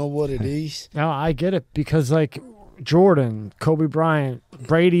 I don't know what it is. No, I get it, because like Jordan, Kobe Bryant,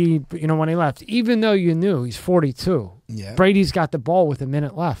 Brady, you know, when he left, even though you knew he's 42, Yeah. Brady's got the ball with a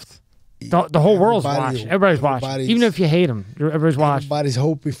minute left. The whole world's watching. Everybody's watching. Even if you hate him, everybody's watching. Everybody's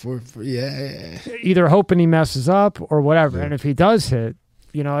hoping for yeah. Either hoping he messes up or whatever. Yeah. And if he does hit,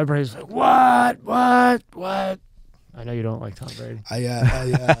 you know, everybody's like, what? I know you don't like Tom Brady.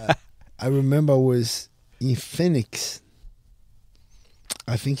 I remember I was in Phoenix.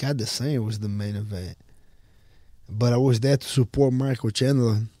 I think at the same it was the main event. But I was there to support Michael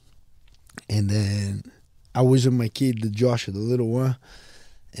Chandler. And then I was with my kid, Joshua, the little one.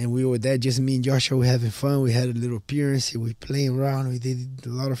 And we were there, just me and Joshua were having fun. We had a little appearance. We playing around. We did a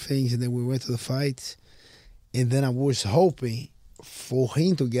lot of things. And then we went to the fights. And then I was hoping for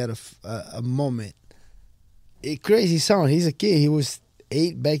him to get a moment. It crazy sound. He's a kid. He was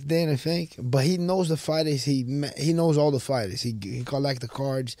 8 back then, I think. But he knows the fighters. He knows all the fighters. He collect the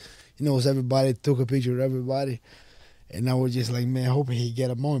cards. He knows everybody. Took a picture of everybody. And I was just like, man, hoping he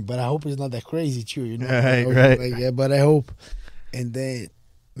get a moment. But I hope it's not that crazy too, you know. Right. Like, yeah, but I hope. And then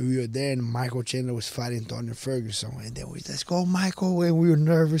we were there, and Michael Chandler was fighting Tony Ferguson. And then let's go, Michael. And we were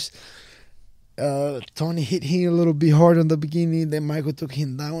nervous. Tony hit him a little bit hard in the beginning. Then Michael took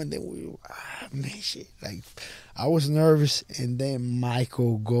him down. And then man, shit. Like, I was nervous. And then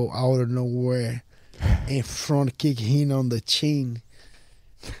Michael go out of nowhere and front kick him on the chin.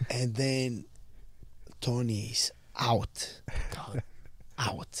 And then Tony's out.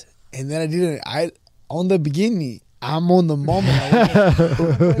 And then on the beginning, I'm on the moment. I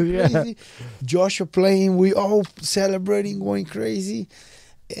was crazy. Joshua playing, we all celebrating, going crazy.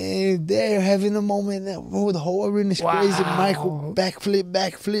 And they're having a moment that the whole arena is crazy. Michael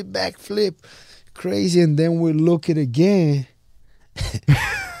backflip. Crazy. And then we look at it again.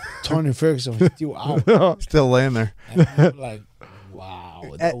 Tony Ferguson was still out. Still laying there. And I'm like, wow,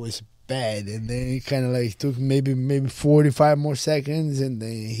 that was bad. And then it kind of like took maybe 45 more seconds, and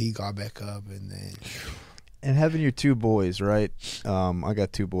then he got back up. And having your 2 boys, right? I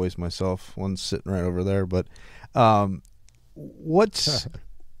got 2 boys myself. One's sitting right over there. But what's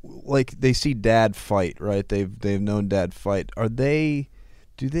like, they see dad fight, right? They've known dad fight.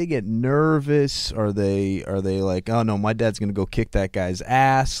 Do they get nervous? Are they like, oh no, my dad's gonna go kick that guy's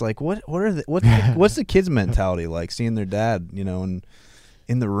ass? Like, what's the kids' mentality like, seeing their dad, you know,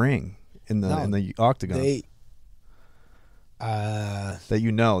 in the ring, in the octagon? That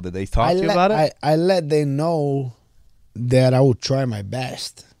you know, that they talk to you about it? I let them know that I will try my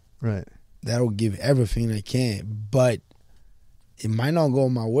best. Right. That I will give everything I can, but it might not go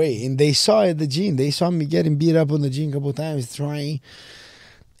my way. And they saw it at the gym. They saw me getting beat up on the gym a couple of times trying.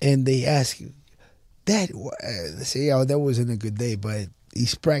 And they ask, Dad, they say, oh, that wasn't a good day, but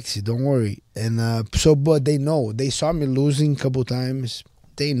he's practicing, don't worry. And but they know. They saw me losing a couple times.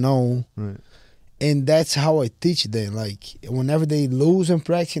 They know. Right. And that's how I teach them. Like, whenever they lose in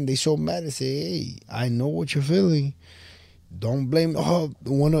practice, they so mad. I say, hey, I know what you're feeling. Don't blame. Oh,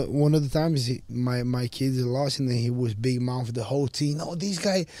 one of the times my kids lost, and then he was big mouth the whole team. Oh, these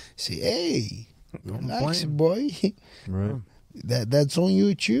guys say, hey, relax, boy. Right. That's on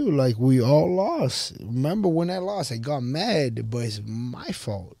you too. Like, we all lost. Remember when I lost, I got mad, but it's my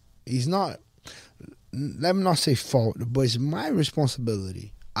fault. It's not. Let me not say fault, but it's my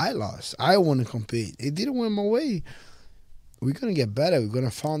responsibility. I lost. I want to compete. It didn't went my way. We're gonna get better. We're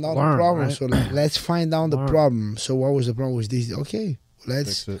gonna find out the problem. Right? So let's find out the problem. So what was the problem? Was this? Okay,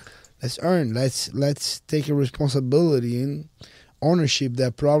 let's earn. Let's take a responsibility and ownership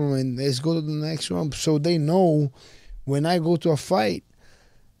that problem, and let's go to the next one. So they know when I go to a fight,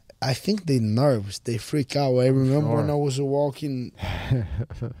 I think they're nervous. They freak out. I remember when I was walking, to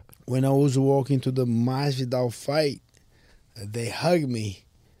the Masvidal fight, they hugged me.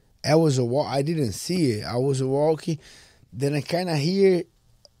 I didn't see it. I was walking. Then I kind of hear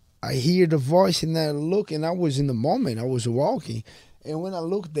the voice, and I look, and I was in the moment. I was walking, And when I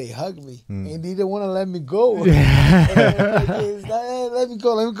looked, they hugged me. And they didn't want to let me go. Let me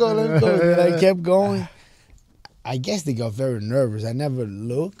go. And I kept going. I guess they got very nervous. I never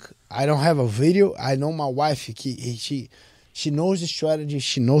look. I don't have a video. I know my wife, she knows the strategy.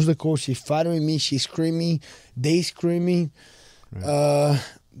 She knows the coach. She's fighting with me. She's screaming. They screaming. Right.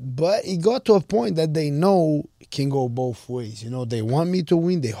 But it got to a point that they know it can go both ways. You know, they want me to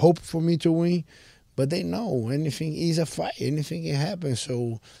win. They hope for me to win. But they know anything is a fight. Anything can happen.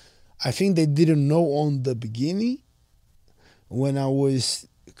 So I think they didn't know on the beginning when I was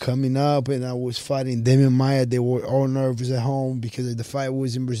coming up and I was fighting Damian Maia. They were all nervous at home because the fight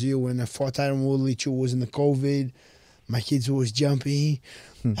was in Brazil. When I fought Tyron Woodley, too, was in the COVID. My kids was jumping.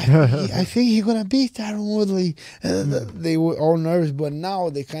 I think he's going to beat Tyron Woodley. They were all nervous, but now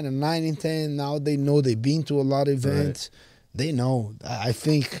they're kind of 9 and 10. Now they know they've been to a lot of events. Right. They know. I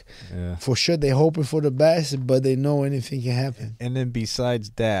think for sure they're hoping for the best, but they know anything can happen. And then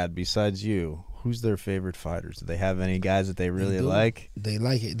besides you, who's their favorite fighters? Do they have any guys that they really like? They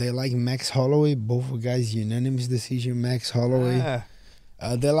like it. They like Max Holloway. Both guys unanimous decision. Max Holloway.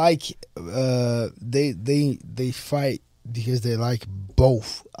 They like they fight because they like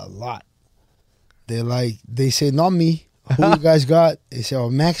both a lot. They say not me. Who you guys got? They say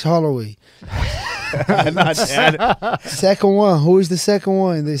Max Holloway. Not Chad. Second one. Who is the second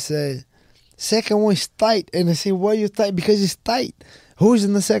one? They say second one is tight, and I say why you tight? Because it's tight. Who's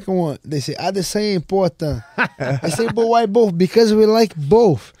in the second one? They say the same important. I say but why both? Because we like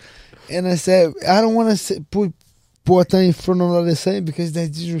both. And I said I don't want to put Porta in front of the same because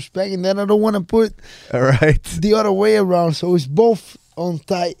that's disrespect, and then I don't want to put the other way around. So it's both on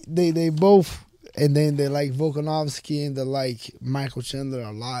tight. They both, and then they like Volkanovski and they like Michael Chandler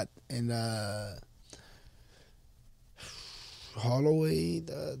a lot, and Holloway.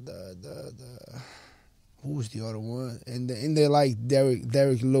 Who's the other one? And they like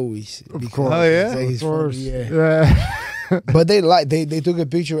Derek Lewis. Of course. Oh yeah, of course. Yeah. But they took a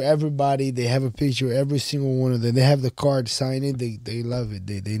picture of everybody. They have a picture of every single one of them. They have the card signing. They love it.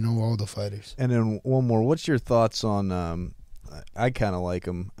 They know all the fighters. And then one more. What's your thoughts on? I kind of like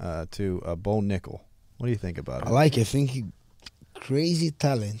him too. Bo Nickel. What do you think about him? I like it. I think he crazy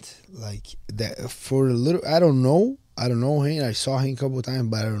talent. Like that for a little. I don't know him. I saw him a couple of times,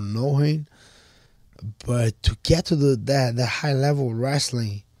 but I don't know him. But to get to that high level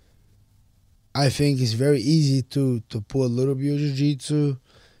wrestling, I think it's very easy to put a little bit of jiu-jitsu,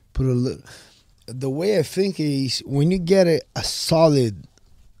 the way I think is when you get a solid,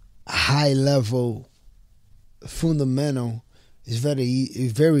 high level fundamental, it's very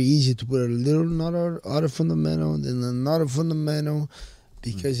easy to put a little another fundamental, then another fundamental,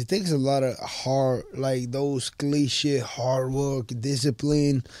 because it takes a lot of hard, like those cliche hard work,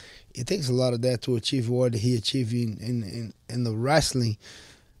 discipline. It takes a lot of that to achieve what he achieved in the wrestling.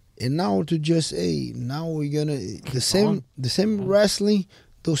 And now to just now we're gonna the same wrestling,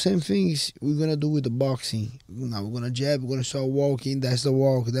 those same things we're gonna do with the boxing. Now we're gonna jab, we're gonna start walking. That's the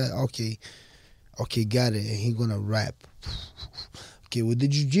walk. That okay, got it. And he's gonna rap. Okay, with the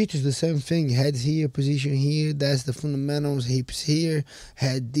jiu-jitsu, it's the same thing. Heads here, position here. That's the fundamentals. Hips here,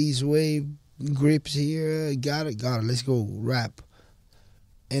 head this way, grips here. Got it. Let's go rap.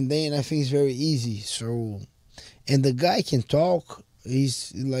 And then I think it's very easy. So, and the guy can talk.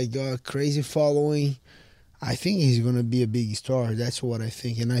 He's like got a crazy following. I think he's going to be a big star. That's what I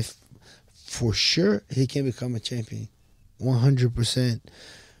think. And for sure, he can become a champion. 100%.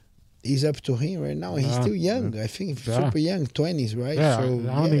 He's up to him right now. He's still young. I think super young, 20s, right? Yeah, so, I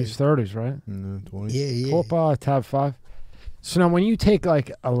don't think he's 30s, right? 20s. Yeah. Football, top 5. So now when you take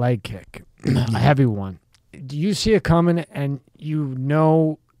like a leg kick, a heavy one, do you see it coming and you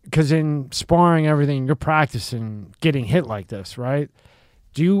know, because in sparring everything, you're practicing getting hit like this, right?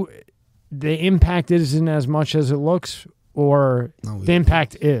 The impact isn't as much as it looks, or the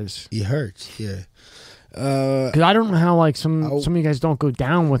impact is? It hurts, yeah. Because I don't know how like some of you guys don't go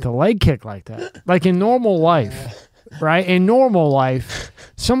down with a leg kick like that. Like in normal life, right? In normal life,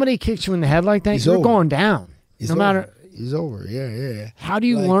 somebody kicks you in the head like that, you're going down. No matter. It's over, yeah. How do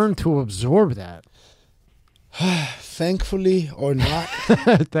you learn to absorb that? Thankfully or not.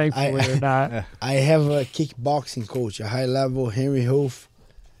 Thankfully or not. I have a kickboxing coach, a high level, Henry Hoof.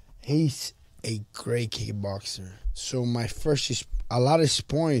 He's a great kickboxer. So my first, a lot of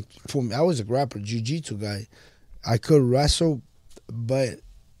sparring for me. I was a grappler, jiu-jitsu guy. I could wrestle, but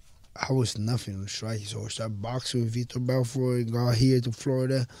I was nothing on strike. So I started boxing with Vitor Belfort, got here to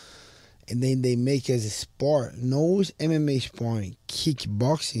Florida. And then they make as a sport. No MMA sparring,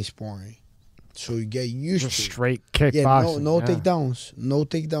 kickboxing sparring. So you get used Just to it. straight Yeah, kickboxing. no takedowns. No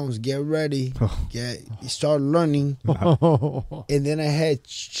takedowns. Get ready. Start learning. And then I had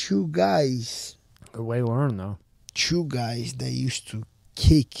two guys Good way to learn, though. that used to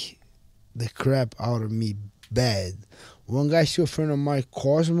kick the crap out of me bad. One guy still a friend of mine,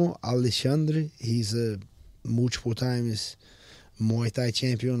 Cosmo Alexandre. He's a multiple times Muay Thai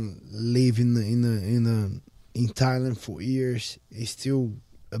champion, live in Thailand for years. He's still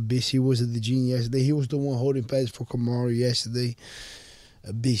a beast. He was at the gym yesterday. He was the one holding pads for Kamaru yesterday.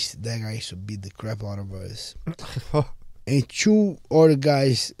 A beast. That guy used to beat the crap out of us. And two other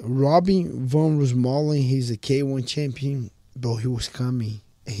guys, Robin von Roosmalen, he's a K1 champion. Bro, he was coming.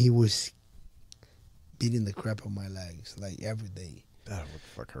 And he was beating the crap on my legs, like every day. That what the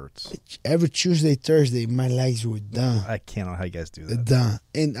fuck hurts. Every Tuesday, Thursday, my legs were done. I can't know how you guys do that. Done.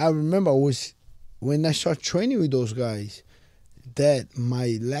 And I remember when I started training with those guys, that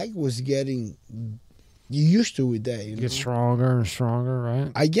my leg was getting used to with that. You know? Get stronger and stronger,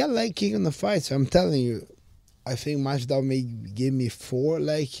 right? I get leg kick in the fights. I'm telling you, I think Masvidal may give me 4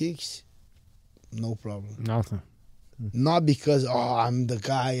 leg kicks. No problem. Nothing. Not because, I'm the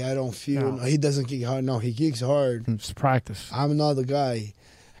guy, I don't feel. No, he doesn't kick hard. No, he kicks hard. It's practice. I'm not the guy.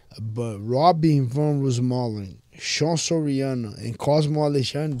 But Robin von Roosmalen, Sean Soriano, and Cosmo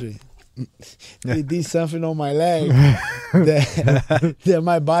Alexandre, they did something on my leg that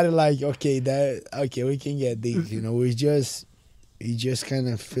my body like, okay, we can get these. You know, it just kind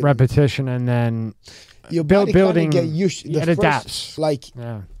of repetition, and then your body building. Get used. It adapts.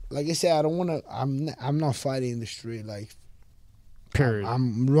 Like I said, I don't want to. I'm not fighting in the street. Like, period.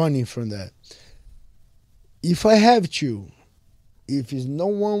 I'm running from that. If I have to, if it's no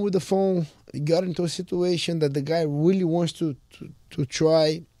one with the phone, you got into a situation that the guy really wants to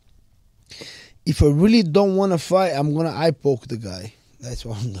try. If I really don't want to fight, I'm gonna eye poke the guy. That's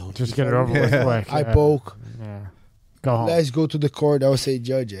what I'm doing. Just get it over with quick. Eye poke. Yeah. Go home. Let's go to the court. I would say,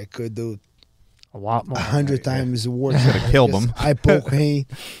 Judge, I could do a lot more. 100 times worse. Could have killed him. I poke him,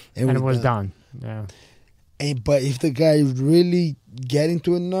 and it was done. Yeah. But if the guy really getting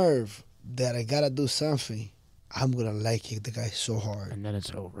to a nerve that I gotta do something, I'm gonna leg kick the guy so hard. And then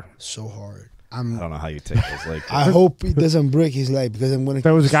it's over. So hard. I don't know how you take those legs. I hope he doesn't break his leg because I'm gonna.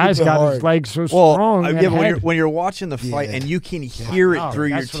 Those guys got hard. his legs so strong. When you're watching the fight and you can hear it through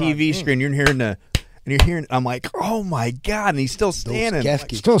your TV screen, you're hearing. I'm like, oh my god, and he's still standing.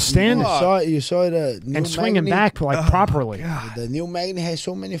 Still standing. You saw the new and swinging Magny? back properly. God. The new Magny has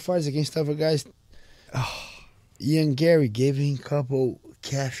so many fights against other guys. Ian Gary gave him a couple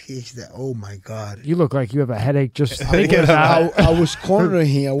calf kicks that, oh my god. You look like you have a headache just thinking about I was cornering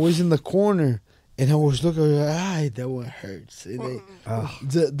him. I was in the corner and I was looking, that one hurts.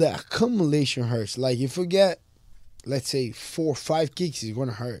 The accumulation hurts. Like if you get, let's say 4 or 5 kicks, it's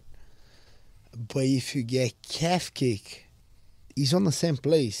gonna hurt. But if you get calf kick, it's on the same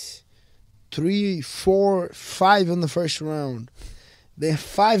place. 3, 4, 5 in the first round. Then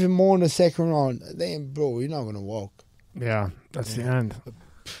 5 more in the second round. Then, bro, you're not going to walk. Yeah, that's the end.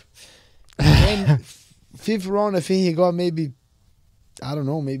 Then 5th round, I think he got maybe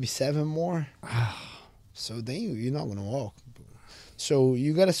 7 more. So then you're not going to walk. So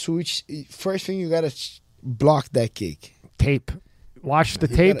you got to switch. First thing, you got to block that kick. Tape. Watch the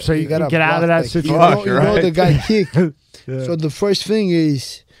tape so you can get out of that situation. You know the guy kick. Yeah. So the first thing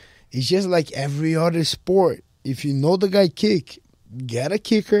is, it's just like every other sport. If you know the guy kick, get a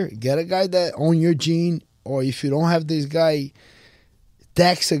kicker, get a guy that on your gene, or if you don't have this guy,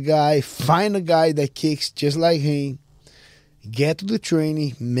 text a guy, find a guy that kicks just like him, get to the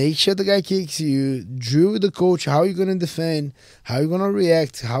training, make sure the guy kicks you, drill with the coach, how you going to defend, how you going to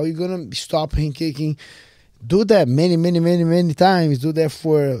react, how you going to stop him kicking. Do that many times. Do that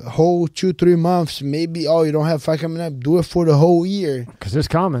for a whole 2-3 months. Maybe, you don't have fight coming up. Do it for the whole year. Because it's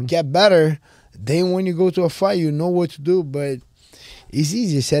coming. Get better. Then when you go to a fight, you know what to do. But it's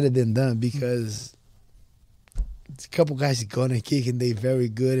easier said than done because a couple guys are going to kick and they're very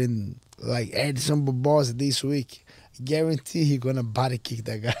good. And like Edson Barbosa this week, guarantee he's going to body kick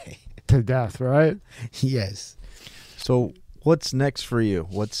that guy. To death, right? Yes. So what's next for you?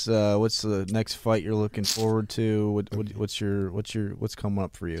 What's the next fight you're looking forward to? What's coming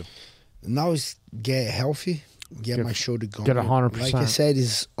up for you? Now it's get healthy, get my shoulder going. Get 100%. Like I said,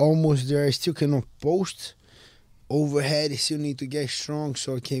 it's almost there. I still cannot post overhead. I still need to get strong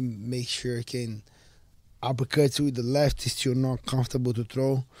so I can make sure I can uppercuts with the left. It's still not comfortable to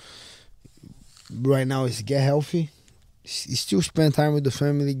throw. Right now it's get healthy. It's still spend time with the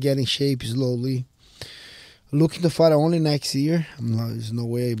family, get in shape slowly. Looking to fight only next year. There's no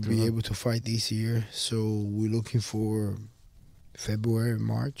way I'll be able to fight this year. So we're looking for February,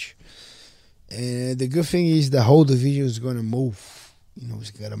 March. And the good thing is the whole division is going to move. You know,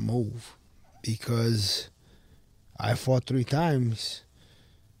 it's got to move. Because I fought 3 times.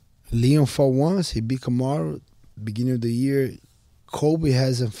 Leon fought once. He beat Kamaru. Beginning of the year. Colby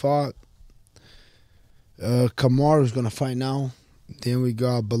hasn't fought. Kamaru's going to fight now. Then we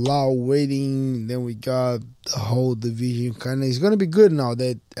got Bilal waiting. Then we got the whole division. It's going to be good now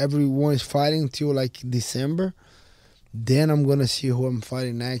that everyone is fighting till like December. Then I'm going to see who I'm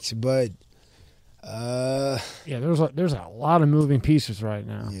fighting next. But there's a lot of moving pieces right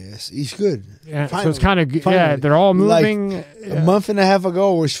now. yes, it's good. Yeah, Finally, so it's kind of good. finally. Yeah, they're all moving. Like, a month and a half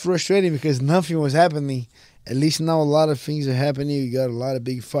ago was frustrating because nothing was happening. At least now a lot of things are happening. We got a lot of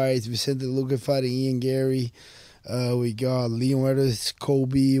big fights. Vicente Luque fighting Ian Gary. We got Leon Edwards,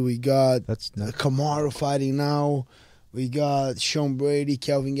 Kobe. We got Kamaru fighting now. We got Sean Brady,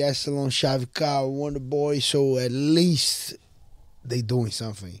 Kelvin Gastelum, Shavkat, Wonder Boy. So at least they doing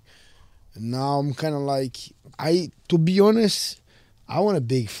something. Now I'm kind of like, to be honest, I want a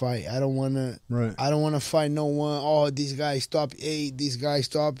big fight. I don't want to. Right. I don't want to fight no one. Oh, this guy stop 8. This guy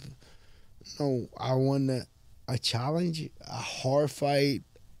stop. No, I want a challenge, a hard fight,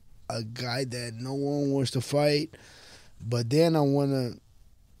 a guy that no one wants to fight. But then I want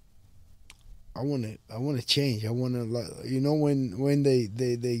to change. I want to, you know, when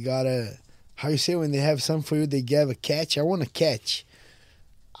they gotta, how you say, when they have something for you, they give a catch. I want to catch.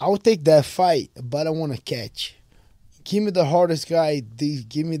 I'll take that fight, but I want to catch. Give me the hardest guy.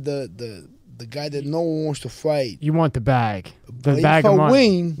 Give me the guy that no one wants to fight. You want the bag. The But bag if of I money.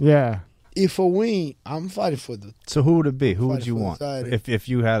 win, Yeah. if I win, I'm fighting for the. So who would it be? Who would Fight you for the want? title. If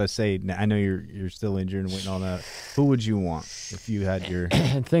you had to say, I know you're still injured and waiting on that. Who would you want if you had your?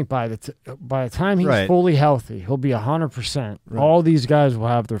 And think by the time he's Right. fully healthy, he'll be 100%. Right. All these guys will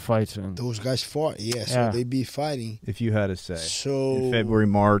have their fights in. Those guys fought, Yeah. so they be fighting. If you had to say, So in February,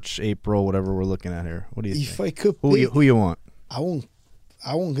 March, April, whatever we're looking at here, what do you if think? I could Who pick, you want?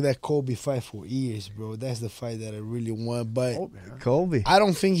 I won't let Kobe fight for years, bro. That's the fight that I really want. But Colby. I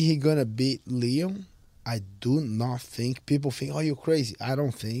don't think he's gonna beat Leon. I do not think. People think, oh, you're crazy. I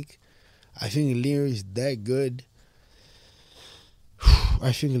don't think. I think Leon is that good.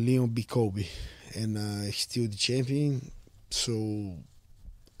 I think Leon beat Kobe and still the champion. So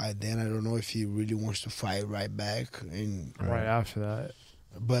I don't know if he really wants to fight right back. And Right after that.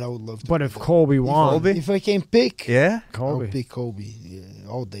 but I would love to. But if Colby won, Colby? If I can pick, Yeah, Colby. I'll pick Kobe. Yeah,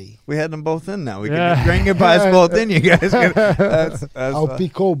 all day. we had them both in now. We Yeah. can bring it by us both in. You guys, that's I'll fine.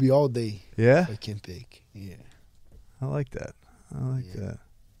 pick Kobe all day. Yeah, If I can pick. Yeah. I like that. I like that.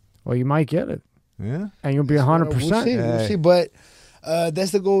 Well, you might get it. Yeah, And you'll be We'll 100%. see. We'll Hey. see. But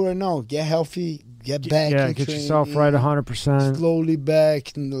that's the goal right now. Get healthy. Get back. Yeah, in get training, yourself right 100%. Slowly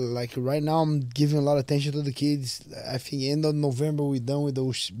back. And, like right now, I'm giving a lot of attention to the kids. I think end of November we're done with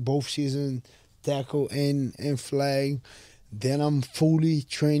those both season tackle and flag. Then I'm fully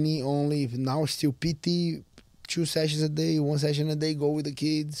training only. Now still PT, 2 sessions a day, 1 session a day. Go with the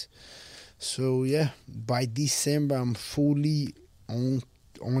kids. So yeah, by December I'm fully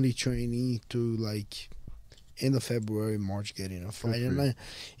only training to like end of February, March getting a fight.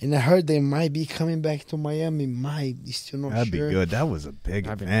 And I heard they might be coming back to Miami. Still not that'd sure. be good. That was a big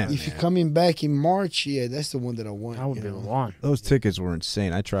That'd be event. If you're coming back in March, yeah, that's the one that I want. That would you be the know. one. Those tickets were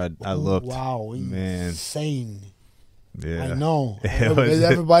insane. I tried. I looked. Wow, Man. insane. Yeah, I know. It was-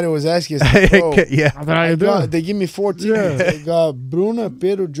 Everybody was asking. Bro, yeah. How you doing? they give me 4 tickets. Yeah. They got Bruno,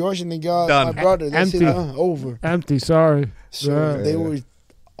 Pedro, Josh, and they got Done. my brother. That's Empty. it. Over. Empty, sorry. So Yeah. they were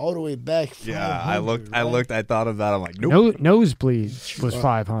all the way back. Yeah, I 500, looked. I right? looked. I thought about it. I'm like, nope. Nosebleed was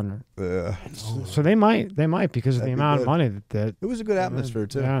 500. So they might because of the That'd be amount good. of money that It was a good atmosphere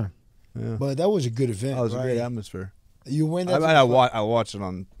too. Yeah. Yeah. But that was a good event. Oh, it was a right? great atmosphere. You went. I watched it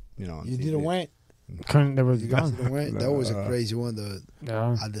on. On You TV. didn't went. Couldn't there was You guys gone. didn't went. That was a crazy one. The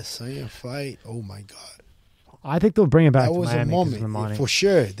Yeah. Adesanya fight. Oh my god. I think they'll bring it back That to was a Miami 'cause of the moment money. for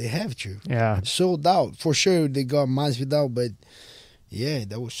sure. They have to. Yeah. Sold out for sure. They got Masvidal, but yeah,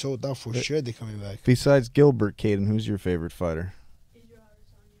 that was sold out for sure. They're coming back. Besides Gilbert, Caden, who's your favorite fighter?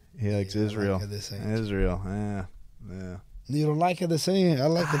 He likes Yeah, I Israel. like Adesanya. Israel. Yeah. Yeah. You don't like Adesanya? I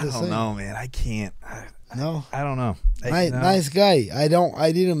like I Adesanya. don't know, man. I can't. No, I don't know. nice guy. I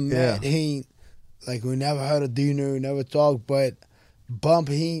didn't Yeah. met him. Like we never had a dinner, never talked, but bump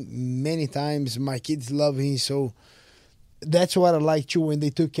him many times. My kids love him, so that's what I like too. When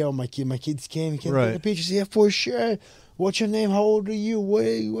they took care of my kid, my kids came, can Right. take a picture. Yeah, for sure. What's your name? How old are you?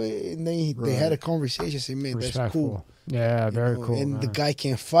 Wait. And then they had a conversation. I said, man, that's Respectful. cool. Yeah, You very know, cool. And man. the guy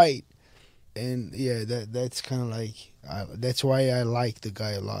can fight, and yeah, that's kind of like that's why I like the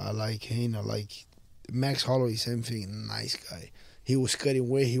guy a lot. I like him. I like Max Holloway, same thing, nice guy. He was cutting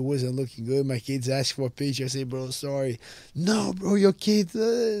weight. He wasn't looking good. My kids asked for a picture. I say, bro, sorry. No, bro, your kids.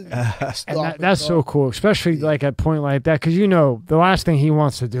 That's so cool, especially like at a point like that, because the last thing he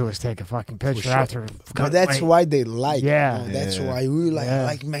wants to do is take a fucking picture after. But that's why they like. Yeah, that's why we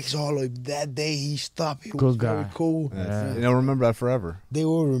like Max Holloway. That day he stopped. He was very cool. Yeah. They'll remember that forever. They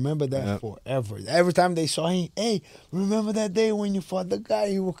will remember that forever. Every time they saw him, hey, remember that day when you fought the guy?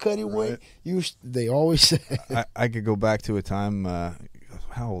 You were cutting weight. They always say. I could go back to a time.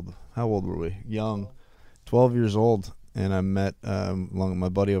 How old were we? Young, 12 years old, and I met along with my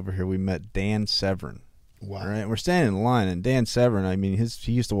buddy over here. We met Dan Severn. Wow! Right, we're standing in line, and Dan Severn. I mean,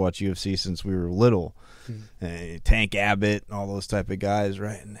 he used to watch UFC since we were little. Tank Abbott, all those type of guys,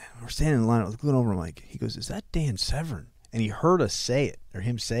 right? And we're standing in line. I was looking over him like, he goes, "Is that Dan Severn?" And he heard us say it, or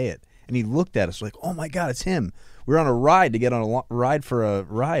him say it, and he looked at us like, "Oh my God, it's him." We were on a ride to get on a ride for a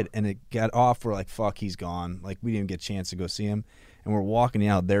ride, and it got off. We're like, "Fuck, he's gone." Like we didn't get a chance to go see him. And we're walking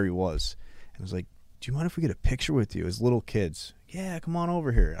out. There he was. And I was like, "Do you mind if we get a picture with you as little kids?" "Yeah, come on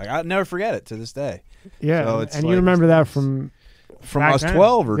over here." Like, I'll never forget it to this day. Yeah, so and you remember that from I was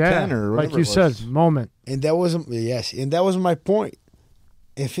 12 or 10 or whatever. Like you said, moment. And that was my point.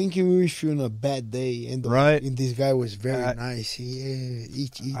 I think if you're in a bad day, and this guy was very nice.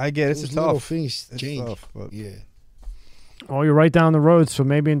 I get it. It's little tough. Things change. Tough, but Well, you're right down the road, so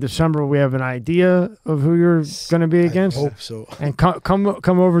maybe in December we have an idea of who you're going to be against. I hope so. And come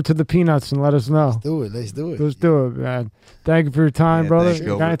over to the Peanuts and let us know. Let's do it. Let's do it, man. Thank you for your time, brother. Thanks,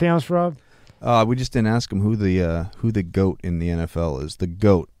 Got anything else, Rob? We just didn't ask him who the GOAT in the NFL is. The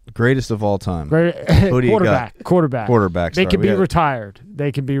GOAT, greatest of all time. Who do you got? Quarterback. They sorry. can be retired.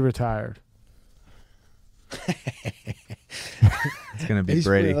 They can be retired. It's gonna be He's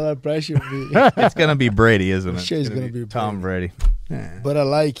Brady. A lot of pressure on me. It's gonna be Brady, isn't it? Sure, it's gonna be Tom Brady. Yeah. But I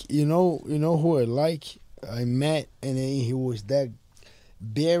like, you know who I like. I met, and then he was that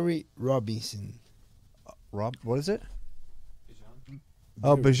Barry Robinson. What is it?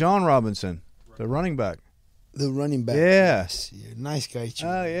 Bijan Robinson, the running back. The running back. Yeah. Yes. Yeah. Nice guy too.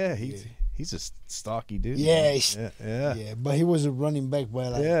 Oh yeah, he's a stocky dude. Yeah. Yeah. But he was a running back.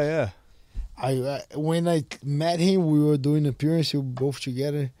 But like, yeah. I when I met him, we were doing appearance. We were both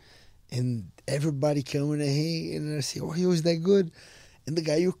together, and everybody coming at him, and I said, "Oh, he was that good." And the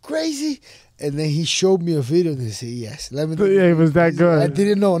guy, "You crazy?" And then he showed me a video, and he said, "Yes, let me." He was that good. I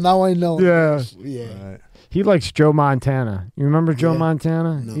didn't know. Now I know. Yeah. Yeah. Right. He likes Joe Montana. You remember Joe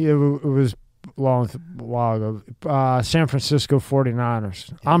Montana? No. It was a while ago. San Francisco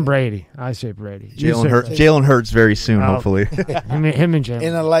 49ers. Yeah. I'm Brady. I say Brady. Jalen Hurts very soon, hopefully. him and Jalen.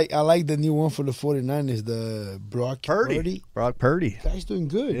 And I like the new one for the 49ers, the Brock Purdy. Brock Purdy. Guy's doing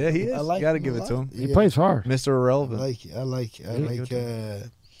good. Yeah, he is. I like you got to give it to him. He plays hard. Mr. Irrelevant. I like.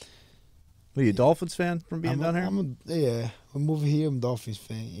 What are you, a Dolphins fan from being down here? I'm over here. I'm a Dolphins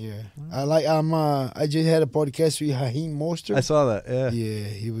fan. Yeah, I just had a podcast with Raheem Mostert. I saw that. Yeah,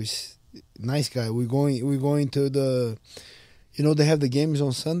 he was nice guy. We're going to the, they have the games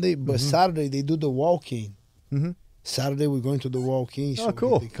on Sunday, but Saturday they do the walk-in. Mm-hmm. Saturday we're going to the walk-in. So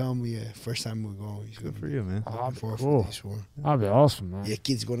cool. They come. Yeah, first time we're going. It's good for you, man. Cool. That'd be awesome, man. Yeah,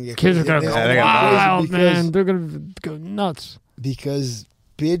 kids are gonna are gonna go wild, man. They're gonna go nuts because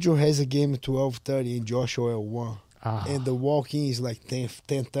Pedro has a game at 12:30 and Joshua at 1. And the walk-in is like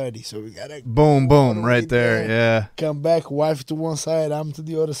 10:30, so we gotta boom right there. Yeah, come back, wife to one side, I'm to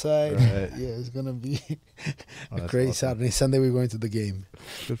the other side. Right. Yeah, it's gonna be a crazy Saturday. Sunday we're going to the game.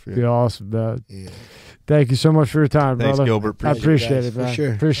 Good for you. Be awesome, man. Yeah. Thank you so much for your time, Thanks, brother. Gilbert. I appreciate it, man. For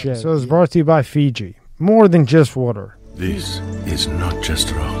sure. Appreciate it. So it's brought to you by Fiji. More than just water. This is not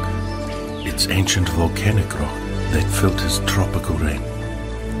just rock. It's ancient volcanic rock that filters tropical rain,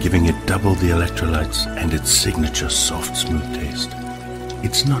 giving it double the electrolytes and its signature soft, smooth taste.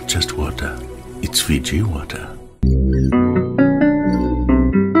 It's not just water, it's Fiji water.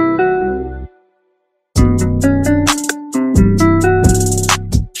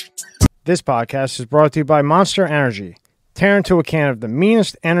 This podcast is brought to you by Monster Energy. Tear into a can of the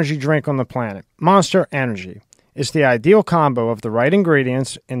meanest energy drink on the planet, Monster Energy. It's the ideal combo of the right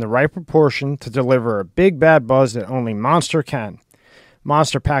ingredients in the right proportion to deliver a big bad buzz that only Monster can.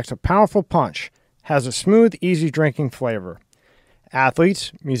 Monster packs a powerful punch, has a smooth, easy drinking flavor.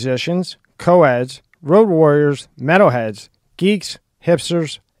 Athletes, musicians, co-eds, road warriors, metalheads, geeks,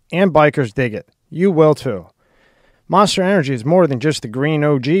 hipsters, and bikers dig it. You will too. Monster Energy is more than just the green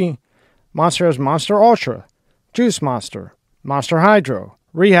OG. Monster has Monster Ultra, Juice Monster, Monster Hydro,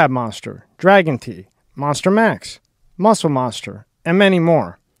 Rehab Monster, Dragon Tea, Monster Max, Muscle Monster, and many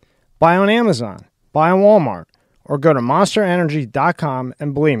more. Buy on Amazon, buy on Walmart, or go to monsterenergy.com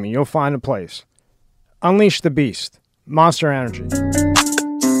and believe me, you'll find a place. Unleash the beast. Monster Energy.